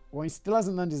 Well, he still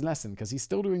hasn't learned his lesson because he's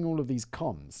still doing all of these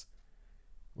cons,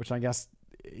 which I guess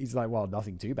he's like, well,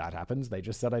 nothing too bad happens. They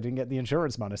just said I didn't get the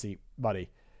insurance money.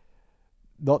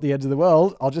 Not the end of the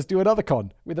world. I'll just do another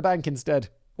con with the bank instead.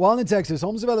 While in Texas,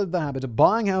 Holmes developed the habit of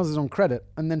buying houses on credit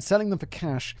and then selling them for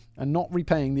cash and not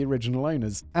repaying the original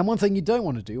owners. And one thing you don't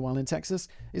want to do while in Texas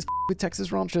is with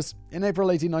Texas ranchers. In April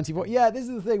 1894, this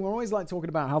is the thing, we're always like talking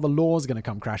about how the law's going to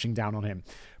come crashing down on him.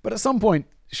 But at some point,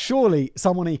 surely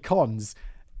someone he cons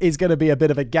is going to be a bit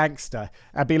of a gangster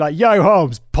and be like, yo,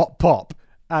 Holmes, pop, pop.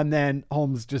 And then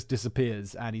Holmes just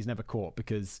disappears and he's never caught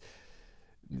because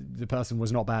the person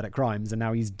was not bad at crimes and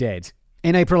now he's dead.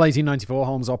 In April 1894,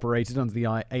 Holmes operated under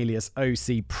the alias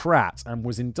O.C. Pratt and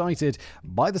was indicted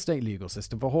by the state legal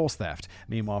system for horse theft.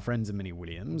 Meanwhile, friends of Minnie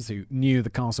Williams, who knew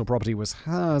the castle property was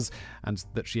hers and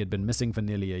that she had been missing for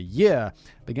nearly a year,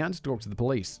 began to talk to the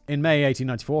police. In May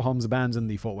 1894, Holmes abandoned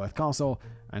the Fort Worth Castle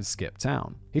and skipped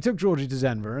town. He took Georgie to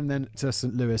Denver and then to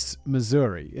St. Louis,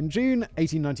 Missouri. In June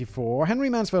 1894,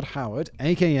 Henry Mansfield Howard,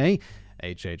 a.k.a.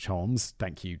 H.H. Holmes,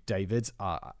 thank you, David.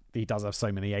 He does have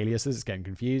so many aliases, it's getting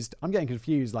confused. I'm getting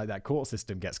confused like that court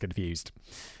system gets confused.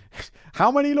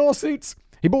 How many lawsuits?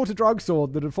 He bought a drugstore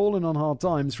that had fallen on hard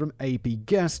times from A.P.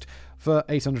 Guest for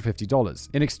 $850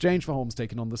 in exchange for Holmes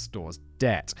taking on the store's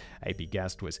debt. A.P.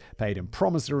 Guest was paid in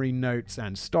promissory notes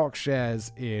and stock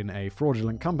shares in a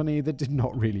fraudulent company that did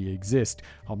not really exist.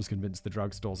 Holmes convinced the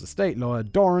drugstore's estate lawyer,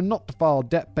 Doran, not to file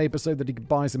debt papers so that he could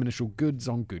buy some initial goods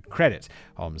on good credit.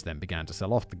 Holmes then began to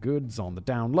sell off the goods on the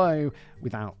down low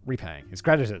without repaying his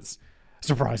creditors.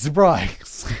 Surprise,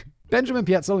 surprise! Benjamin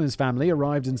Pietzel and his family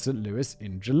arrived in St. Louis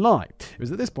in July. It was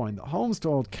at this point that Holmes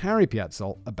told Carrie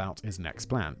Pietzel about his next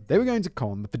plan. They were going to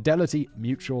con the Fidelity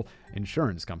Mutual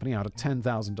Insurance Company out of $10,000,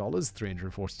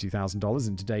 $342,000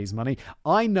 in today's money.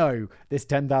 I know this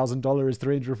 $10,000 is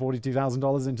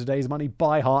 $342,000 in today's money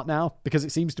by heart now because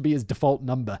it seems to be his default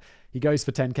number. He goes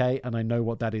for $10K and I know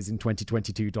what that is in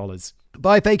 2022 dollars.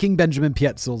 By faking Benjamin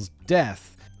Pietzel's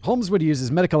death, Holmes would use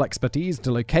his medical expertise to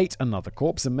locate another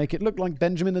corpse and make it look like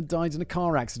Benjamin had died in a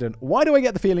car accident. Why do I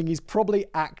get the feeling he's probably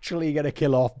actually going to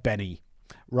kill off Benny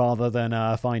rather than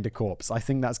find a corpse? I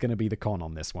think that's going to be the con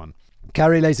on this one.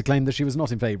 Carrie later claimed that she was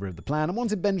not in favor of the plan and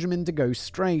wanted Benjamin to go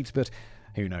straight, but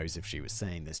who knows if she was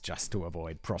saying this just to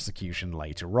avoid prosecution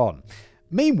later on.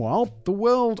 Meanwhile, the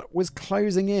world was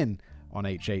closing in on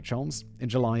H.H. Holmes. In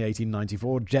July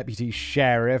 1894, Deputy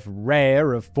Sheriff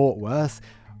Rayer of Fort Worth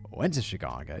went to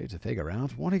Chicago to figure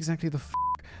out what exactly the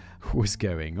was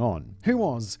going on. Who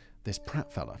was this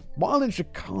Pratt fella? While in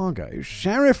Chicago,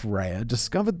 Sheriff Rayer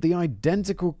discovered the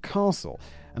identical castle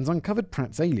and uncovered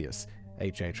Pratt's alias,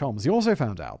 H.H. Holmes. He also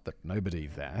found out that nobody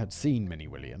there had seen Minnie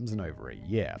Williams in over a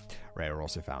year. Rayer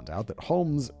also found out that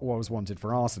Holmes was wanted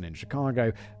for arson in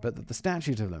Chicago, but that the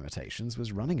statute of limitations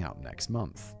was running out next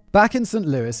month. Back in St.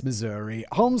 Louis, Missouri,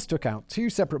 Holmes took out 2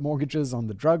 separate mortgages on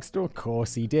the drugstore. Of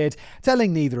course he did,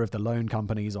 telling neither of the loan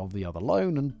companies of the other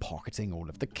loan and pocketing all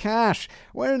of the cash.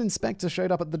 When an inspector showed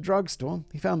up at the drugstore,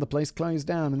 he found the place closed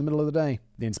down in the middle of the day.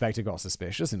 The inspector got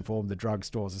suspicious, informed the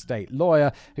drugstore's estate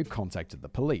lawyer, who contacted the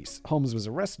police. Holmes was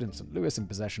arrested in St. Louis in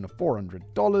possession of $400,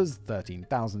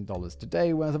 $13,000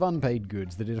 today worth of unpaid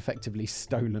goods that he'd effectively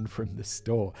stolen from the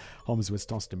store. Holmes was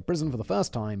tossed in prison for the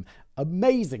first time.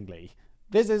 Amazingly,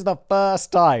 this is the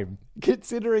first time,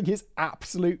 considering his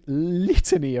absolute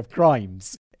litany of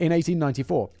crimes. In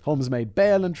 1894, Holmes made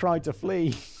bail and tried to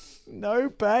flee. No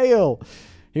bail.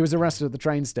 He was arrested at the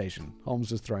train station.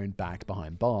 Holmes was thrown back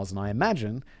behind bars, and I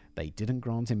imagine they didn't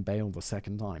grant him bail the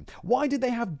second time. Why did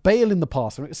they have bail in the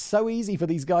past when it was so easy for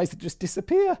these guys to just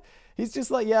disappear? He's just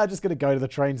like, yeah, I'm just going to go to the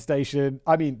train station.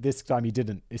 I mean, this time he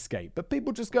didn't escape, but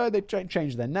people just go, they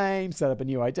change their name, set up a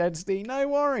new identity. No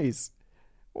worries.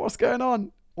 What's going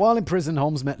on? While in prison,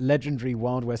 Holmes met legendary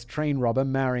Wild West train robber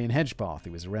Marion Hedgepath,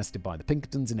 who was arrested by the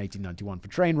Pinkertons in 1891 for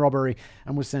train robbery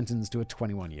and was sentenced to a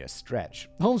 21-year stretch.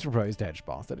 Holmes proposed to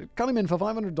Hedgepath that it'd cut him in for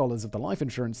 $500 of the life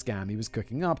insurance scam he was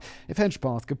cooking up if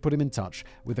Hedgepath could put him in touch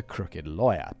with a crooked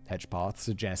lawyer. Hedgepath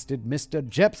suggested Mr.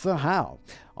 Jephthah Howe.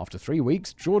 After 3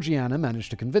 weeks, Georgiana managed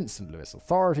to convince St. Louis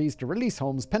authorities to release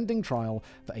Holmes pending trial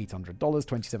for $800,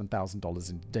 $27,000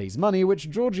 in today's money, which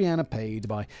Georgiana paid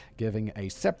by giving a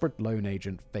separate loan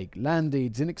agent fake land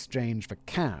deeds in exchange for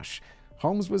cash.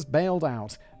 Holmes was bailed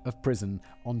out of prison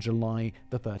on July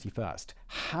the 31st.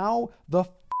 How the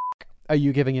are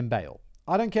you giving him bail?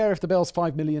 I don't care if the bail's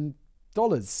 $5 million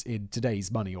in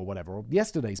today's money or whatever, or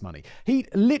yesterday's money. He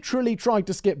literally tried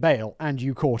to skip bail and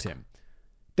you caught him.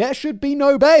 There should be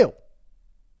no bail.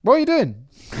 What are you doing?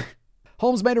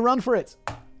 Holmes made a run for it.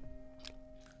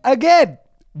 Again,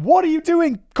 what are you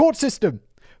doing, court system?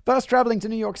 First traveling to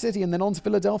New York City and then on to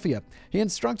Philadelphia. He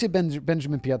instructed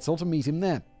Benjamin Pietzel to meet him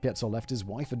there. Pietzel left his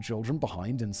wife and children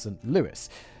behind in St. Louis.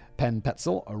 Penn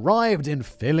Petzl arrived in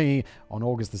Philly on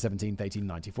August the 17th,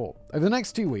 1894. Over the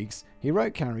next 2 weeks, he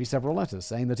wrote Carrie several letters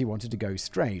saying that he wanted to go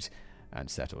straight and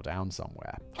settle down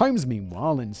somewhere. Holmes,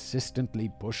 meanwhile,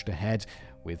 insistently pushed ahead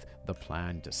with the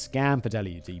plan to scam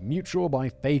Fidelity Mutual by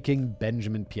faking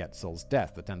Benjamin Pietzel's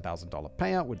death. The $10,000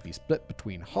 payout would be split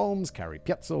between Holmes, Carrie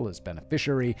Pietzel as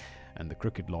beneficiary, and the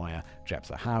crooked lawyer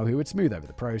Jephthah Howe, who would smooth over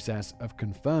the process of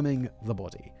confirming the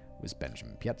body was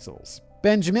Benjamin Pietzel's.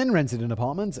 Benjamin rented an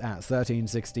apartment at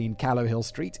 1316 Callowhill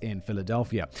Street in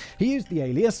Philadelphia. He used the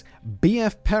alias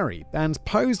B.F. Perry and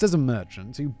posed as a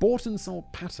merchant who bought and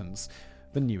sold patents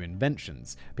for new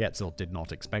inventions. Pietzel did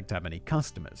not expect to have any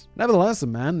customers. Nevertheless, a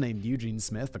man named Eugene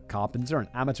Smith, a carpenter and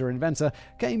amateur inventor,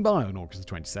 came by on August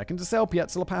 22nd to sell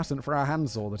Pietzel a patent for a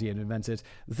handsaw that he had invented.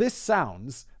 This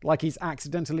sounds like he's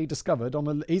accidentally discovered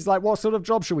he's like, what sort of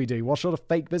job should we do? What sort of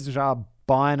fake business are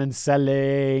buying and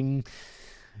selling?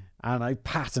 I don't know,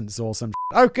 patents or some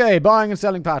Okay, buying and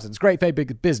selling patents. Great fake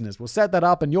big business. We'll set that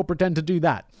up and you'll pretend to do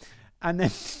that. And then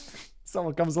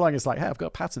someone comes along and it's like, hey, I've got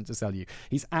a patent to sell you.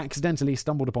 He's accidentally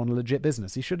stumbled upon a legit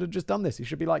business. He should have just done this. He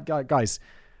should be like, guys,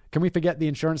 can we forget the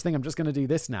insurance thing? I'm just going to do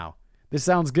this now. This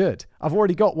sounds good. I've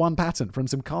already got one patent from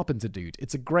some carpenter dude.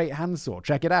 It's a great handsaw.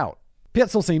 Check it out.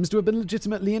 Pietzel seems to have been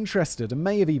legitimately interested and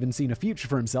may have even seen a future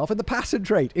for himself in the patent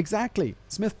trade. Exactly.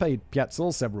 Smith paid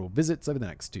Pietzel several visits over the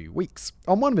next 2 weeks.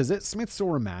 On one visit, Smith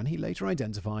saw a man he later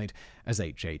identified as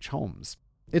H.H. Holmes.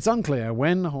 It's unclear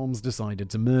when Holmes decided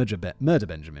to murder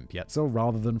Benjamin Pietzel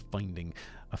rather than finding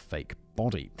a fake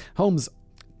body. Holmes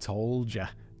told ya.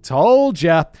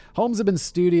 Holmes had been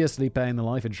studiously paying the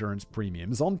life insurance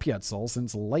premiums on Pietzel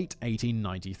since late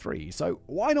 1893, so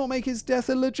why not make his death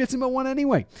a legitimate one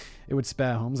anyway? It would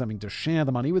spare Holmes having to share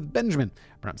the money with Benjamin.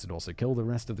 Perhaps it'd also kill the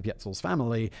rest of the Pietzel's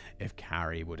family if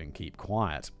Carrie wouldn't keep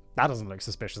quiet. That doesn't look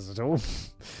suspicious at all.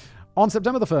 On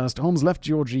September the 1st, Holmes left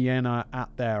Georgiana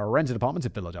at their rented apartment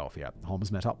in Philadelphia.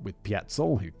 Holmes met up with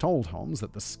Pietzel, who told Holmes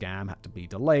that the scam had to be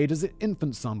delayed as his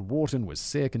infant son Wharton was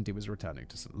sick and he was returning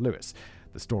to St. Louis.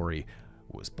 The story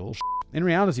was bullshit. In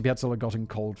reality, Pietzel had gotten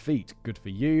cold feet. Good for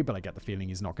you, but I get the feeling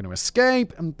he's not going to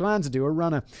escape and planned to do a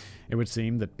runner. It would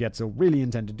seem that Pietzel really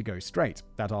intended to go straight.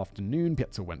 That afternoon,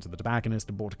 Pietzel went to the tobacconist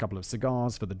and bought a couple of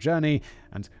cigars for the journey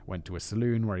and went to a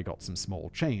saloon where he got some small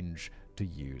change to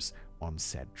use on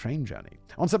said train journey.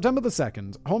 On September the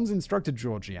 2nd, Holmes instructed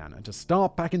Georgiana to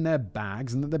start packing their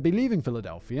bags and that they'd be leaving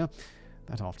Philadelphia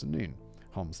that afternoon.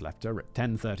 Holmes left her at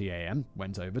 10:30 a.m.,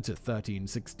 went over to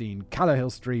 1316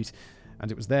 Callowhill Street, and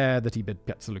it was there that he bid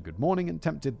Pietzel a good morning and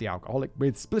tempted the alcoholic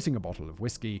with splitting a bottle of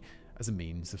whiskey as a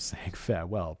means of saying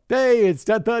farewell. Hey, it's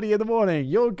 10:30 in the morning,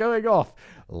 you're going off.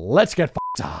 Let's get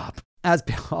f***ed up. As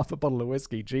half a bottle of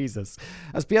whiskey, Jesus.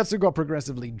 As Pietzel got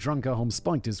progressively drunker, Holmes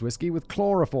spiked his whiskey with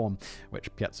chloroform,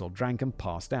 which Pietzel drank and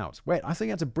passed out. Wait, I think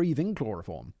you had to breathe in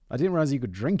chloroform. I didn't realize you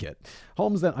could drink it.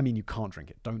 Holmes then, you can't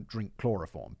drink it. Don't drink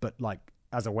chloroform. But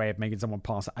as a way of making someone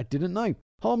pass out, I didn't know.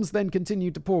 Holmes then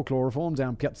continued to pour chloroform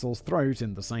down Pietzel's throat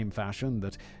in the same fashion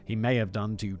that he may have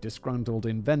done to disgruntled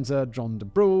inventor John de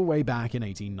Brule way back in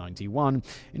 1891,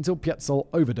 until Pietzel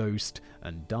overdosed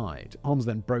and died. Holmes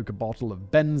then broke a bottle of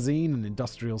benzene, an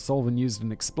industrial solvent used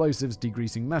in explosives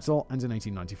degreasing metal, and in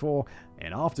 1894,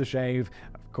 in aftershave,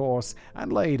 of course,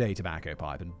 and laid a tobacco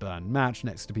pipe and burned match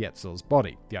next to Pietzel's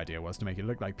body. The idea was to make it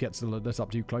look like Pietzel had lit up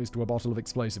too close to a bottle of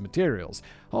explosive materials.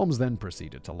 Holmes then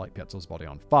proceeded to light Pietzel's body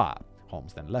on fire.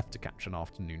 Holmes then left to catch an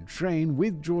afternoon train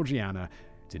with Georgiana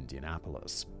to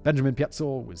Indianapolis. Benjamin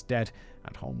Pietzel was dead,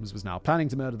 and Holmes was now planning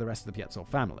to murder the rest of the Pietzel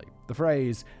family. The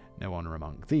phrase, no honor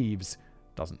among thieves,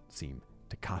 doesn't seem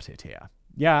to cut it here.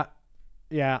 Yeah.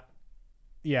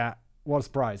 What a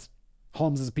surprise.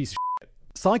 Holmes is a piece of shit.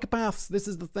 Psychopaths, this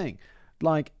is the thing.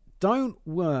 Like, don't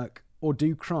work or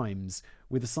do crimes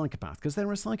with a psychopath because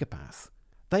they're a psychopath.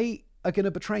 They are going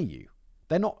to betray you.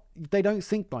 They don't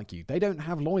think like you. They don't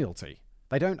have loyalty.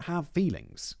 They don't have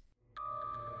feelings.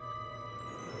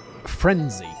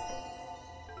 Frenzy.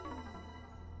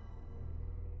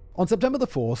 On September the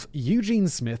 4th, Eugene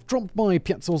Smith dropped by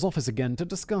Pietzel's office again to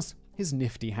discuss his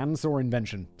nifty handsaw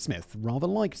invention. Smith rather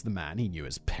liked the man he knew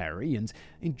as Perry and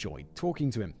enjoyed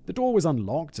talking to him. The door was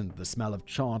unlocked and the smell of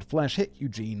charred flesh hit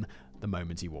Eugene the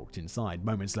moment he walked inside.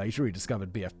 Moments later, he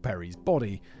discovered B.F. Perry's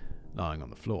body lying on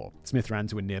the floor. Smith ran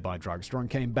to a nearby drugstore and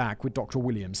came back with Dr.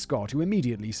 William Scott, who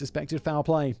immediately suspected foul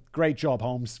play. Great job,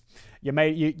 Holmes.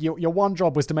 Your one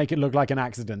job was to make it look like an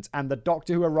accident, and the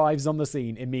doctor who arrives on the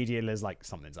scene immediately is like,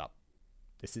 something's up.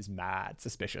 This is mad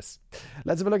suspicious.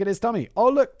 Let's have a look at his tummy. Oh,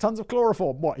 look, tons of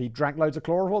chloroform. What, he drank loads of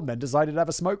chloroform, then decided to have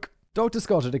a smoke? Dr.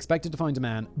 Scott had expected to find a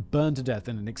man burned to death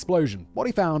in an explosion. What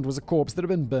he found was a corpse that had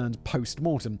been burned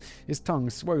post-mortem, his tongue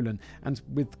swollen, and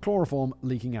with chloroform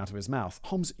leaking out of his mouth.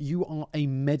 Holmes, you are a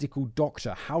medical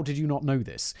doctor. How did you not know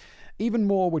this? Even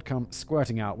more would come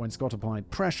squirting out when Scott applied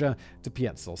pressure to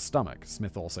Pietzel's stomach.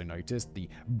 Smith also noticed the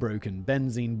broken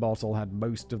benzene bottle had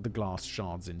most of the glass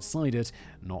shards inside it,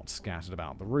 not scattered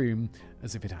about the room,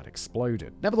 as if it had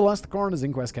exploded. Nevertheless, the coroner's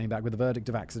inquest came back with a verdict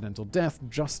of accidental death,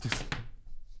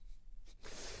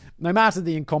 No matter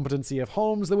the incompetency of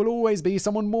Holmes, there will always be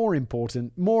someone more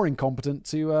incompetent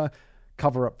to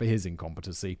cover up for his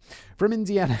incompetency. From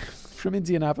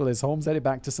Indianapolis, Holmes headed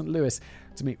back to St. Louis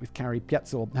to meet with Carrie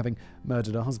Pietzel, having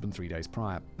murdered her husband 3 days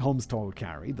prior. Holmes told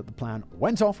Carrie that the plan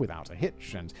went off without a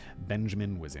hitch and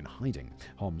Benjamin was in hiding.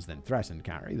 Holmes then threatened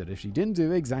Carrie that if she didn't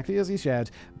do exactly as he said,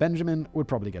 Benjamin would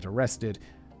probably get arrested,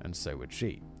 and so would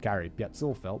she. Carrie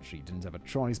Pietzel felt she didn't have a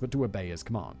choice but to obey his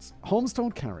commands. Holmes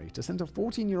told Carrie to send her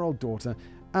 14-year-old daughter,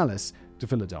 Alice, to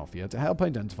Philadelphia to help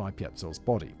identify Pietzel's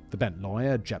body. The bent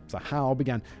lawyer, Jephthah Howe,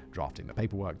 began drafting the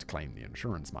paperwork to claim the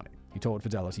insurance money. He told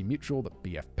Fidelity Mutual that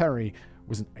B.F. Perry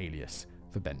was an alias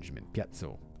for Benjamin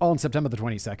Pietzel. On September the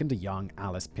 22nd, a young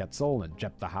Alice Pietzel and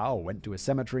Jephthah Howe went to a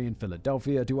cemetery in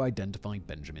Philadelphia to identify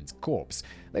Benjamin's corpse.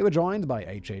 They were joined by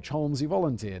H.H. Holmes, who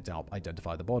volunteered to help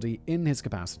identify the body in his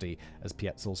capacity as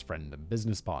Pietzel's friend and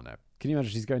business partner. Can you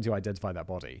imagine she's going to identify that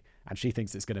body, and she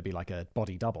thinks it's going to be like a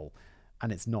body double,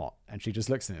 and it's not. And she just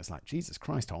looks at it and it's like, Jesus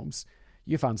Christ, Holmes,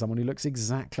 you found someone who looks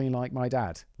exactly like my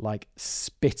dad. Like,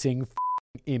 spitting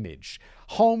image.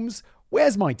 Holmes,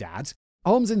 where's my dad?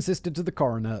 Holmes insisted to the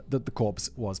coroner that the corpse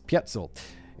was Pietzel.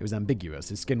 It was ambiguous.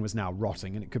 His skin was now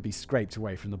rotting and it could be scraped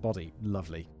away from the body.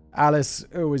 Lovely. Alice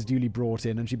was duly brought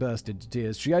in and she burst into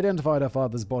tears. She identified her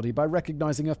father's body by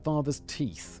recognizing her father's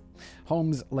teeth.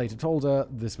 Holmes later told her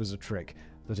this was a trick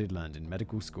that he'd learned in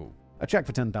medical school. A check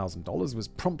for $10,000 was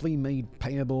promptly made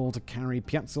payable to Carrie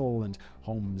Pietzel, and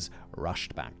Holmes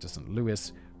rushed back to St.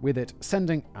 Louis with it,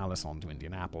 sending Alice on to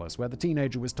Indianapolis, where the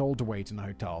teenager was told to wait in a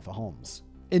hotel for Holmes.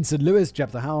 In St. Louis,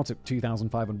 Jephthah Howe took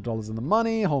 $2,500 in the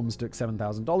money. Holmes took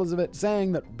 $7,000 of it,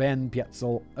 saying that Ben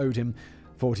Pietzel owed him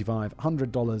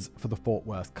 $4,500 for the Fort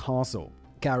Worth castle.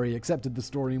 Carrie accepted the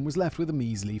story and was left with a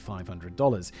measly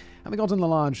 $500. Having gotten the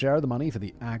lion's share of the money for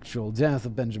the actual death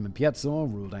of Benjamin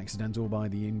Pietzel, ruled accidental by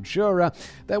the insurer,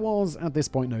 there was at this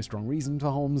point no strong reason for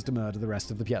Holmes to murder the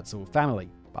rest of the Pietzel family.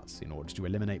 But in order to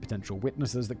eliminate potential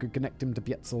witnesses that could connect him to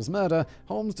Pietzel's murder,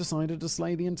 Holmes decided to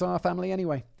slay the entire family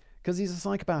anyway. Because he's a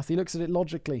psychopath. He looks at it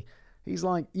logically. He's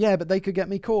like, yeah, but they could get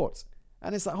me caught.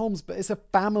 And it's like, Holmes, but it's a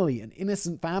family, an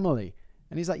innocent family.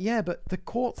 And he's like, yeah, but the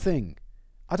court thing.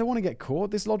 I don't want to get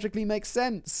caught. This logically makes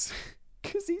sense.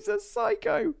 Because he's a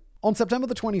psycho. On September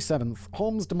the 27th,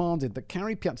 Holmes demanded that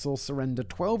Carrie Pietzel surrender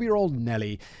 12-year-old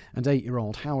Nellie and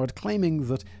 8-year-old Howard, claiming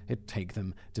that it'd take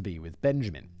them to be with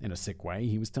Benjamin. In a sick way,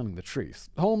 he was telling the truth.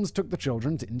 Holmes took the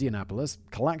children to Indianapolis,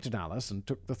 collected Alice, and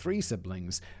took the 3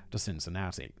 siblings to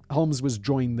Cincinnati. Holmes was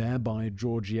joined there by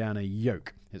Georgiana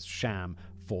Yoke, his sham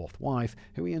 4th wife,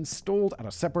 who he installed at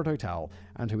a separate hotel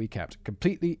and who he kept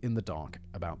completely in the dark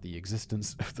about the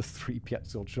existence of the 3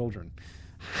 Pietzel children.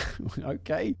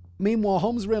 Okay. Meanwhile,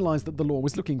 Holmes realized that the law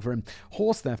was looking for him.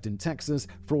 Horse theft in Texas,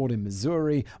 fraud in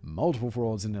Missouri, multiple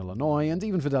frauds in Illinois, and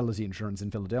even Fidelity Insurance in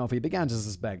Philadelphia began to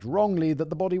suspect wrongly that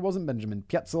the body wasn't Benjamin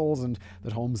Pietzel's and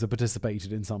that Holmes had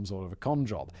participated in some sort of a con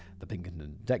job. The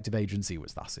Pinkerton Detective Agency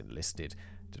was thus enlisted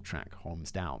to track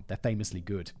Holmes down. They're famously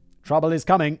good. Trouble is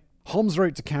coming. Holmes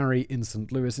wrote to Carrie in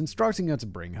St. Louis, instructing her to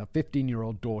bring her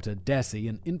 15-year-old daughter, Desi,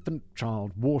 and infant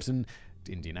child, Wharton,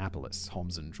 Indianapolis.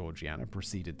 Holmes and Georgiana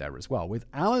proceeded there as well, with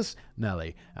Alice,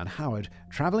 Nellie, and Howard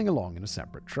traveling along in a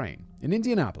separate train. In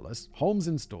Indianapolis, Holmes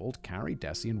installed Carrie,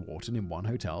 Desi, and Wharton in one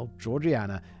hotel,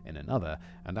 Georgiana in another,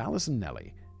 and Alice and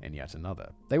Nellie in yet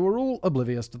another. They were all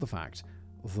oblivious to the fact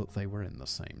that they were in the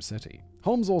same city.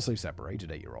 Holmes also separated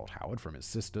 8-year-old Howard from his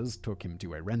sisters, took him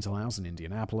to a rental house in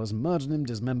Indianapolis, murdered him,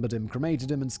 dismembered him,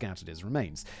 cremated him, and scattered his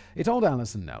remains. He told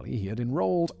Alice and Nellie he had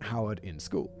enrolled Howard in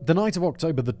school. The night of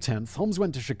October the 10th, Holmes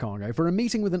went to Chicago for a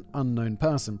meeting with an unknown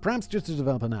person, perhaps just to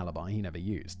develop an alibi he never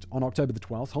used. On October the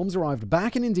 12th, Holmes arrived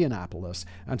back in Indianapolis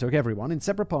and took everyone in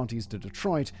separate parties to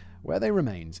Detroit, where they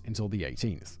remained until the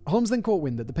 18th. Holmes then caught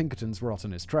wind that the Pinkertons were hot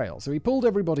on his trail, so he pulled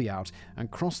everybody out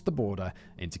and crossed the border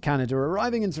into Canada,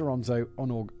 arriving in Toronto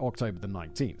on October the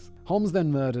 19th. Holmes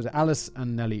then murdered Alice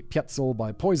and Nellie Pietzel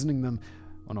by poisoning them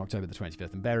on October the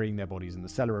 25th and burying their bodies in the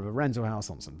cellar of a rental house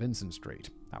on St. Vincent Street.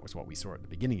 That was what we saw at the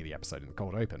beginning of the episode in the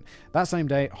cold open. That same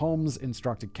day, Holmes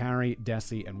instructed Carrie,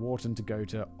 Desi, and Wharton to go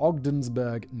to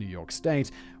Ogdensburg, New York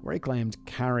State, where he claimed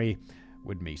Carrie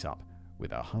would meet up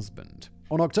with her husband.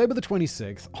 On October the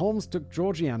 26th, Holmes took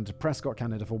Georgiana to Prescott,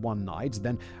 Canada for one night,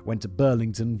 then went to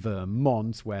Burlington,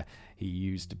 Vermont, where he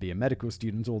used to be a medical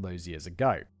student all those years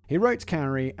ago. He wrote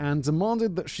Carrie and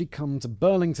demanded that she come to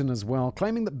Burlington as well,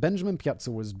 claiming that Benjamin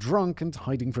Pietzel was drunk and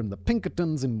hiding from the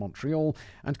Pinkertons in Montreal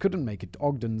and couldn't make it to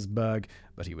Ogdensburg,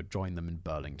 but he would join them in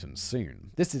Burlington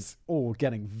soon. This is all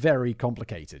getting very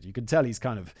complicated. You can tell he's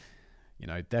kind of,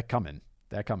 they're coming.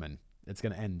 It's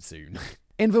going to end soon.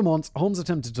 In Vermont, Holmes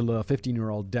attempted to lure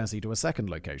 15-year-old Desi to a second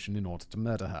location in order to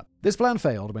murder her. This plan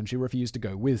failed when she refused to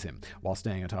go with him. While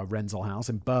staying at her rental house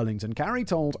in Burlington, Carrie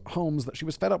told Holmes that she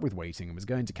was fed up with waiting and was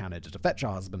going to Canada to fetch her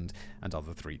husband and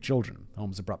other 3 children.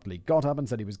 Holmes abruptly got up and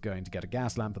said he was going to get a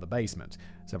gas lamp for the basement.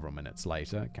 Several minutes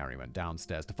later, Carrie went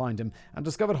downstairs to find him and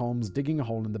discovered Holmes digging a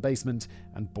hole in the basement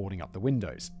and boarding up the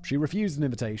windows. She refused an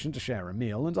invitation to share a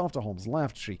meal, and after Holmes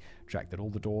left, she checked that all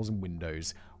the doors and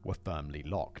windows were firmly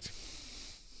locked.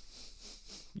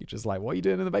 You're just like, what are you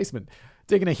doing in the basement?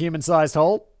 Digging a human-sized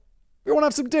hole? You want to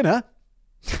have some dinner?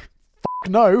 Fuck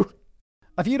no.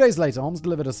 A few days later, Holmes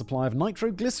delivered a supply of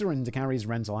nitroglycerin to Carrie's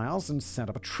rental house and set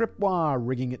up a tripwire,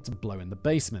 rigging it to blow in the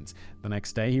basement. The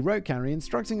next day, he wrote Carrie,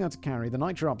 instructing her to carry the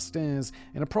nitro upstairs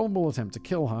in a probable attempt to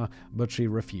kill her, but she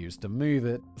refused to move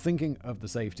it, thinking of the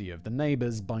safety of the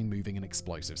neighbors by moving an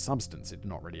explosive substance. It did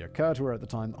not really occur to her at the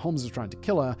time that Holmes was trying to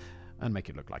kill her and make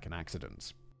it look like an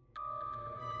accident.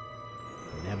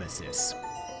 Nemesis.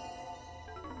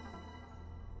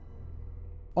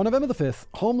 On November the 5th,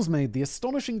 Holmes made the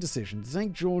astonishing decision to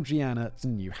take Georgiana to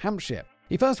New Hampshire.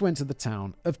 He first went to the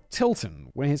town of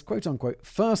Tilton, where his quote-unquote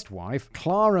first wife,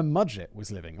 Clara Mudgett,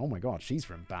 was living. Oh my god, she's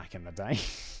from back in the day.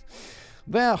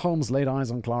 There, Holmes laid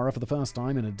eyes on Clara for the first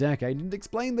time in a decade and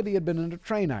explained that he had been in a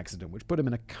train accident which put him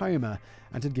in a coma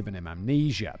and had given him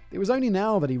amnesia. It was only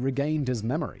now that he regained his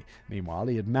memory. Meanwhile,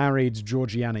 he had married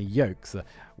Georgiana Yoke, the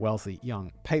wealthy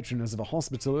young patroness of a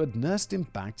hospital who had nursed him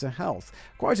back to health.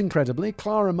 Quite incredibly,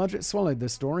 Clara Mudgett swallowed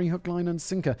this story hook, line and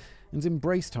sinker and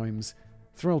embraced Holmes,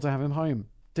 thrilled to have him home.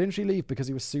 Didn't she leave because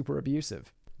he was super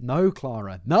abusive? No,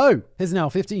 Clara, no! His now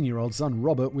 15-year-old son,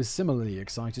 Robert, was similarly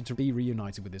excited to be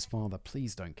reunited with his father.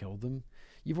 Please don't kill them.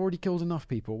 You've already killed enough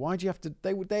people. Why'd you have to...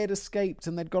 They had escaped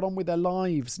and they'd got on with their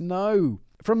lives. No!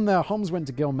 From there, Holmes went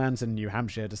to Gilmanton, New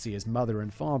Hampshire to see his mother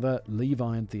and father,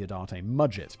 Levi and Theodate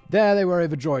Mudgett. There, they were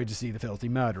overjoyed to see the filthy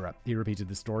murderer. He repeated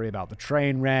the story about the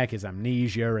train wreck, his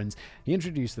amnesia, and he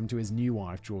introduced them to his new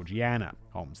wife, Georgiana.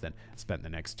 Holmes then spent the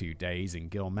next 2 days in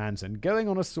Gilmanton, going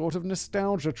on a sort of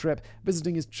nostalgia trip,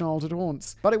 visiting his childhood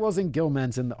haunts. But it was in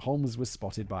Gilmanton that Holmes was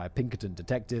spotted by a Pinkerton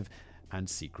detective and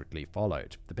secretly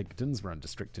followed. The Pinkertons were under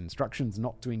strict instructions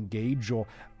not to engage or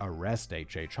arrest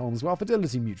H.H. Holmes, while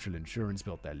Fidelity Mutual Insurance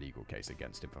built their legal case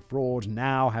against him for fraud,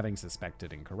 now having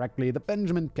suspected incorrectly that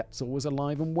Benjamin Pietzel was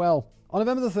alive and well. On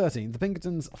November the 13th, the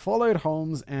Pinkertons followed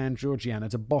Holmes and Georgiana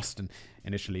to Boston.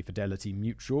 Initially, Fidelity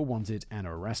Mutual wanted an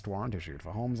arrest warrant issued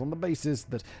for Holmes on the basis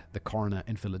that the coroner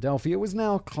in Philadelphia was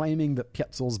now claiming that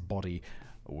Pietzel's body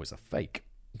was a fake.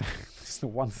 It's the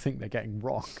one thing they're getting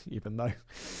wrong, even though,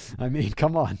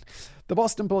 come on. The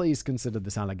Boston police considered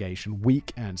this allegation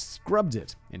weak and scrubbed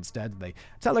it. Instead, they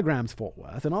telegrammed Fort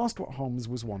Worth and asked what Holmes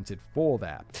was wanted for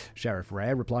there. Sheriff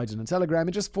Ray replied in a telegram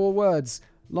in just 4 words,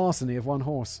 larceny of 1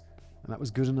 horse. And that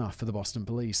was good enough for the Boston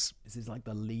police. This is like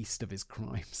the least of his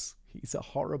crimes. He's a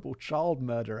horrible child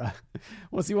murderer.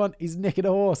 What's he want? He's nicking a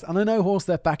horse. And I know horse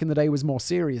theft back in the day was more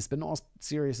serious, but not as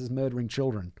serious as murdering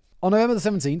children. On November the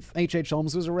 17th, H.H.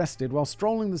 Holmes was arrested while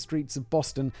strolling the streets of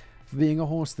Boston, for being a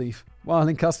horse thief. While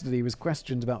in custody, he was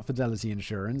questioned about fidelity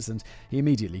insurance, and he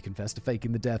immediately confessed to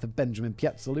faking the death of Benjamin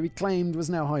Pietzel, who he claimed was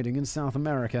now hiding in South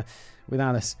America with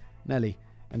Alice, Nellie,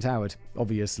 and Howard.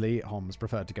 Obviously, Holmes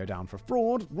preferred to go down for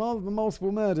fraud rather than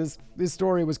multiple murders. This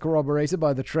story was corroborated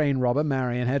by the train robber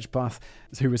Marion Hedgepath,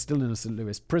 who was still in a St.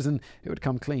 Louis prison, who had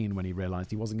come clean when he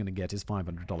realized he wasn't going to get his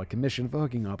 $500 commission for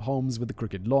hooking up Holmes with the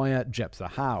crooked lawyer Jephthah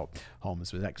Howe.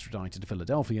 Holmes was extradited to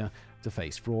Philadelphia to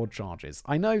face fraud charges.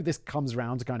 I know this comes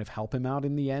around to kind of help him out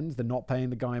in the end, the not paying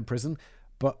the guy in prison,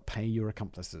 but pay your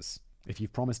accomplices. If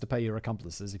you've promised to pay your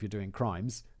accomplices if you're doing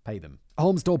crimes, pay them.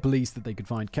 Holmes told police that they could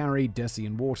find Carrie, Desi,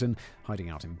 and Wharton hiding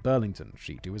out in Burlington.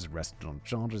 She too was arrested on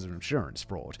charges of insurance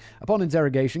fraud. Upon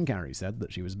interrogation, Carrie said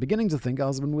that she was beginning to think her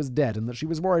husband was dead and that she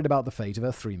was worried about the fate of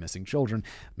her 3 missing children.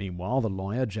 Meanwhile, the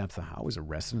lawyer Jephthah Howe was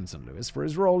arrested in St. Louis for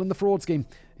his role in the fraud scheme.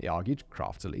 He argued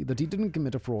craftily that he didn't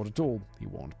commit a fraud at all. He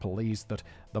warned police that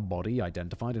the body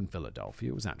identified in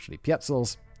Philadelphia was actually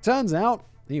Pietzel's. Turns out,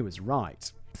 he was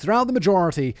right. Throughout the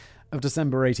majority of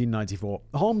December 1894,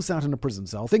 Holmes sat in a prison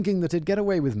cell thinking that he'd get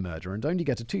away with murder and only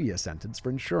get a 2-year sentence for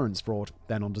insurance fraud.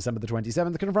 Then on December the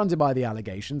 27th, confronted by the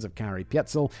allegations of Carrie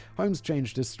Pietzel, Holmes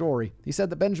changed his story. He said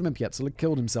that Benjamin Pietzel had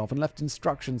killed himself and left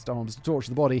instructions to Holmes to torture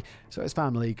the body so his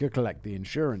family could collect the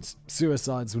insurance.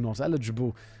 Suicides were not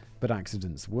eligible, but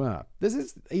accidents were.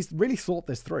 He's really thought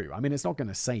this through. I mean, it's not going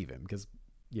to save him because,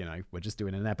 we're just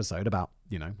doing an episode about,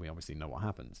 we obviously know what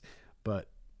happens. But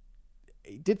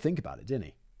he did think about it, didn't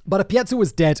he? But if Pietzel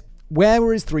was dead, where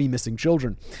were his 3 missing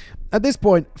children? At this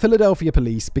point, Philadelphia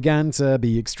police began to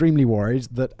be extremely worried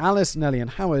that Alice, Nellie, and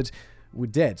Howard were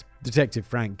dead. Detective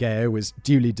Frank Gale was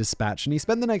duly dispatched, and he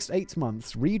spent the next 8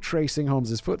 months retracing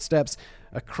Holmes's footsteps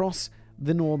across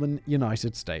the northern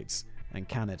United States and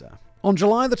Canada. On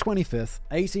July the 25th,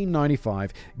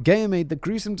 1895, Gale made the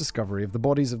gruesome discovery of the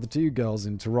bodies of the 2 girls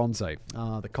in Toronto.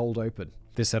 The cold open.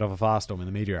 This set off a firestorm in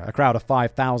the media. A crowd of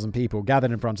 5,000 people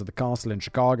gathered in front of the castle in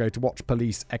Chicago to watch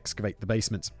police excavate the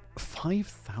basement.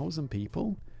 5,000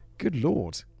 people? Good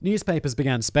lord. Newspapers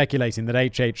began speculating that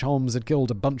H.H. Holmes had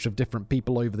killed a bunch of different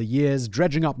people over the years,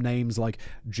 dredging up names like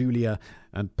Julia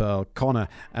and Pearl Connor,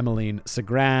 Emmeline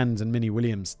Sagrand, and Minnie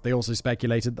Williams. They also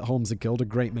speculated that Holmes had killed a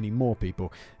great many more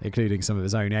people, including some of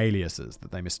his own aliases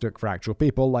that they mistook for actual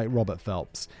people like Robert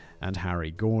Phelps and Harry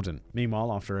Gordon.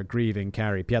 Meanwhile, after a grieving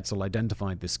Carrie Pietzel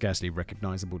identified the scarcely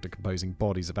recognizable decomposing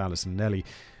bodies of Alice and Nellie,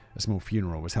 a small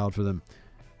funeral was held for them.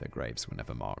 Their graves were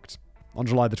never marked. On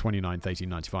July the 29th,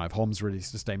 1895, Holmes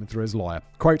released a statement through his lawyer.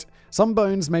 Quote, "Some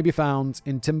bones may be found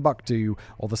in Timbuktu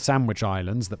or the Sandwich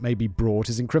Islands that may be brought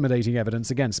as incriminating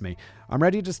evidence against me. I'm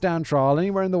ready to stand trial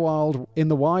anywhere in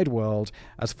the wide world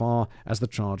as far as the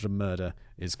charge of murder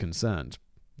is concerned."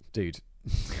 Dude,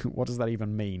 what does that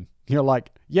even mean? You're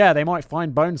like, yeah, they might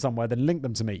find bones somewhere, then link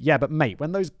them to me. Yeah, but mate,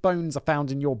 when those bones are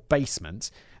found in your basement,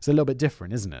 it's a little bit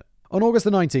different, isn't it? On August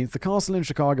the 19th, the castle in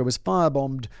Chicago was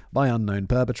firebombed by unknown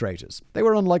perpetrators. They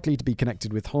were unlikely to be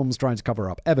connected with Holmes trying to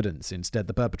cover up evidence. Instead,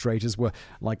 the perpetrators were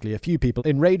likely a few people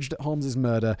enraged at Holmes'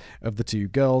 murder of the 2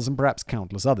 girls and perhaps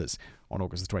countless others. On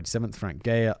August the 27th, Frank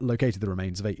Gale located the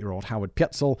remains of 8-year-old Howard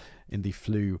Pietzel in the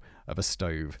flue of a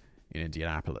stove in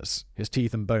Indianapolis. His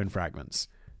teeth and bone fragments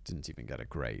didn't even get a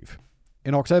grave.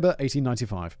 In October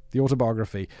 1895, the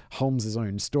autobiography Holmes'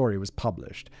 Own Story was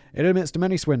published. It admits to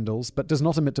many swindles, but does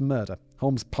not admit to murder.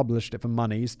 Holmes published it for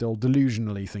money, still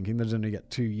delusionally thinking that he'd only get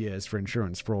 2 years for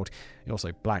insurance fraud. He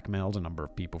also blackmailed a number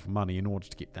of people for money in order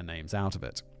to keep their names out of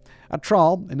it. At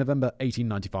trial, in November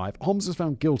 1895, Holmes was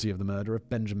found guilty of the murder of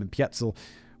Benjamin Pietzel.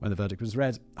 When the verdict was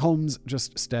read, Holmes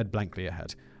just stared blankly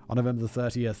ahead. On November the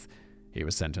 30th, he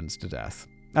was sentenced to death.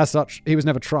 As such, he was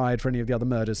never tried for any of the other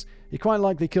murders. He quite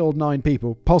likely killed 9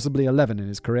 people, possibly 11 in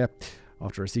his career.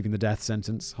 After receiving the death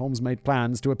sentence, Holmes made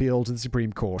plans to appeal to the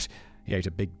Supreme Court. He ate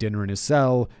a big dinner in his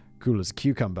cell, cool as a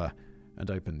cucumber,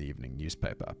 and opened the evening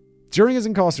newspaper. During his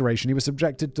incarceration, he was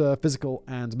subjected to physical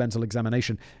and mental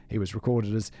examination. He was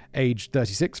recorded as aged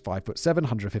 36, 5'7",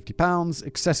 150 pounds,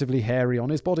 excessively hairy on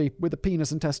his body, with a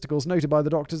penis and testicles noted by the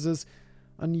doctors as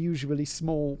unusually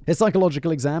small. His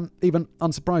psychological exam, even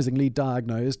unsurprisingly,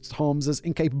 diagnosed Holmes as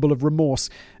incapable of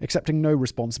remorse, accepting no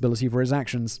responsibility for his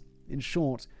actions. In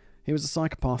short, he was a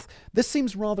psychopath. This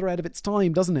seems rather ahead of its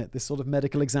time, doesn't it? This sort of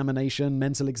medical examination,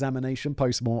 mental examination,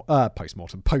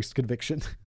 post-conviction.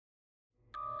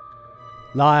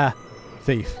 Liar,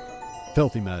 thief,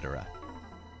 filthy murderer.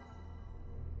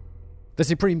 The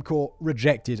Supreme Court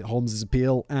rejected Holmes'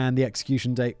 appeal, and the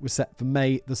execution date was set for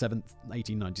May the 7th,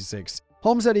 1896.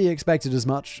 Holmes said he expected as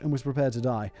much and was prepared to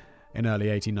die. In early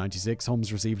 1896,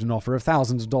 Holmes received an offer of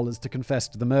thousands of dollars to confess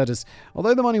to the murders.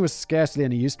 Although the money was scarcely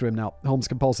any use to him now, Holmes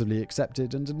compulsively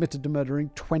accepted and admitted to murdering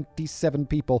 27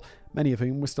 people, many of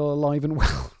whom were still alive and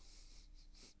well.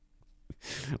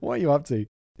 What are you up to?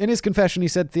 In his confession, he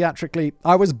said theatrically,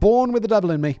 "I was born with the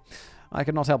devil in me. I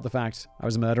could not help the fact I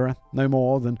was a murderer, no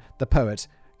more than the poet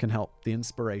can help the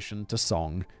inspiration to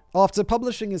song." After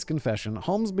publishing his confession,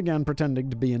 Holmes began pretending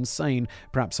to be insane,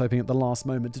 perhaps hoping at the last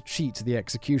moment to cheat the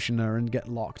executioner and get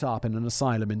locked up in an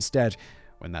asylum instead.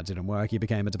 When that didn't work, he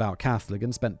became a devout Catholic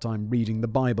and spent time reading the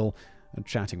Bible and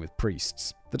chatting with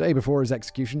priests. The day before his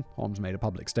execution, Holmes made a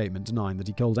public statement denying that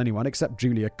he killed anyone except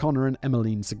Julia Connor and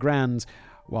Emmeline Segrand,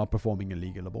 while performing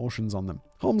illegal abortions on them.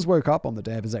 Holmes woke up on the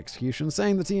day of his execution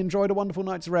saying that he enjoyed a wonderful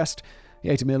night's rest. He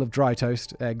ate a meal of dry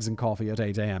toast, eggs and coffee at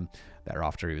 8 a.m.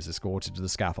 Thereafter, he was escorted to the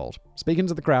scaffold. Speaking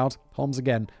to the crowd, Holmes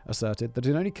again asserted that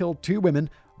he'd only killed 2 women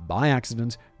by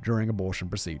accident during abortion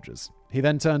procedures. He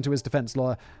then turned to his defense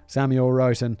lawyer, Samuel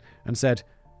Roten, and said,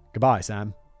 "Goodbye,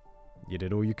 Sam. You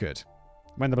did all you could."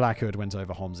 When the black hood went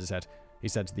over Holmes' head, he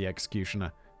said to the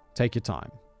executioner, "Take your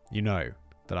time. You know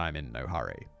that I'm in no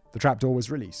hurry." The trapdoor was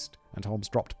released, and Holmes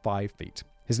dropped 5 feet.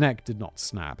 His neck did not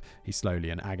snap. He slowly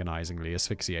and agonizingly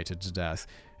asphyxiated to death.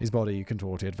 His body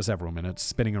contorted for several minutes,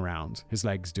 spinning around, his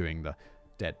legs doing the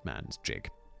dead man's jig.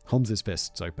 Holmes's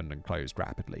fists opened and closed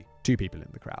rapidly. 2 people in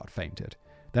the crowd fainted.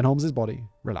 Then Holmes's body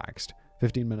relaxed.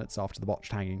 15 minutes after the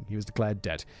botched hanging, he was declared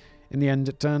dead. In the end,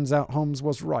 it turns out Holmes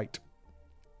was right.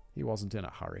 He wasn't in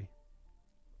a hurry.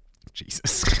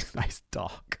 Jesus, that is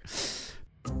dark.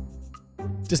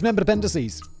 Dismembered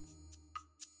appendices.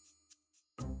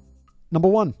 Number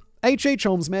 1. H.H.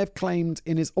 Holmes may have claimed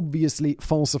in his obviously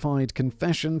falsified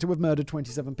confession to have murdered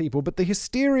 27 people, but the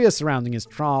hysteria surrounding his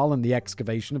trial and the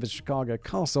excavation of his Chicago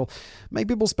castle made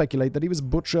people speculate that he was a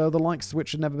butcher, the likes of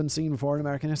which had never been seen before in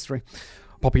American history.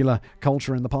 Popular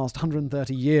culture in the past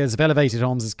 130 years have elevated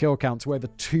Holmes' kill count to over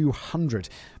 200.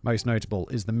 Most notable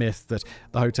is the myth that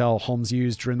the hotel Holmes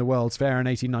used during the World's Fair in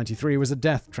 1893 was a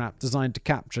death trap designed to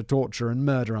capture, torture, and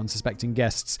murder unsuspecting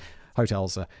guests.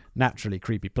 Hotels are naturally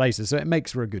creepy places, so it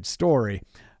makes for a good story.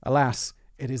 Alas,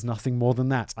 it is nothing more than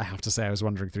that. I have to say, I was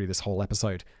wondering through this whole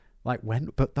episode. Like, when?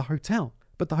 But the hotel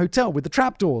with the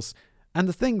trapdoors and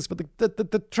the things for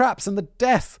the traps and the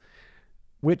death,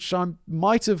 which I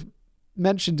might have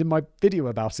mentioned in my video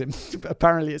about him.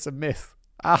 Apparently it's a myth.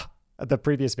 The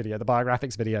previous video, the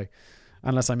biographics video,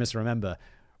 unless I misremember.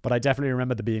 But I definitely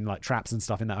remember there being like traps and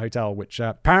stuff in that hotel, which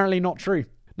apparently not true.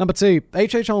 Number 2,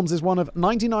 H.H. Holmes is one of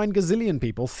 99 gazillion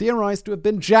people theorized to have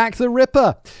been Jack the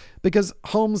Ripper, because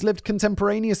Holmes lived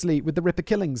contemporaneously with the Ripper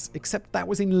killings, except that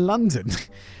was in London.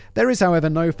 There is, however,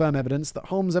 no firm evidence that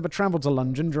Holmes ever travelled to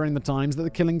London during the times that the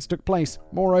killings took place.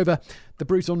 Moreover, the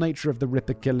brutal nature of the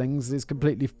Ripper killings is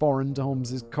completely foreign to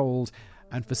Holmes' cold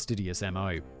and fastidious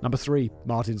MO. Number 3,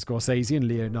 Martin Scorsese and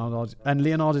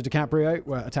Leonardo DiCaprio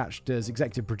were attached as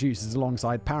executive producers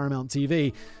alongside Paramount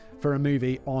TV for a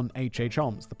movie on H.H.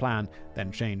 Holmes. The plan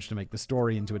then changed to make the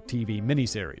story into a TV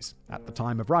miniseries. At the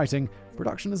time of writing,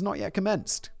 production has not yet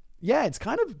commenced. Yeah, it's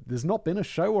kind of, there's not been a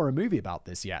show or a movie about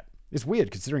this yet. It's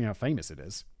weird considering how famous it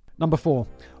is. Number 4.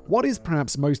 What is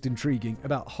perhaps most intriguing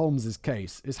about Holmes'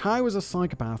 case is how he was a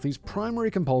psychopath whose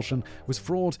primary compulsion was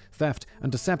fraud, theft,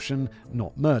 and deception,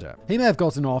 not murder. He may have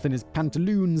gotten off in his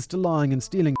pantaloons to lying and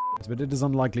stealing, but it is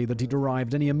unlikely that he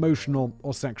derived any emotional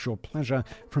or sexual pleasure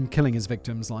from killing his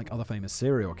victims like other famous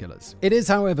serial killers. It is,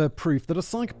 however, proof that a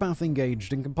psychopath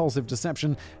engaged in compulsive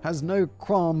deception has no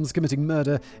qualms committing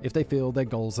murder if they feel their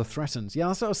goals are threatened. Yeah,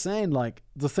 that's what I was saying, like,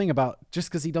 the thing about just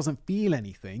because he doesn't feel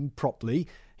anything properly,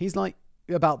 he's like,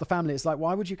 about the family, it's like,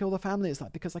 why would you kill the family? It's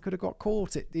like, because I could have got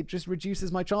caught. It just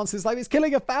reduces my chances. Like, it's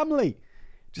killing a family.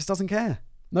 Just doesn't care.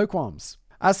 No qualms.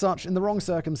 As such, in the wrong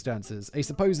circumstances, a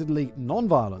supposedly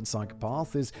non-violent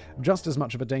psychopath is just as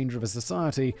much of a danger of a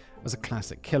society as a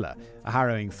classic killer. A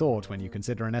harrowing thought when you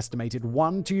consider an estimated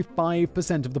 1 to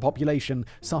 5% of the population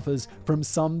suffers from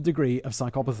some degree of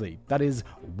psychopathy. That is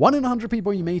 1 in 100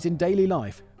 people you meet in daily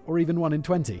life, or even 1 in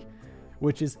 20,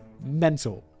 which is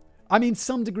mental. I mean,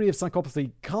 some degree of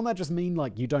psychopathy, can't that just mean,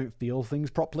 like, you don't feel things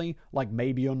properly? Like,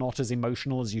 maybe you're not as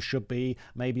emotional as you should be.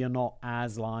 Maybe you're not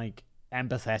as, like,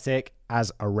 empathetic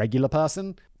as a regular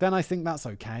person. Then I think that's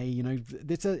okay. You know,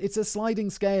 it's a sliding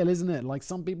scale, isn't it? Like,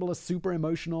 some people are super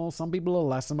emotional, some people are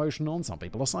less emotional, and some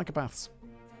people are psychopaths.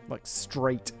 Like,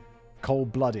 straight,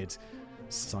 cold-blooded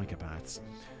psychopaths.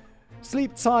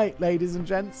 Sleep tight, ladies and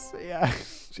gents. Yeah.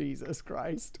 Jesus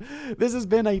Christ. This has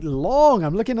been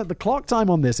I'm looking at the clock time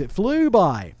on this. It flew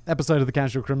by. Episode of The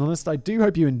Casual Criminalist. I do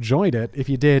hope you enjoyed it. If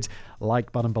you did,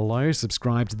 like button below,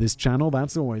 subscribe to this channel.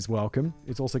 That's always welcome.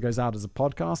 It also goes out as a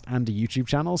podcast and a YouTube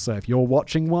channel. So if you're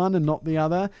watching one and not the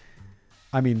other,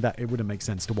 I mean, that it wouldn't make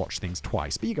sense to watch things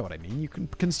twice, but you get what I mean. You can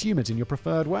consume it in your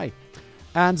preferred way.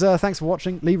 And thanks for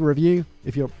watching. Leave a review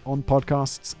if you're on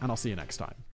podcasts, and I'll see you next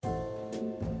time.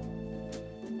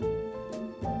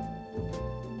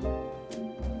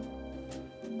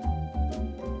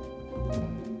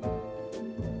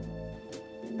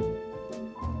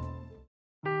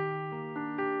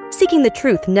 Seeking the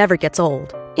truth never gets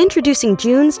old. Introducing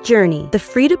June's Journey, the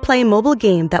free-to-play mobile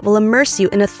game that will immerse you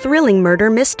in a thrilling murder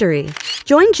mystery.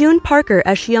 Join June Parker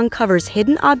as she uncovers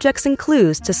hidden objects and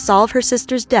clues to solve her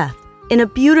sister's death in a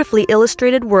beautifully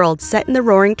illustrated world set in the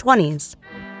Roaring '20s.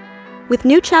 With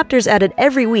new chapters added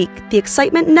every week, the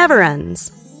excitement never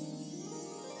ends.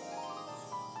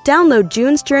 Download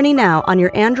June's Journey now on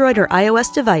your Android or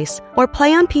iOS device, or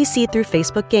play on PC through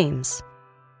Facebook Games.